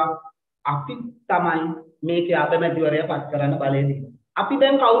කරන්න පුළුවන් අපි තමයි මේකේ අගමැතිවරයා පත් කරන්න බලය දෙන්නේ. අපි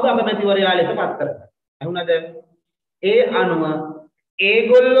දැන් කවුද අගමැතිවරයා ලෙස පත් කරන්නේ? අහුණද? ඒ අනුව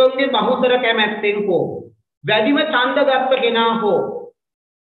ඒගොල්ලෝගේ බහුතර කැමැත්තෙන් හෝ වැඩිම ඡන්ද ගත්ත කෙනා හෝ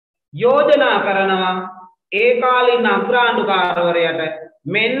යෝජනා කරනවා ඒ කාලීන අග්‍රාණ්ඩුකාරවරයාට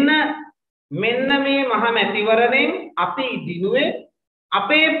මෙන්න මේ මහ මැතිවරණයෙන් අපි දිනුවේ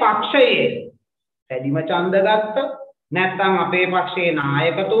අපේ පක්ෂයේ වැඩිම ඡන්ද ගත්ත නැත්නම් අපේ පක්ෂයේ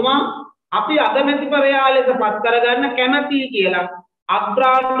නායකතුමා අපි අගමැතිවරයා ලෙස පත් කරගන්න කැමැතියි කියලා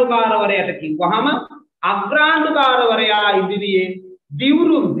අග්‍රාණ්ඩුකාරවරයාට කිව්වහම අග්‍රාණ්ඩුකාරවරයා ඉදිරියේ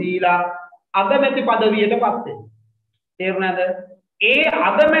දිවුරුම් දීලා අගමැති පදවියට පත් වෙනවා. තේරුණාද? ඒ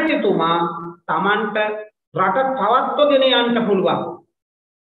අගමැතිතුමා Tamanට රට පවත්වගෙන යන්න පුළුවන්.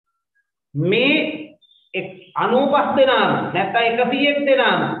 මේ 95 දෙනාම නැත්නම් 100ක්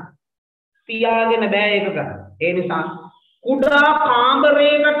දෙනාම තියාගෙන බෑ ඒක කරන්න. ඒ නිසා කුඩා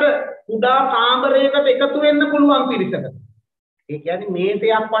කාමරයකට එකතු වෙන්න පුළුවන් පිරිසකට. ඒ කියන්නේ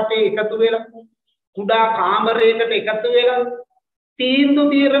මේසයක් වටේ එකතු වෙලා කුඩා කාමරයකට එකතු වෙලා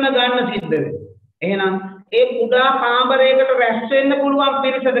තීරණ ගන්න සිද්ධ වෙනවා. එහෙනම් ඒ කුඩා කාමරයකට රැස් වෙන්න පුළුවන්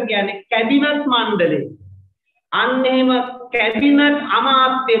පිරිසට කියන්නේ කැබිනට් මණ්ඩලය. අන්න එහෙම කැබිනට්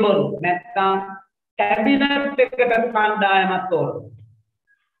අමාත්‍යවරු නැත්නම් කැබිනට් එකට කණ්ඩායමක් තෝරනවා.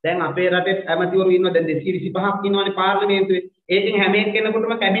 දැන් අපේ රටේ ඇමතිවරු ඉන්නවා දැන් 225ක් ඉන්නවනේ පාර්ලිමේන්තුවේ. ඒකෙන් හැම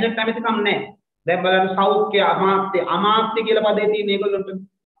එක්කෙනෙකුටම කැබිනට් ඇමතිකම් නැහැ. දැන් බලන්න සෞඛ්‍ය අමාත්‍ය කියලා පදේ තියෙන ඒගොල්ලන්ට.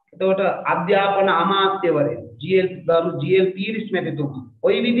 එතකොට අධ්‍යාපන අමාත්‍යවරයා GL පීරිස් මැතිතුමා.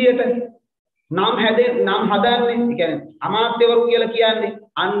 ওই විදියට නම් හදන්නේ. ඒ කියන්නේ අමාත්‍යවරු කියලා කියන්නේ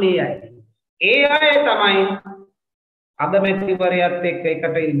අන්නේ අය. ඒ අය තමයි අගමැතිවරයාත් එක්ක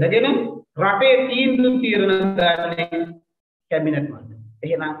එකට ඉඳගෙන රටේ තීරණ ගන්න කැබිනට් මණ්ඩලය.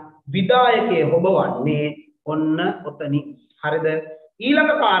 එහෙනම් විධායකයේ හොබවන්නේ ඔන්න ඔතනි. හරිද?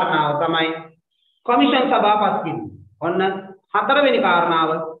 ඊළඟ කාරණාව තමයි කොමිෂන් සභාපති කිරීම. ඔන්න හතරවෙනි කාරණාව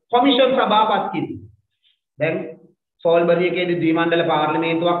කොමිෂන් සභාපති කිරීම. දැන් සෝල්බරියකේදී ද්විමණ්ඩල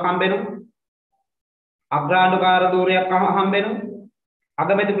පාර්ලිමේන්තුවක් හම්බ වෙනවා. අග්‍රාණ්ඩුකාර ධූරයක් හම්බ වෙනවා.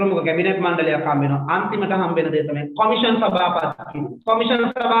 අගමැති ප්‍රමුඛ කැබිනට් මණ්ඩලයක් හම්බ වෙනවා. අන්තිමට හම්බ වෙන දේ තමයි කොමිෂන් සභාපති කිරීම. කොමිෂන්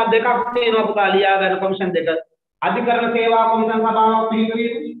සභා දෙකක් තියෙනවා පුතා ලියා ගන්න කොමිෂන් දෙක. අධිකරණ සේවා කොමිෂන් සභාවක්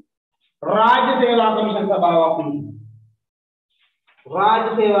පිළිගැනීම රාජ්‍ය සේවා කොමිෂන් සභාවක් පිළිගැනීම රාජ්‍ය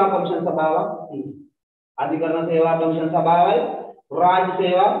සේවා කොමිෂන් සභාවක් පිළිගැනීම අධිකරණ සේවා කොමිෂන් සභාවයි රාජ්‍ය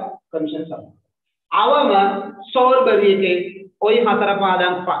සේවා කොමිෂන් සභාව. අවම සෝල්බරියකේ ওই හතර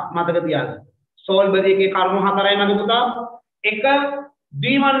පාදම් මතක තියාගන්න. සෝල්බරියකේ කරුණු හතරයි මගේ පුතා. එක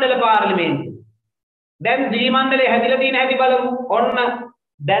ද්විමණ්ඩල පාර්ලිමේන්තුව. දැන් ද්විමණ්ඩලේ හැදිලා තියෙන හැටි බලමු. ඔන්න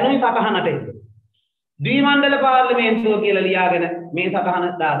දැනුයි සටහනට එන්න. ද්විමණ්ඩල පාර්ලිමේන්තුව කියලා ලියාගෙන මේ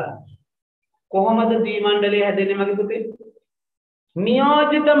සටහන දාගන්න. කොහොමද ද්විමණ්ඩලය හැදෙන්නේ මගේ පුතේ?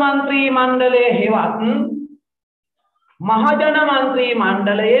 නියෝජිත මන්ත්‍රී මණ්ඩලය හෙවත් මහජන මන්ත්‍රී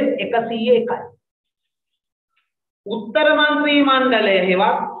මණ්ඩලයෙන් 101යි. උත්තර මන්ත්‍රී මණ්ඩලය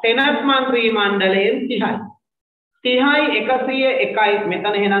හෙවත් සෙනට් මන්ත්‍රී මණ්ඩලයෙන් 30යි. 30යි 101යි.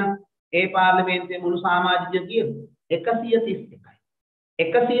 මෙතන එහෙනම් ඒ පාර්ලිමේන්තුවේ මුළු සමාජිකය කියමු 131යි.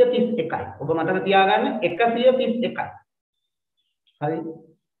 131යි. ඔබ මතක තියාගන්න 131යි. හරි.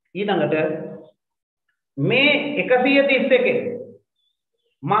 ඊළඟට මේ 131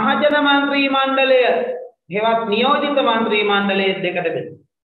 මහජන මන්ත්‍රී මණ්ඩලය හෙවත් නියෝජිත මන්ත්‍රී මණ්ඩලය දෙකට බෙදෙනවා.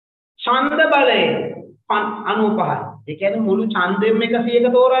 ඡන්ද බලය 95යි. ඒ කියන්නේ මුළු ඡන්දෙම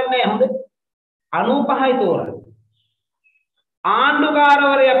 100ක තෝරන්නේ නැහැ. හොඳ 95යි තෝරන්නේ.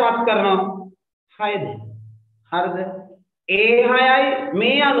 ආණ්ඩුකාරවරයා පත් කරනවා 6 දෙනෙක්. හරිද? ඒ 6යි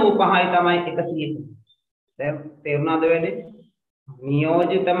මේ 95යි තමයි 101. දැන් තේරුණාද වෙන්නේ?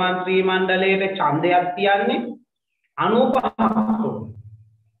 නියෝජිත මන්ත්‍රී මණ්ඩලයේ ඡන්දයක් තියන්නේ 95ක්.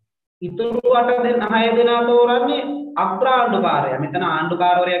 ඉතුරු 8 දෙනා 6 දෙනා තෝරන්නේ අග්‍රාණ්ඩුකාරයා. මෙතන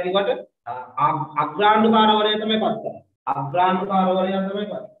ආණ්ඩුකාරවරයා කිව්වට අග්‍රාණ්ඩුකාරවරයා තමයි පත් කරන්නේ. අග්‍රාණ්ඩුකාරවරයා තමයි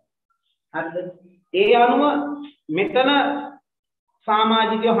පත්. හරිද? ඒ අනුව මෙතන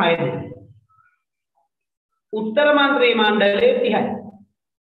සමාජිකයෝ 6 දෙනෙක්. උත්තර මන්ත්‍රී මණ්ඩලයේ 30යි.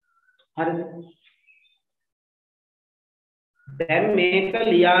 හරිද? දැන් මේක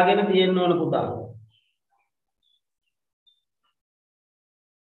ලියාගෙන තියෙන්න ඕන පුතා.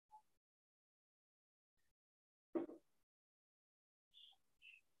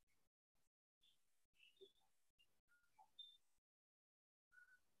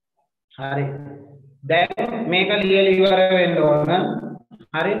 හරි. දැන් මේක ලියලා ඉවර වෙන්න ඕන.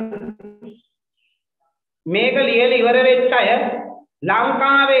 හරි. මේක ලියලා ඉවර වෙච්ච අය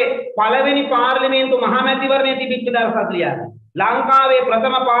ලංකාවේ පළවෙනි පාර්ලිමේන්තු මහමැතිවරණයේ තිබිච්ච දවසක් ලියන්න. ලංකාවේ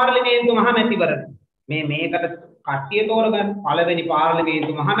ප්‍රථම පාර්ලිමේන්තු මහමැතිවරණ. මේකට කට්ටිය තෝරගන්න. පළවෙනි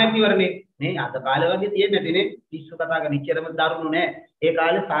පාර්ලිමේන්තු මහමැතිවරණේ මේ අද කාලේ වගේ තියෙන්නේ නැතිනේ. පිස්සු කතා කරන ඉච්චරම දරුණු නෑ. ඒ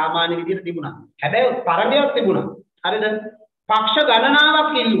කාලේ සාමාන්‍ය විදිහට තිබුණා. හැබැයි තරගයක් තිබුණා. හරිද? පක්ෂ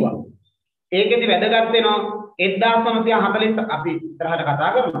ගණනාවක් ඉල්ලුවා. ඒකෙදි වැදගත් වෙනවා 1940 අපි ඉස්සරහට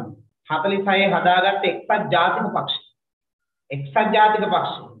කතා කරනවා. 46 හදාගත්ත එක්සත් ජාතික පක්ෂය. එක්සත් ජාතික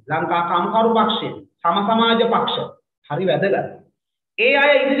පක්ෂය, ලංකා කම්කරු පක්ෂය, සම සමාජ පක්ෂ. හරි වැදගත්. ඒ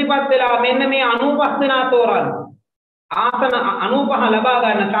අය ඉදිරිපත් වෙලා මෙන්න මේ 95 දෙනා තෝරන්න. ආසන 95 ලබා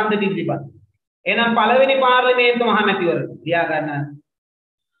ගන්න ඡන්ද ඉදිරිපත්. එහෙනම් පළවෙනි පාර්ලිමේන්තු මහමැතිවරණ ලියා ගන්න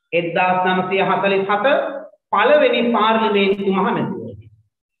 1947 පළවෙනි පාර්ලිමේන්තු මහමැතිවරණ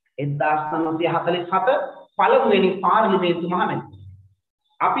 1947 පළමුවෙනි පාර්ලිමේන්තු මහමැතිවරණ.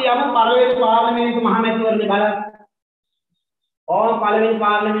 අපි යමු පළවෙනි පාර්ලිමේන්තු මහමැතිවරණේ බලන්න. ඕම් පළවෙනි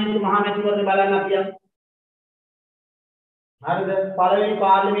පාර්ලිමේන්තු මහමැතිවරණේ බලන්න අපි යමු. හරිද? පළවෙනි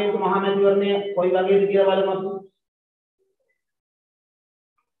පාර්ලිමේන්තු මහමැතිවරණය කොයි වගේද කියලා බලමු.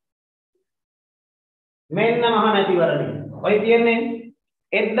 මෙන්න මහමැතිවරණය. ඔය කියන්නේ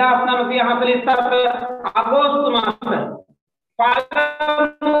 1947 අගෝස්තු මාස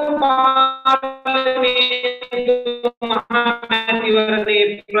පළමු පාර්ලිමේන්තු මහමැතිවරණයේ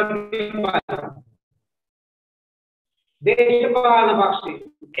ප්‍රතිඵල දේශපාලන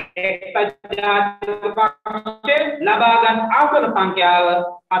පක්ෂේ එක්සත් ජාතික පක්ෂේ ලබාගත් ආසන සංඛ්‍යාව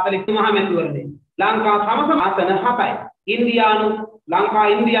 43 මහමැතිවරණේ ලංකා සමසම ආසන 7යි. ලංකා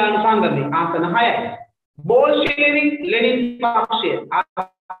ඉන්දියානු සංගමේ ආසන 6යි. बोल्शेविक लेनिन पक्षे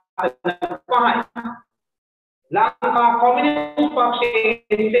लंका कम्युनिस्ट पक्षे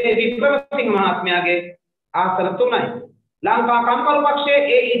विक्रम सिंह महात्मा के आसन 3 लंका कंपल पक्षे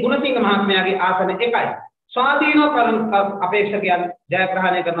गुण सिंह महात्मा के आसन 1 स्वाधीनोकरण अपेक्षक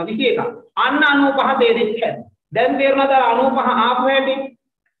जयग्रहण करना विषय का अन्न अनुपह दे दिखे දැන් තේරුණාද අනුපහ ආපු හැටි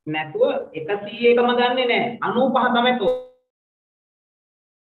නැතුව 101ම ගන්නෙ නෑ අනුපහ තමයි